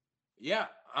too. Yeah,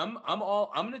 I'm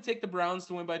going to take the Browns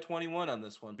to win by 21 on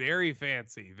this one. Very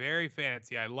fancy, very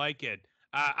fancy. I like it.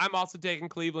 I'm also taking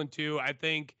Cleveland too. I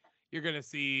think you're going to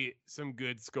see some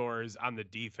good scores on the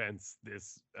defense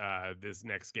this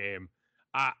next game.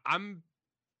 I'm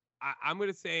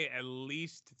going to say at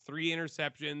least 3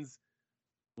 interceptions.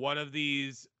 One of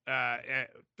these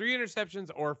 3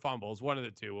 interceptions or fumbles, one of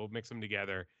the two. We'll mix them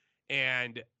together.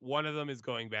 And one of them is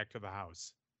going back to the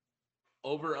house.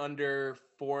 Over under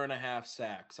 4.5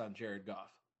 sacks on Jared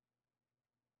Goff.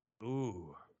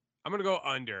 Ooh. I'm going to go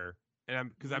under. And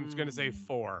I'm just going to say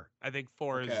 4. I think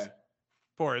 4 is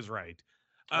right.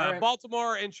 Right.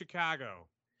 Baltimore and Chicago.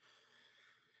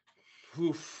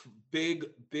 Oof, big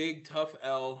tough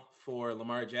L for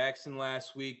Lamar Jackson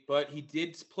last week, but he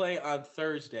did play on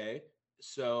Thursday.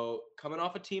 So coming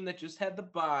off a team that just had the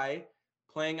bye,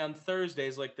 playing on Thursday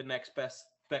is like the next best.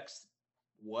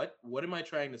 What am I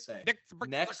trying to say? The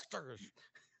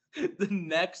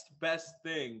next best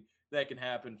thing that can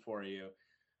happen for you.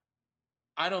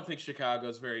 I don't think Chicago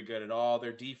is very good at all.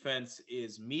 Their defense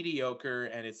is mediocre,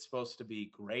 and it's supposed to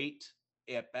be great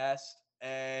at best.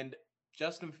 And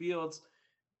Justin Fields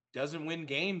doesn't win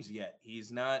games yet.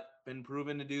 He's not been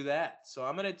proven to do that. So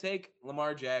I'm going to take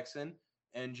Lamar Jackson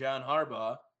and John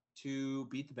Harbaugh to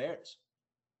beat the Bears.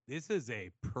 This is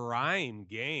a prime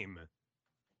game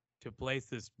to place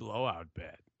this blowout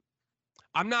bet.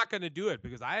 I'm not going to do it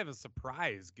because I have a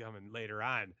surprise coming later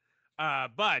on.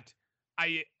 But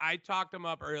I talked him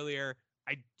up earlier.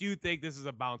 I do think this is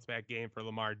a bounce back game for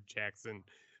Lamar Jackson.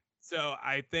 So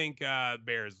I think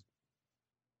Bears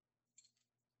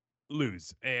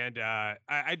lose. And I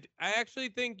actually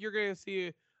think you're going to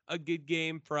see a good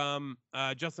game from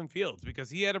Justin Fields because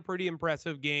he had a pretty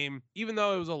impressive game, even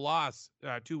though it was a loss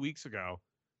 2 weeks ago,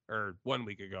 or 1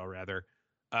 week ago, rather,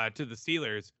 to the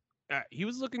Steelers. He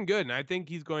was looking good, and I think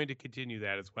he's going to continue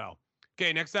that as well.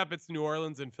 Okay, next up, it's New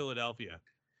Orleans and Philadelphia.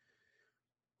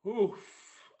 Oof.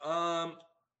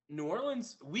 New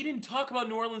Orleans. We didn't talk about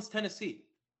New Orleans, Tennessee.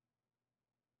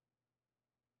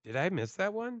 Did I miss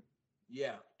that one?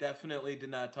 Yeah, definitely did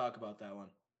not talk about that one.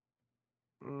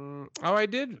 I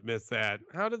did miss that.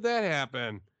 How did that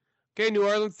happen? Okay, New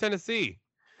Orleans, Tennessee.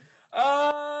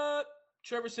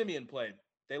 Trevor Siemian played.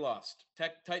 They lost.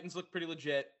 Titans look pretty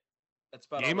legit. That's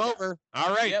about game over.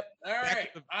 All right. Yep. All right.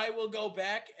 I will go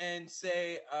back and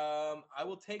say I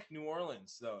will take New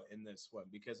Orleans though in this one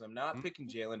because I'm not picking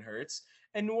Jalen Hurts,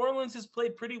 and New Orleans has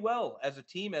played pretty well as a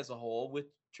team as a whole with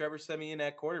Trevor Siemian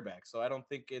at quarterback. So I don't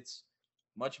think it's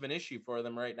much of an issue for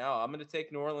them right now. I'm going to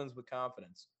take New Orleans with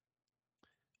confidence.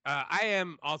 I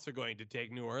am also going to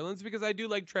take New Orleans because I do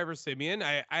like Trevor Siemian.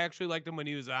 I actually liked him when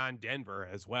he was on Denver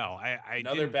as well.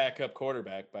 Another backup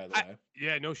quarterback, by the way.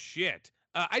 Yeah, no shit.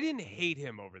 I didn't hate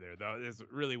him over there, though, is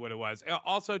really what it was.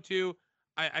 Also, too,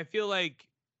 I feel like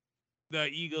the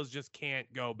Eagles just can't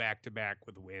go back-to-back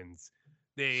with wins.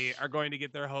 they are going to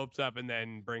get their hopes up and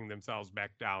then bring themselves back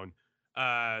down.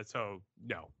 So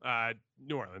no,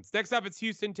 New Orleans. Next up, it's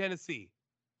Houston, Tennessee.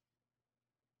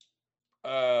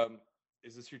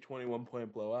 Is this your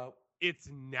 21-point blowout? It's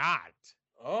not.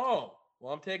 Oh,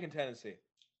 well, I'm taking Tennessee.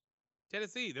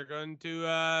 Tennessee, they're going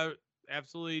to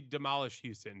absolutely demolish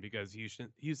Houston because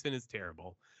Houston is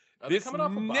terrible. Are they coming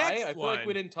off a bye? I feel like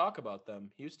we didn't talk about them.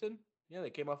 Houston? Yeah,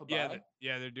 they came off a bye.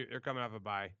 Yeah, they're coming off a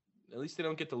bye. At least they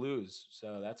don't get to lose,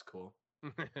 so that's cool.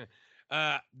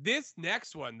 This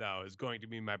next one, though, is going to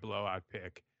be my blowout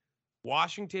pick.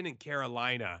 Washington and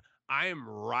Carolina. I am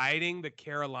riding the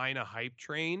Carolina hype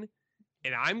train,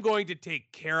 and I'm going to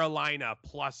take Carolina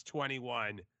plus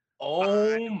 21.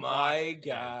 Oh, my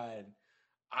God.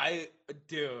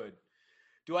 Dude.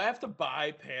 Do I have to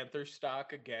buy Panther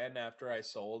stock again after I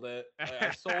sold it?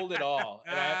 I sold it all,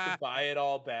 and I have to buy it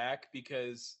all back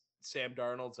because Sam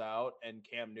Darnold's out and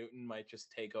Cam Newton might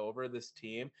just take over this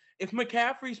team. If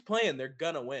McCaffrey's playing, they're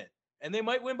going to win. And they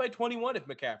might win by 21 if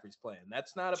McCaffrey's playing.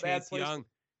 That's not a bad place.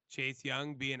 Chase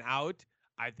Young being out.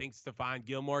 I think Stephon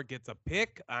Gilmore gets a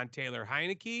pick on Taylor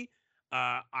Heineke.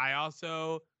 I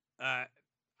also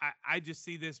I just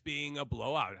see this being a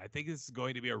blowout. I think this is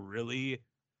going to be a really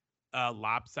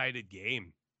lopsided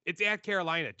game. It's at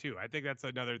Carolina too. I think that's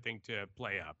another thing to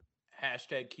play up.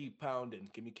 Hashtag keep pounding.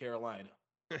 Give me Carolina.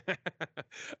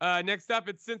 Next up,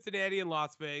 it's Cincinnati and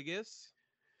Las Vegas.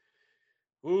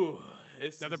 Ooh,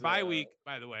 it's another bye week,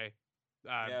 by the way.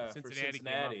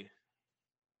 Cincinnati.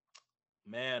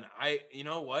 Man, you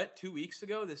know what? 2 weeks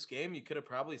ago, this game, you could have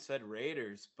probably said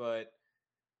Raiders, but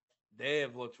they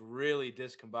have looked really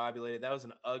discombobulated. That was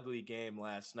an ugly game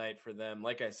last night for them.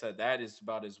 Like I said, that is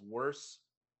about as worst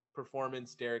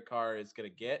performance Derek Carr is going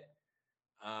to get.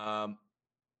 Oh,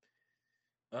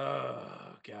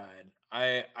 God.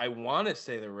 I want to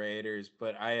say the Raiders,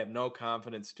 but I have no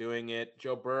confidence doing it.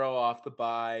 Joe Burrow off the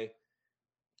bye.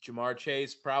 Jamar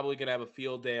Chase probably going to have a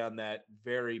field day on that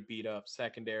very beat-up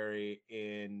secondary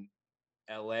in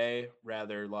L.A.,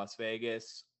 rather Las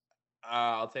Vegas.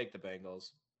 I'll take the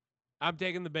Bengals. I'm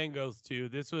taking the Bengals, too.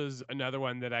 This was another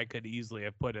one that I could easily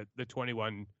have put the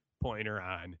 21-pointer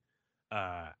on.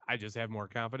 I just have more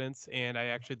confidence, and I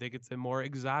actually think it's a more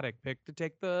exotic pick to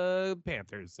take the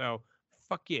Panthers. So,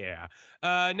 fuck yeah.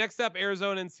 Next up,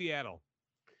 Arizona and Seattle.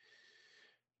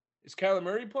 Is Kyler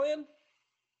Murray playing?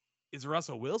 Is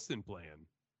Russell Wilson playing?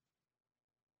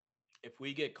 If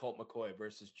we get Colt McCoy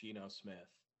versus Geno Smith,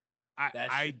 that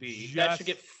should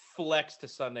get flexed to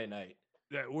Sunday night.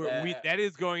 That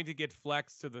is going to get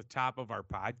flexed to the top of our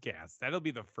podcast. That'll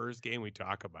be the first game we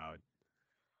talk about.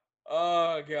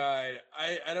 Oh, God.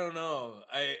 I don't know.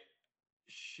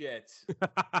 Shit.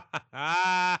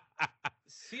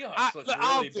 Seahawks looked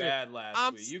really bad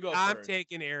last week. You go first. I'm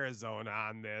taking Arizona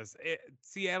on this.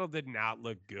 Seattle did not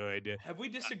look good. Have we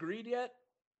disagreed yet?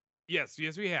 Yes,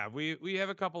 we have. We have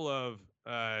a couple of,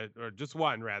 or just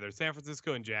one rather, San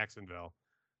Francisco and Jacksonville.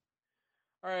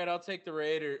 All right, I'll take the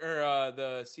Raiders or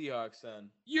the Seahawks then.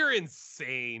 You're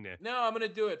insane. No, I'm gonna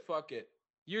do it. Fuck it.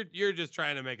 You're just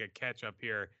trying to make a catch up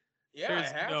here. Yeah, I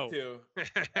have to.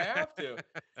 I have to.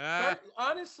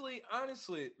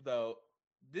 Honestly, though,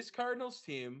 this Cardinals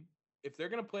team, if they're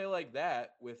going to play like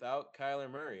that without Kyler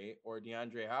Murray or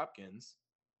DeAndre Hopkins,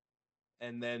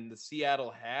 and then the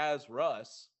Seattle has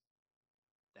Russ,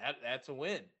 that's a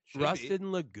win. Russ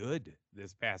didn't look good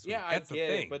this past week. That's I get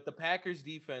it, but the Packers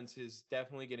defense is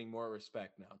definitely getting more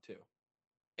respect now, too.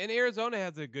 And Arizona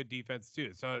has a good defense,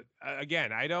 too. So,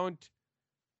 again, I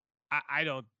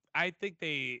think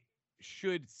they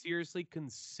should seriously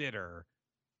consider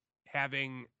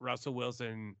having Russell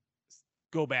Wilson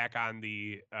go back on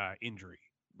the injury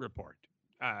report.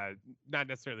 Not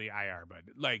necessarily IR, but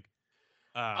like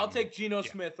I'll take Geno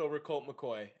Smith over Colt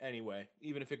McCoy anyway,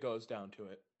 even if it goes down to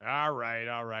it. All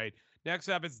right. Next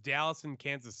up, it's Dallas and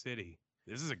Kansas City.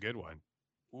 This is a good one.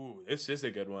 Ooh, this is a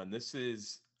good one. This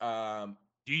is do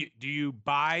you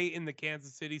buy in the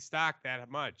Kansas City stock that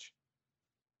much?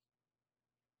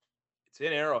 It's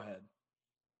in Arrowhead.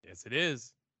 Yes, it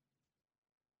is.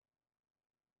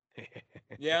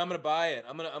 Yeah, I'm gonna buy it.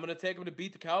 I'm gonna take them to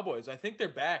beat the Cowboys. I think they're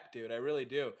back, dude. I really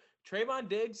do. Trayvon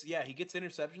Diggs, yeah, he gets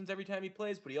interceptions every time he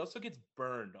plays, but he also gets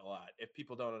burned a lot. If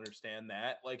people don't understand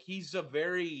that, like he's a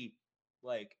great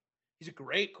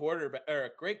quarterback or a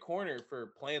great corner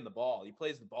for playing the ball. He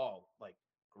plays the ball like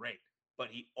great, but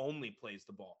he only plays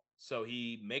the ball, so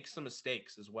he makes some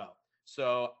mistakes as well.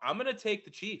 So I'm gonna take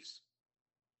the Chiefs.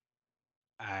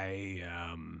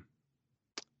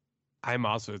 I'm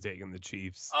also taking the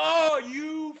Chiefs. Oh,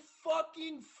 you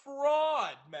fucking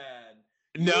fraud, man.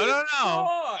 No.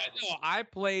 Fraud. No, I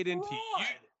played into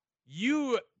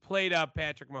you played up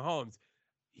Patrick Mahomes.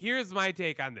 Here's my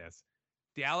take on this.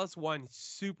 Dallas won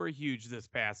super huge this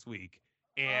past week.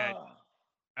 And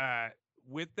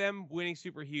with them winning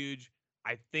super huge,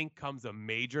 I think comes a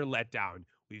major letdown.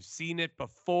 We've seen it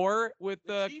before with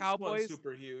the Cowboys.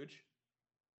 Super huge.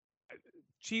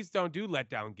 Chiefs don't do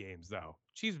letdown games, though.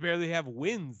 Chiefs barely have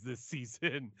wins this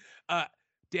season.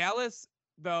 Dallas,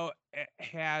 though,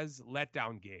 has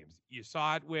letdown games. You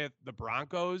saw it with the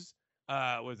Broncos.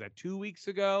 Was that 2 weeks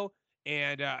ago?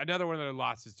 And another one of their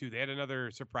losses, too. They had another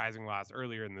surprising loss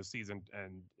earlier in the season,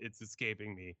 and it's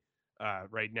escaping me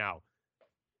right now.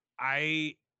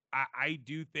 I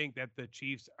do think that the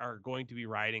Chiefs are going to be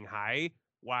riding high,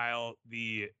 while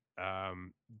the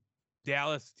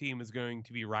Dallas team is going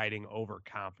to be riding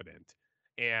overconfident.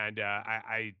 And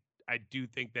I do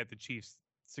think that the Chiefs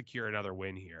secure another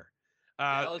win here.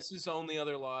 Dallas's only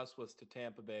other loss was to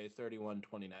Tampa Bay,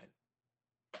 31-29.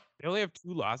 They only have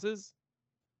 2 losses?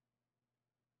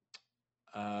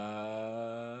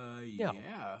 Yeah.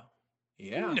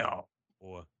 No.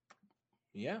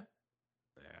 Yeah.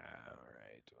 All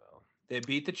right. Well, they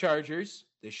beat the Chargers.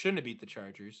 They shouldn't have beat the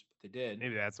Chargers, but they did.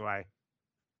 Maybe that's why.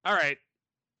 All right.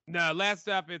 Now, last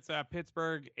up, it's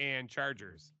Pittsburgh and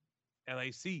Chargers.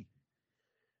 LAC.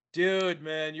 Dude,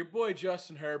 man, your boy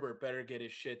Justin Herbert better get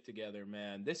his shit together,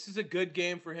 man. This is a good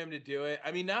game for him to do it.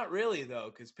 I mean, not really, though,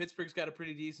 because Pittsburgh's got a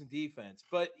pretty decent defense.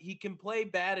 But he can play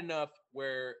bad enough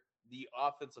where the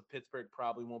offense of Pittsburgh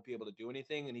probably won't be able to do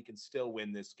anything, and he can still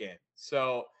win this game.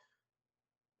 So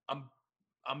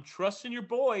I'm trusting your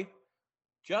boy,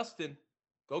 Justin.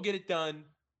 Go get it done.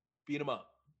 Beat him up.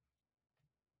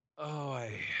 Oh,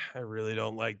 I really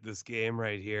don't like this game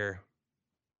right here.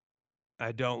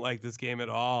 I don't like this game at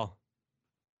all.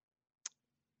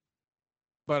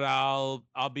 But I'll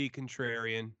be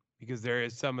contrarian because there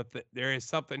is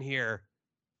something here,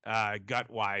 gut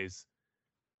wise,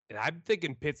 and I'm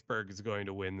thinking Pittsburgh is going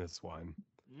to win this one.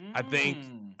 I think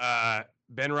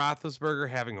Ben Roethlisberger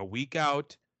having a week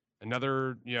out,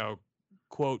 another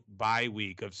quote bye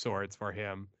week of sorts for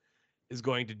him, is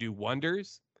going to do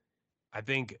wonders. I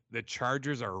think the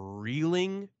Chargers are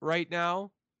reeling right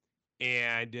now,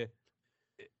 and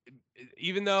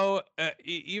even though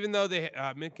they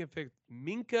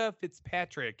Minkah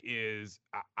Fitzpatrick is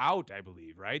out, I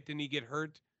believe, right? Didn't he get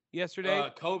hurt yesterday?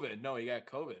 COVID. No, he got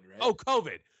COVID, right? Oh,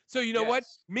 COVID. So you know what?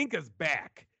 Minkah's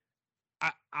back.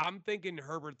 I'm thinking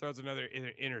Herbert throws another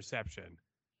interception,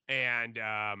 and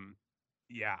I'm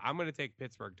going to take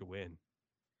Pittsburgh to win.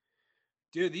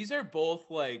 Dude, these are both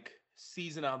like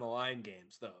season on the line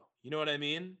games, though. You know what I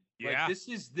mean? Yeah. Like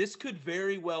this could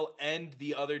very well end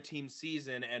the other team's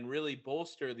season and really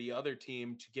bolster the other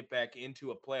team to get back into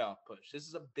a playoff push. This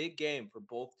is a big game for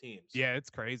both teams. Yeah,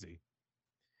 it's crazy.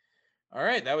 All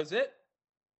right, that was it.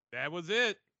 That was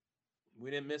it. We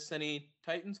didn't miss any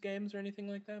Titans games or anything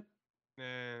like that?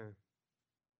 Nah.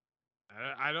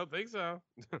 I don't think so.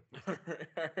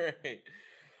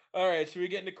 All right. Should we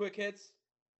get into quick hits?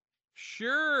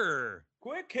 Sure.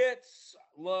 Quick hits.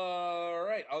 All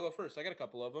right. I'll go first. I got a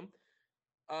couple of them.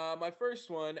 My first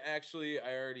one, actually,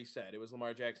 I already said. It was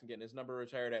Lamar Jackson getting his number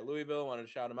retired at Louisville. Wanted to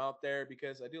shout him out there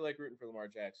because I do like rooting for Lamar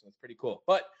Jackson. It's pretty cool.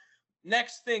 But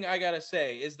next thing I got to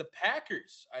say is the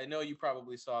Packers. I know you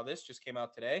probably saw this. Just came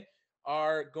out today.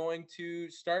 Are going to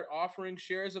start offering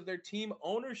shares of their team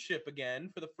ownership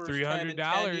again for the first time in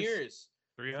 10 years.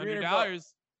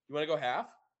 $300. You want to go half?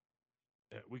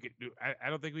 We could do. I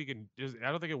don't think we can.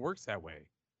 I don't think it works that way.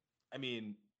 I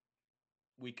mean,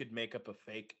 we could make up a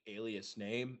fake alias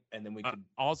name, and then we could.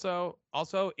 Also,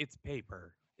 it's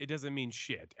paper. It doesn't mean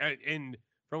shit. And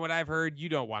from what I've heard, you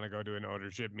don't want to go to an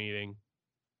ownership meeting.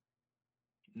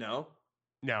 No,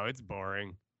 it's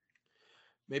boring.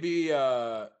 Maybe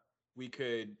we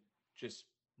could just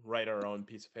write our own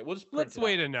piece of paper. We'll just let's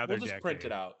wait another decade. We'll just print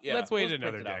it out. Yeah, let's wait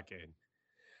another decade.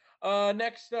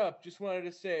 Next up, just wanted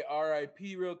to say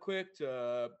RIP real quick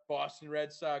to Boston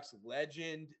Red Sox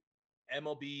legend,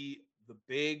 MLB The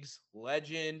Bigs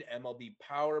legend, MLB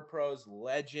Power Pros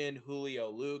legend,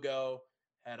 Julio Lugo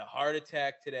had a heart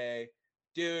attack today.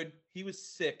 Dude, he was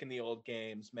sick in the old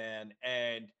games, man.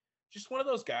 And just one of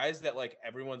those guys that like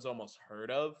everyone's almost heard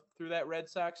of through that Red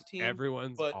Sox team.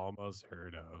 Everyone's almost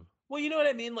heard of. Well, you know what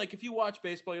I mean? Like if you watch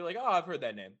baseball, you're like, oh, I've heard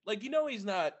that name. Like, he's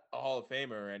not a Hall of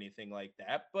Famer or anything like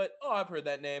that, but I've heard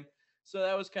that name. So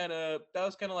that was kind of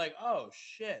like, oh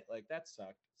shit, like that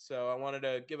sucked. So I wanted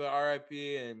to give an RIP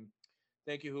and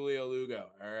thank you, Julio Lugo.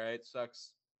 All right.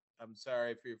 Sucks. I'm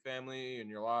sorry for your family and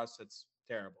your loss. That's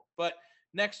terrible. But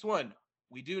next one,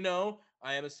 we do know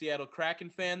I am a Seattle Kraken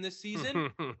fan this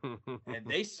season, and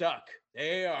they suck.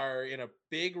 They are in a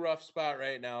big rough spot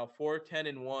right now.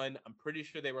 4-10-1. I'm pretty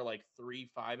sure they were like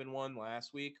 3-5-1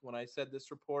 last week when I said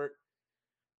this report.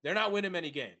 They're not winning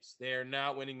many games. They're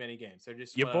not winning many games. They're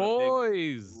just your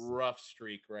boys. Rough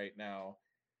streak right now.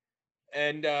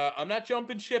 And I'm not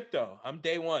jumping ship though. I'm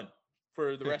day one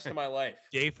for the rest of my life.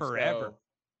 Day forever. So,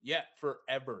 yeah,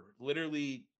 forever.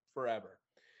 Literally forever.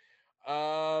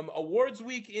 Awards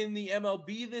week in the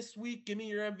MLB this week. Give me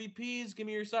your MVPs. Give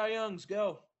me your Cy Youngs.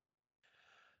 Go.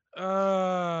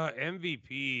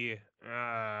 MVP.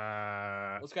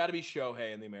 It's got to be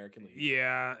Shohei in the American League.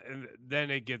 Yeah, and then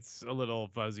it gets a little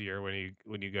fuzzier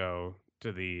when you go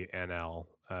to the NL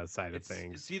side of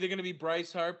things. It's either going to be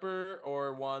Bryce Harper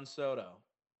or Juan Soto.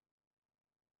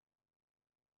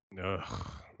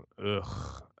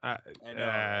 Ugh. I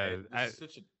know.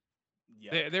 Such a.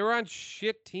 Yeah. They were on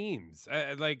shit teams.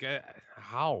 How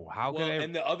could I?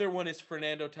 And the other one is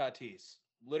Fernando Tatis.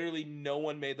 Literally, no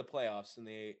one made the playoffs in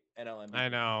the NL MVP. I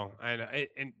know.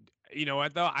 And you know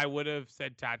what though? I would have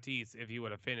said Tatis if he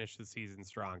would have finished the season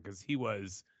strong, because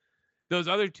those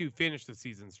other two finished the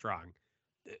season strong.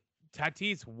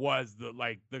 Tatis was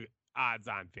the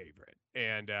odds-on favorite,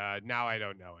 and now I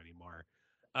don't know anymore.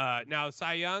 Now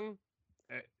Cy Young.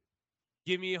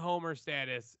 Give me Homer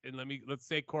status, and let's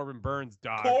say Corbin Burns,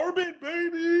 dog. Corbin,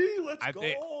 baby, let's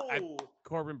go.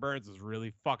 Corbin Burns was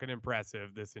really fucking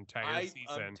impressive this entire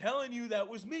season. I'm telling you, that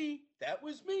was me. I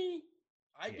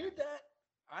did that.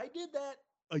 I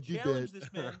challenged this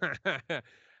man.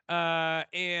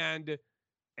 And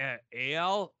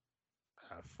AL,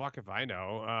 fuck if I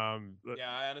know.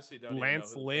 Yeah, I honestly don't.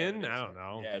 Lance Lynn, I don't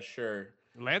know. Yeah, sure.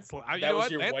 Lance, that was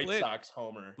your White Sox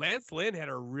homer. Lance Lynn had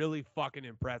a really fucking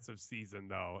impressive season,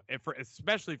 though, and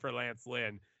especially for Lance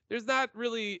Lynn. There's not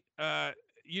really,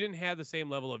 you didn't have the same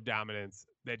level of dominance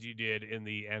that you did in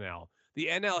the NL. The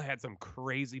NL had some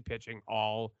crazy pitching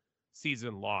all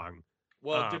season long.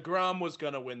 Well, DeGrom was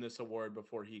gonna win this award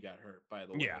before he got hurt. By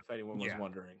the way, if anyone was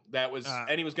wondering, that was,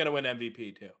 and he was gonna win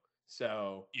MVP too.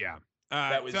 So yeah,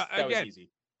 that was easy.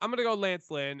 I'm gonna go Lance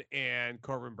Lynn and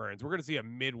Corbin Burns. We're gonna see a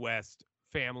Midwest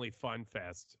family fun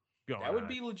fest going. That would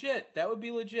be legit.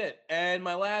 And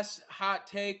my last hot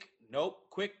take,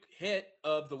 quick hit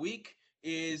of the week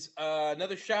is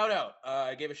another shout out.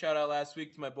 I gave a shout out last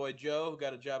week to my boy Joe, who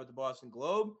got a job at the Boston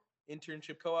Globe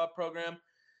internship co-op program.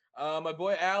 My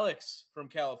boy Alex from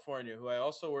California, who I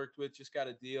also worked with, just got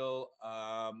a deal.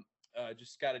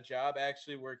 Just got a job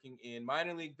actually working in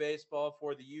minor league baseball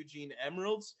for the Eugene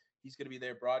Emeralds. He's going to be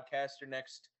their broadcaster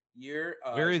next year.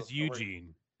 Where is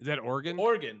Eugene? Is that Oregon?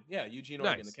 Oregon. Yeah, Eugene,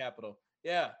 Oregon, the capital.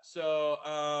 Yeah. So,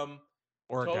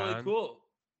 Oregon. Totally cool.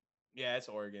 Yeah, it's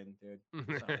Oregon, dude.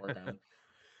 It's not Oregon.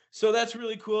 So that's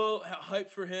really cool.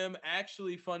 Hype for him.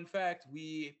 Actually, fun fact,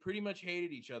 we pretty much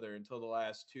hated each other until the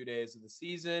last 2 days of the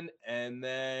season. And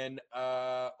then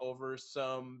over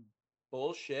some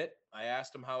bullshit, I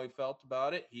asked him how he felt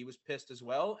about it. He was pissed as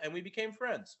well, and we became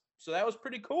friends. So that was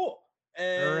pretty cool.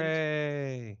 And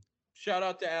hooray. Shout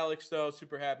out to Alex, though.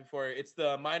 Super happy for it. It's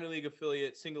the minor league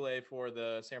affiliate, single A, for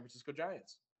the San Francisco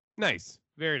Giants. Nice.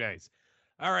 Very nice.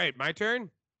 All right, my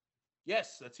turn?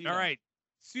 Yes, that's you. All right.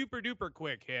 Super duper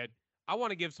quick hit. I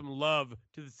want to give some love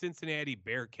to the Cincinnati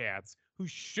Bearcats, who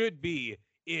should be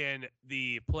in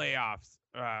the playoffs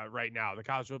right now, the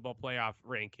college football playoff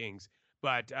rankings.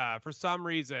 But for some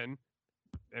reason,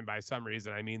 and by some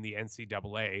reason, I mean the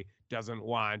NCAA doesn't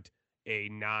want a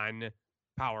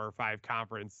non-Power 5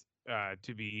 conference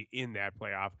to be in that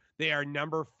playoff. They are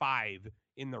number 5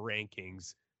 in the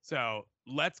rankings. So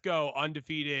let's go,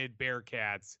 undefeated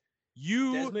Bearcats.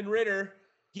 You Desmond Ridder,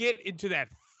 get into that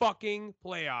fucking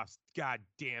playoffs. God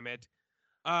damn it.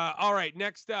 All right,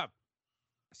 next up.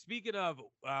 Speaking of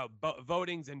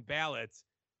votings and ballots,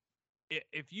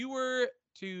 if you were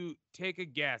to take a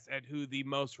guess at who the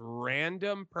most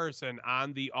random person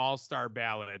on the All-Star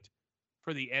ballot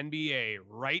for the NBA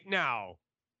right now,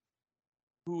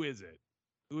 who is it?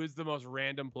 Who is the most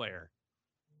random player?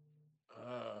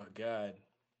 Oh, God.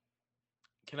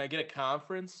 Can I get a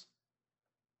conference?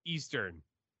 Eastern.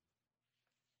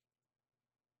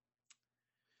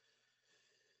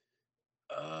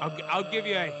 I'll give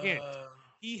you a hint.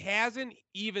 He hasn't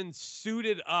even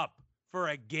suited up for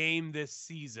a game this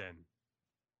season.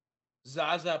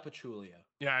 Zaza Pachulia.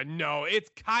 Yeah, no,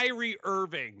 it's Kyrie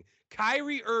Irving.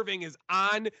 Kyrie Irving is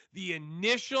on the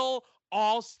initial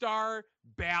All-Star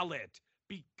ballot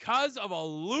because of a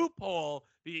loophole.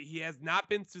 He has not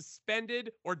been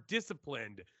suspended or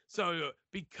disciplined. So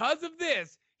because of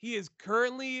this, he is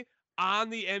currently on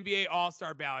the NBA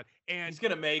All-Star ballot. And he's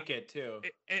going to make it too.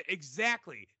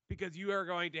 Exactly. because you are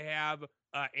going to have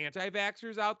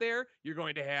anti-vaxxers out there. You're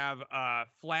going to have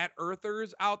flat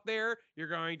earthers out there. You're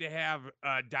going to have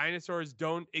dinosaurs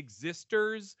don't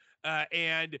existers.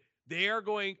 And they are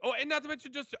going, and not to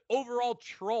mention just overall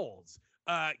trolls.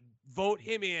 Vote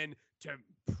him in to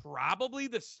probably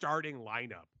the starting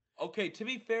lineup. Okay, to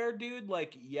be fair, dude,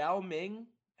 like Yao Ming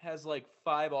has like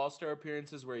 5 All-Star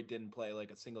appearances where he didn't play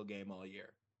like a single game all year.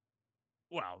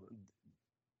 Well,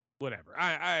 whatever.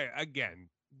 I again,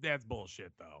 that's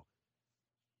bullshit though.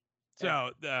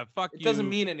 So fuck you. It doesn't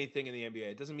mean anything in the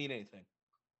NBA. It doesn't mean anything.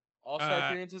 All-Star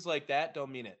appearances like that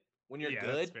don't mean it. When you're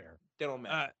good, they don't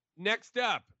matter. Next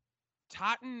up,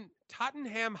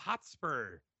 Tottenham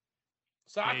Hotspur.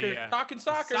 Talking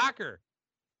soccer.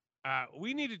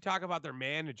 We need to talk about their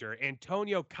manager,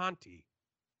 Antonio Conte.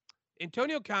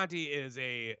 Antonio Conte is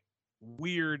a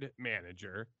weird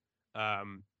manager.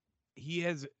 He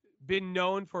has been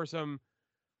known for some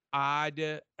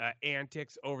odd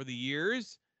antics over the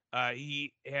years.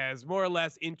 He has more or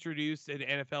less introduced an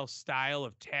NFL style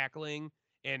of tackling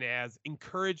and has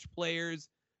encouraged players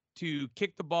to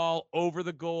kick the ball over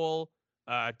the goal,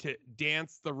 to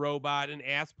dance the robot, and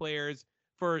ask players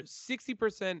for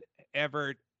 60%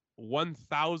 effort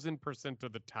 1,000%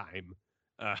 of the time.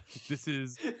 This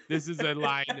is a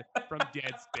line from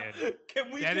Deadspin.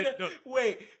 Can we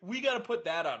wait? We got to put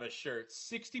that on a shirt.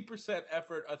 60%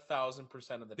 effort,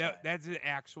 1,000% of the time. That's an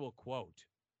actual quote.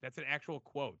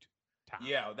 Tom.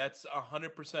 Yeah, that's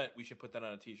 100%. We should put that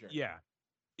on a t-shirt. Yeah.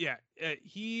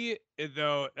 He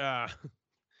though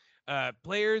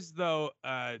players though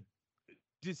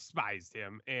despised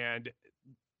him, and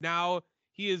now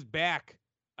he is back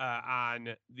on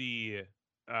the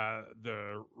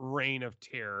reign of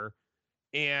terror,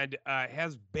 and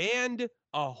has banned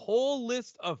a whole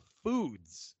list of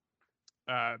foods.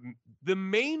 The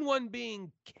main one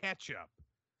being ketchup.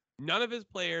 None of his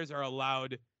players are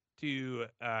allowed to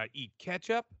eat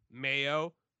ketchup,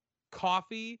 mayo,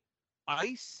 coffee,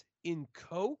 ice in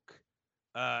Coke,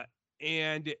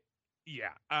 and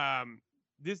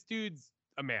this dude's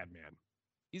a madman.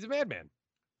 He's a madman.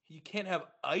 You can't have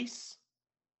ice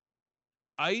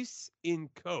in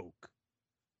Coke.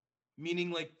 Meaning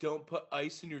like don't put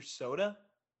ice in your soda?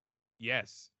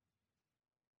 Yes.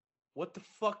 What the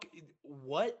fuck?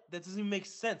 What? That doesn't even make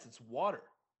sense. It's water.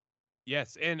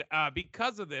 Yes, and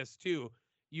because of this too,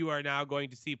 you are now going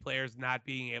to see players not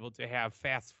being able to have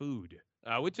fast food,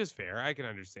 which is fair. I can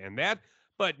understand that,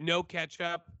 but no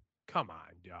ketchup. Come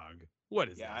on, dog. What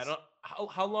is this? I don't.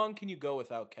 How long can you go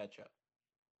without ketchup?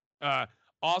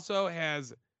 Also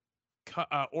has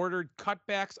ordered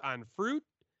cutbacks on fruit,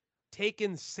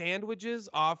 taken sandwiches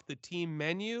off the team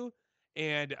menu,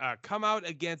 and come out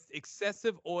against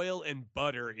excessive oil and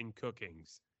butter in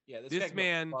cookings. Yeah, this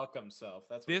man fuck himself.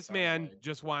 That's what this man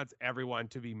just wants everyone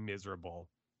to be miserable.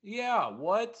 Yeah,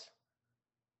 what?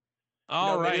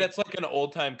 All right. Maybe that's like an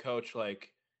old time coach.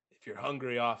 Like, if you're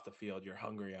hungry off the field, you're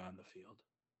hungry on the field.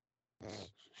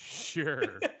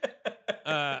 Sure.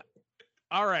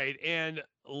 All right, and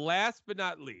last but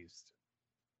not least,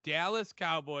 Dallas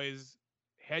Cowboys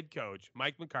head coach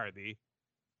Mike McCarthy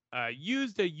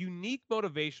used a unique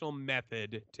motivational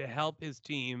method to help his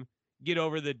team get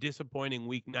over the disappointing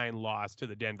Week 9 loss to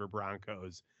the Denver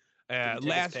Broncos.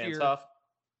 Last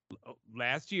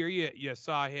year, you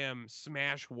saw him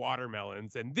smash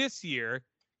watermelons, and this year,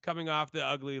 coming off the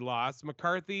ugly loss,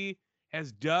 McCarthy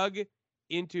has dug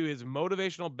into his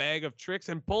motivational bag of tricks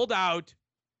and pulled out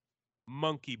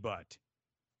monkey butt.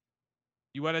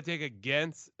 You want to take a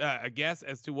guess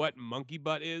as to what monkey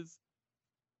butt is?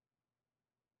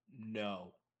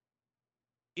 No.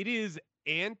 It is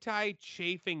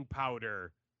anti-chafing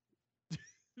powder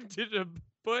to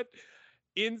put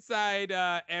inside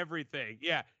everything.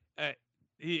 Yeah.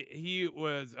 He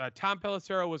was Tom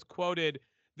Pelissero was quoted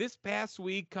this past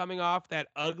week coming off that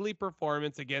ugly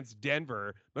performance against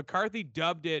Denver. McCarthy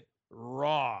dubbed it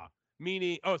raw,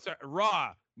 meaning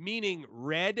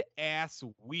red ass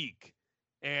week,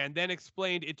 and then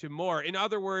explained it to more. In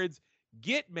other words,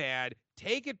 get mad,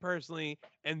 take it personally,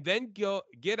 and then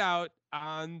get out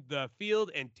on the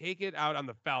field and take it out on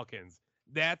the Falcons.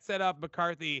 That set up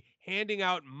McCarthy handing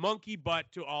out monkey butt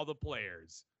to all the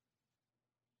players.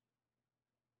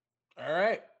 All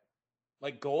right.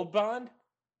 Like Gold Bond?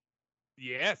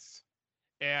 Yes.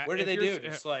 Where do they do?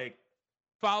 Just like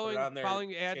following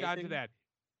add on to that.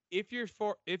 If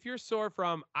you're sore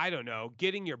from, I don't know,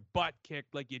 getting your butt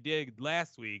kicked like you did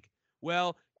last week,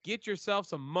 well, get yourself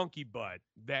some monkey butt.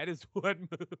 That is what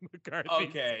McCarthy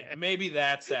Okay, said. Maybe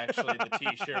that's actually the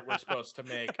t-shirt we're supposed to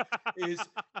make. Is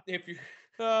if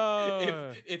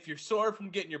you're sore from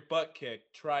getting your butt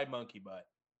kicked, try monkey butt.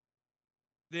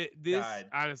 This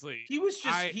honestly,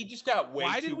 he just got way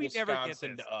too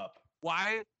Wisconsin up.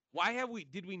 Why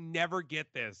did we never get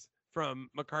this from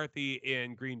McCarthy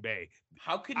in Green Bay?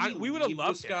 How could he leave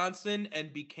Wisconsin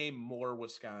and became more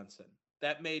Wisconsin?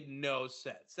 That made no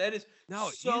sense. That is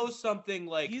something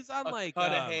like he's on a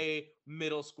Cudahy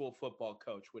middle school football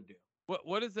coach would do.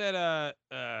 What is that?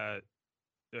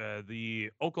 The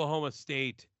Oklahoma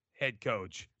State head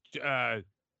coach.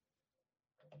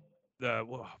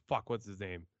 What's his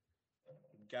name?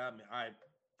 Got me.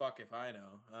 If I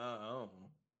know. Oh.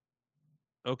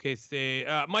 Okay, say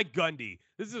Mike Gundy.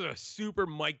 This is a super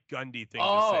Mike Gundy thing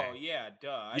to say. Oh, yeah,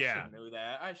 duh. I should have knew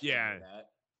that. I should have knew that.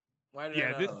 Why did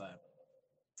I know that?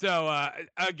 So,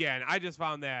 again, I just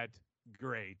found that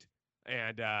great.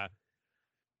 And I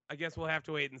guess we'll have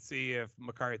to wait and see if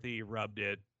McCarthy rubbed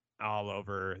it all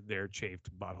over their chafed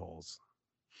buttholes.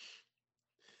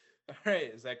 All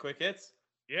right. Is that quick hits?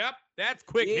 Yep, that's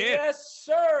quick hits. Yes,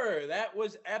 sir. That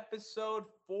was episode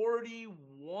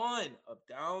 41 of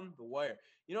Down the Wire.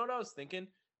 You know what I was thinking?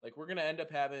 Like, we're going to end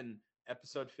up having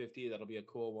episode 50. That'll be a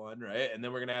cool one, right? And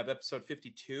then we're going to have episode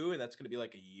 52, and that's going to be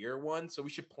like a year one. So we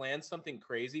should plan something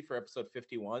crazy for episode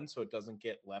 51 so it doesn't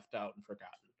get left out and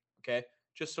forgotten. Okay?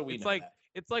 Just so we know that.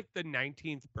 It's like the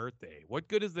 19th birthday. What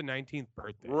good is the 19th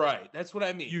birthday? Right. That's what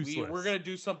I mean. Useless. We're going to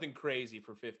do something crazy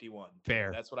for 51.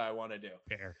 Fair. That's what I want to do.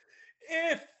 Fair.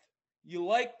 If you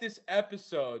like this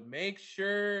episode, make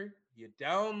sure you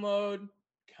download,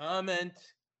 comment,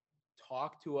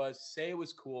 talk to us, say it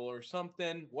was cool or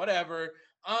something, whatever,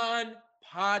 on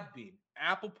Podbean,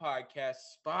 Apple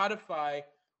Podcasts, Spotify,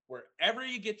 wherever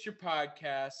you get your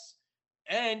podcasts.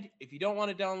 And if you don't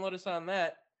want to download us on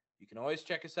that, you can always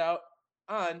check us out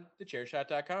on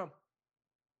thechairshot.com.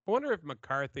 I wonder if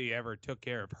McCarthy ever took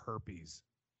care of herpes.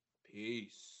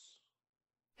 Peace.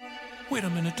 Wait a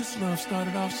minute, this love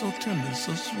started off so tender,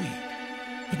 so sweet.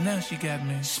 But now she got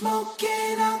me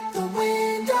smoking out the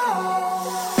window.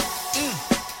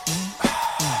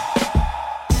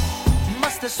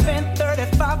 Must have spent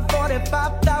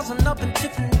 45,000 up in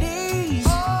Tiffany's.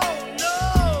 Oh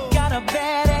no! Got a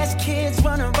badass kids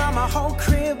running around my whole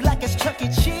crib like it's Chuck E.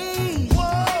 Cheese.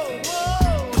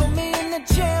 Whoa! Put me in the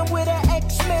jam with an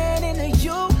X-Men in the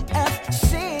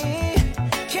UFC.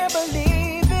 Can't believe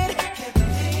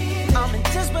I'm in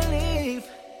disbelief.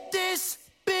 This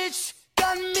bitch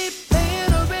got me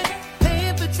paying her rent,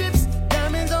 paying for trips,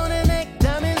 diamonds on her neck,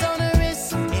 diamonds on her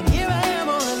wrist, and here I am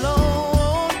all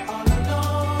alone.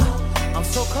 I'm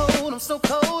so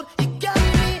cold, you got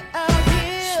me out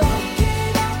here.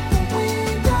 Smoking out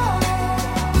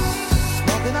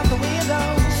the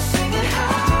window, singing,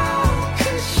 how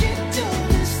could she do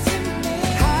this to me?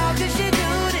 How could she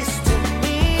do this to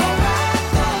me? Oh, I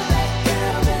thought that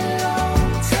girl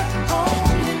belonged to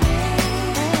only me,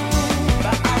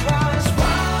 but I was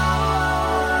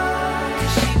wrong,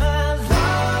 'cause she belongs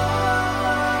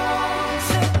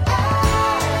to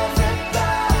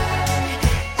everybody.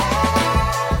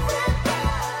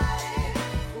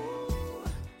 Ooh,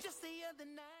 just the other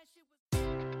night she was.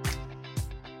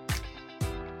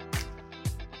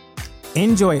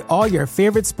 Enjoy all your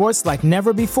favorite sports like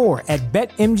never before at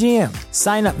BetMGM.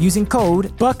 Sign up using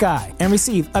code Buckeye and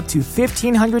receive up to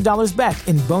 $1,500 back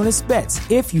in bonus bets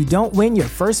if you don't win your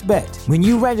first bet. When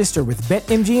you register with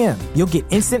BetMGM, you'll get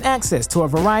instant access to a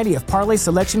variety of parlay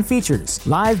selection features,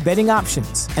 live betting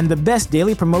options, and the best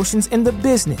daily promotions in the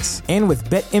business. And with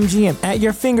BetMGM at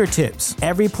your fingertips,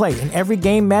 every play and every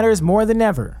game matters more than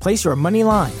ever. Place your money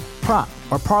line, prop,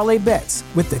 or parlay bets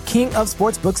with the king of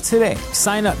sportsbooks today.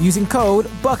 Sign up using code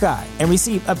Buckeye and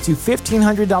receive up to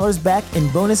 $1,500 back in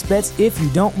bonus bets if you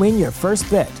don't win your first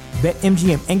bet.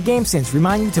 BetMGM and GameSense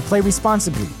remind you to play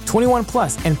responsibly. 21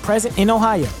 plus and present in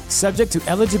Ohio, subject to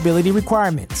eligibility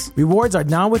requirements. Rewards are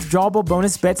non-withdrawable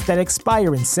bonus bets that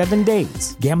expire in 7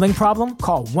 days. Gambling problem?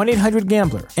 Call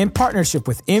 1-800-GAMBLER. In partnership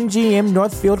with MGM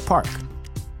Northfield Park.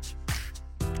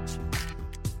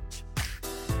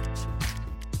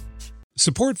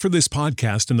 Support for this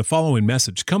podcast and the following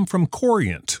message come from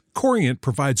Corient. Corient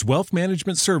provides wealth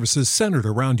management services centered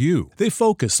around you. They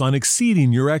focus on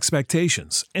exceeding your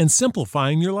expectations and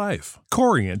simplifying your life.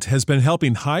 Corient has been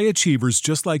helping high achievers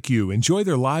just like you enjoy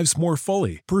their lives more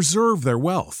fully, preserve their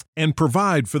wealth, and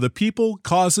provide for the people,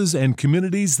 causes, and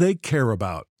communities they care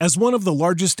about. As one of the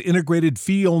largest integrated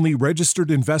fee-only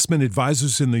registered investment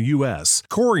advisors in the U.S.,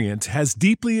 Corient has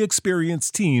deeply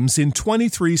experienced teams in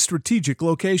 23 strategic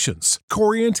locations.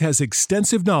 Corient has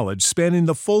extensive knowledge spanning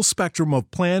the full spectrum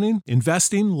of plan planning,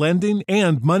 investing, lending,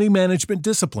 and money management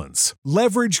disciplines.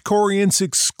 Leverage Corient's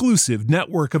exclusive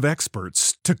network of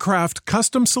experts to craft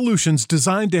custom solutions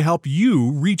designed to help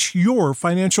you reach your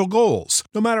financial goals,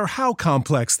 no matter how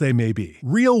complex they may be.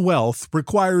 Real wealth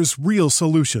requires real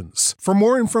solutions. For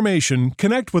more information,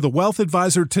 connect with a wealth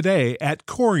advisor today at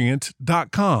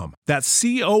Corient.com. That's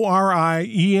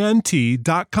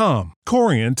Corient.com.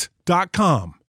 Corient.com.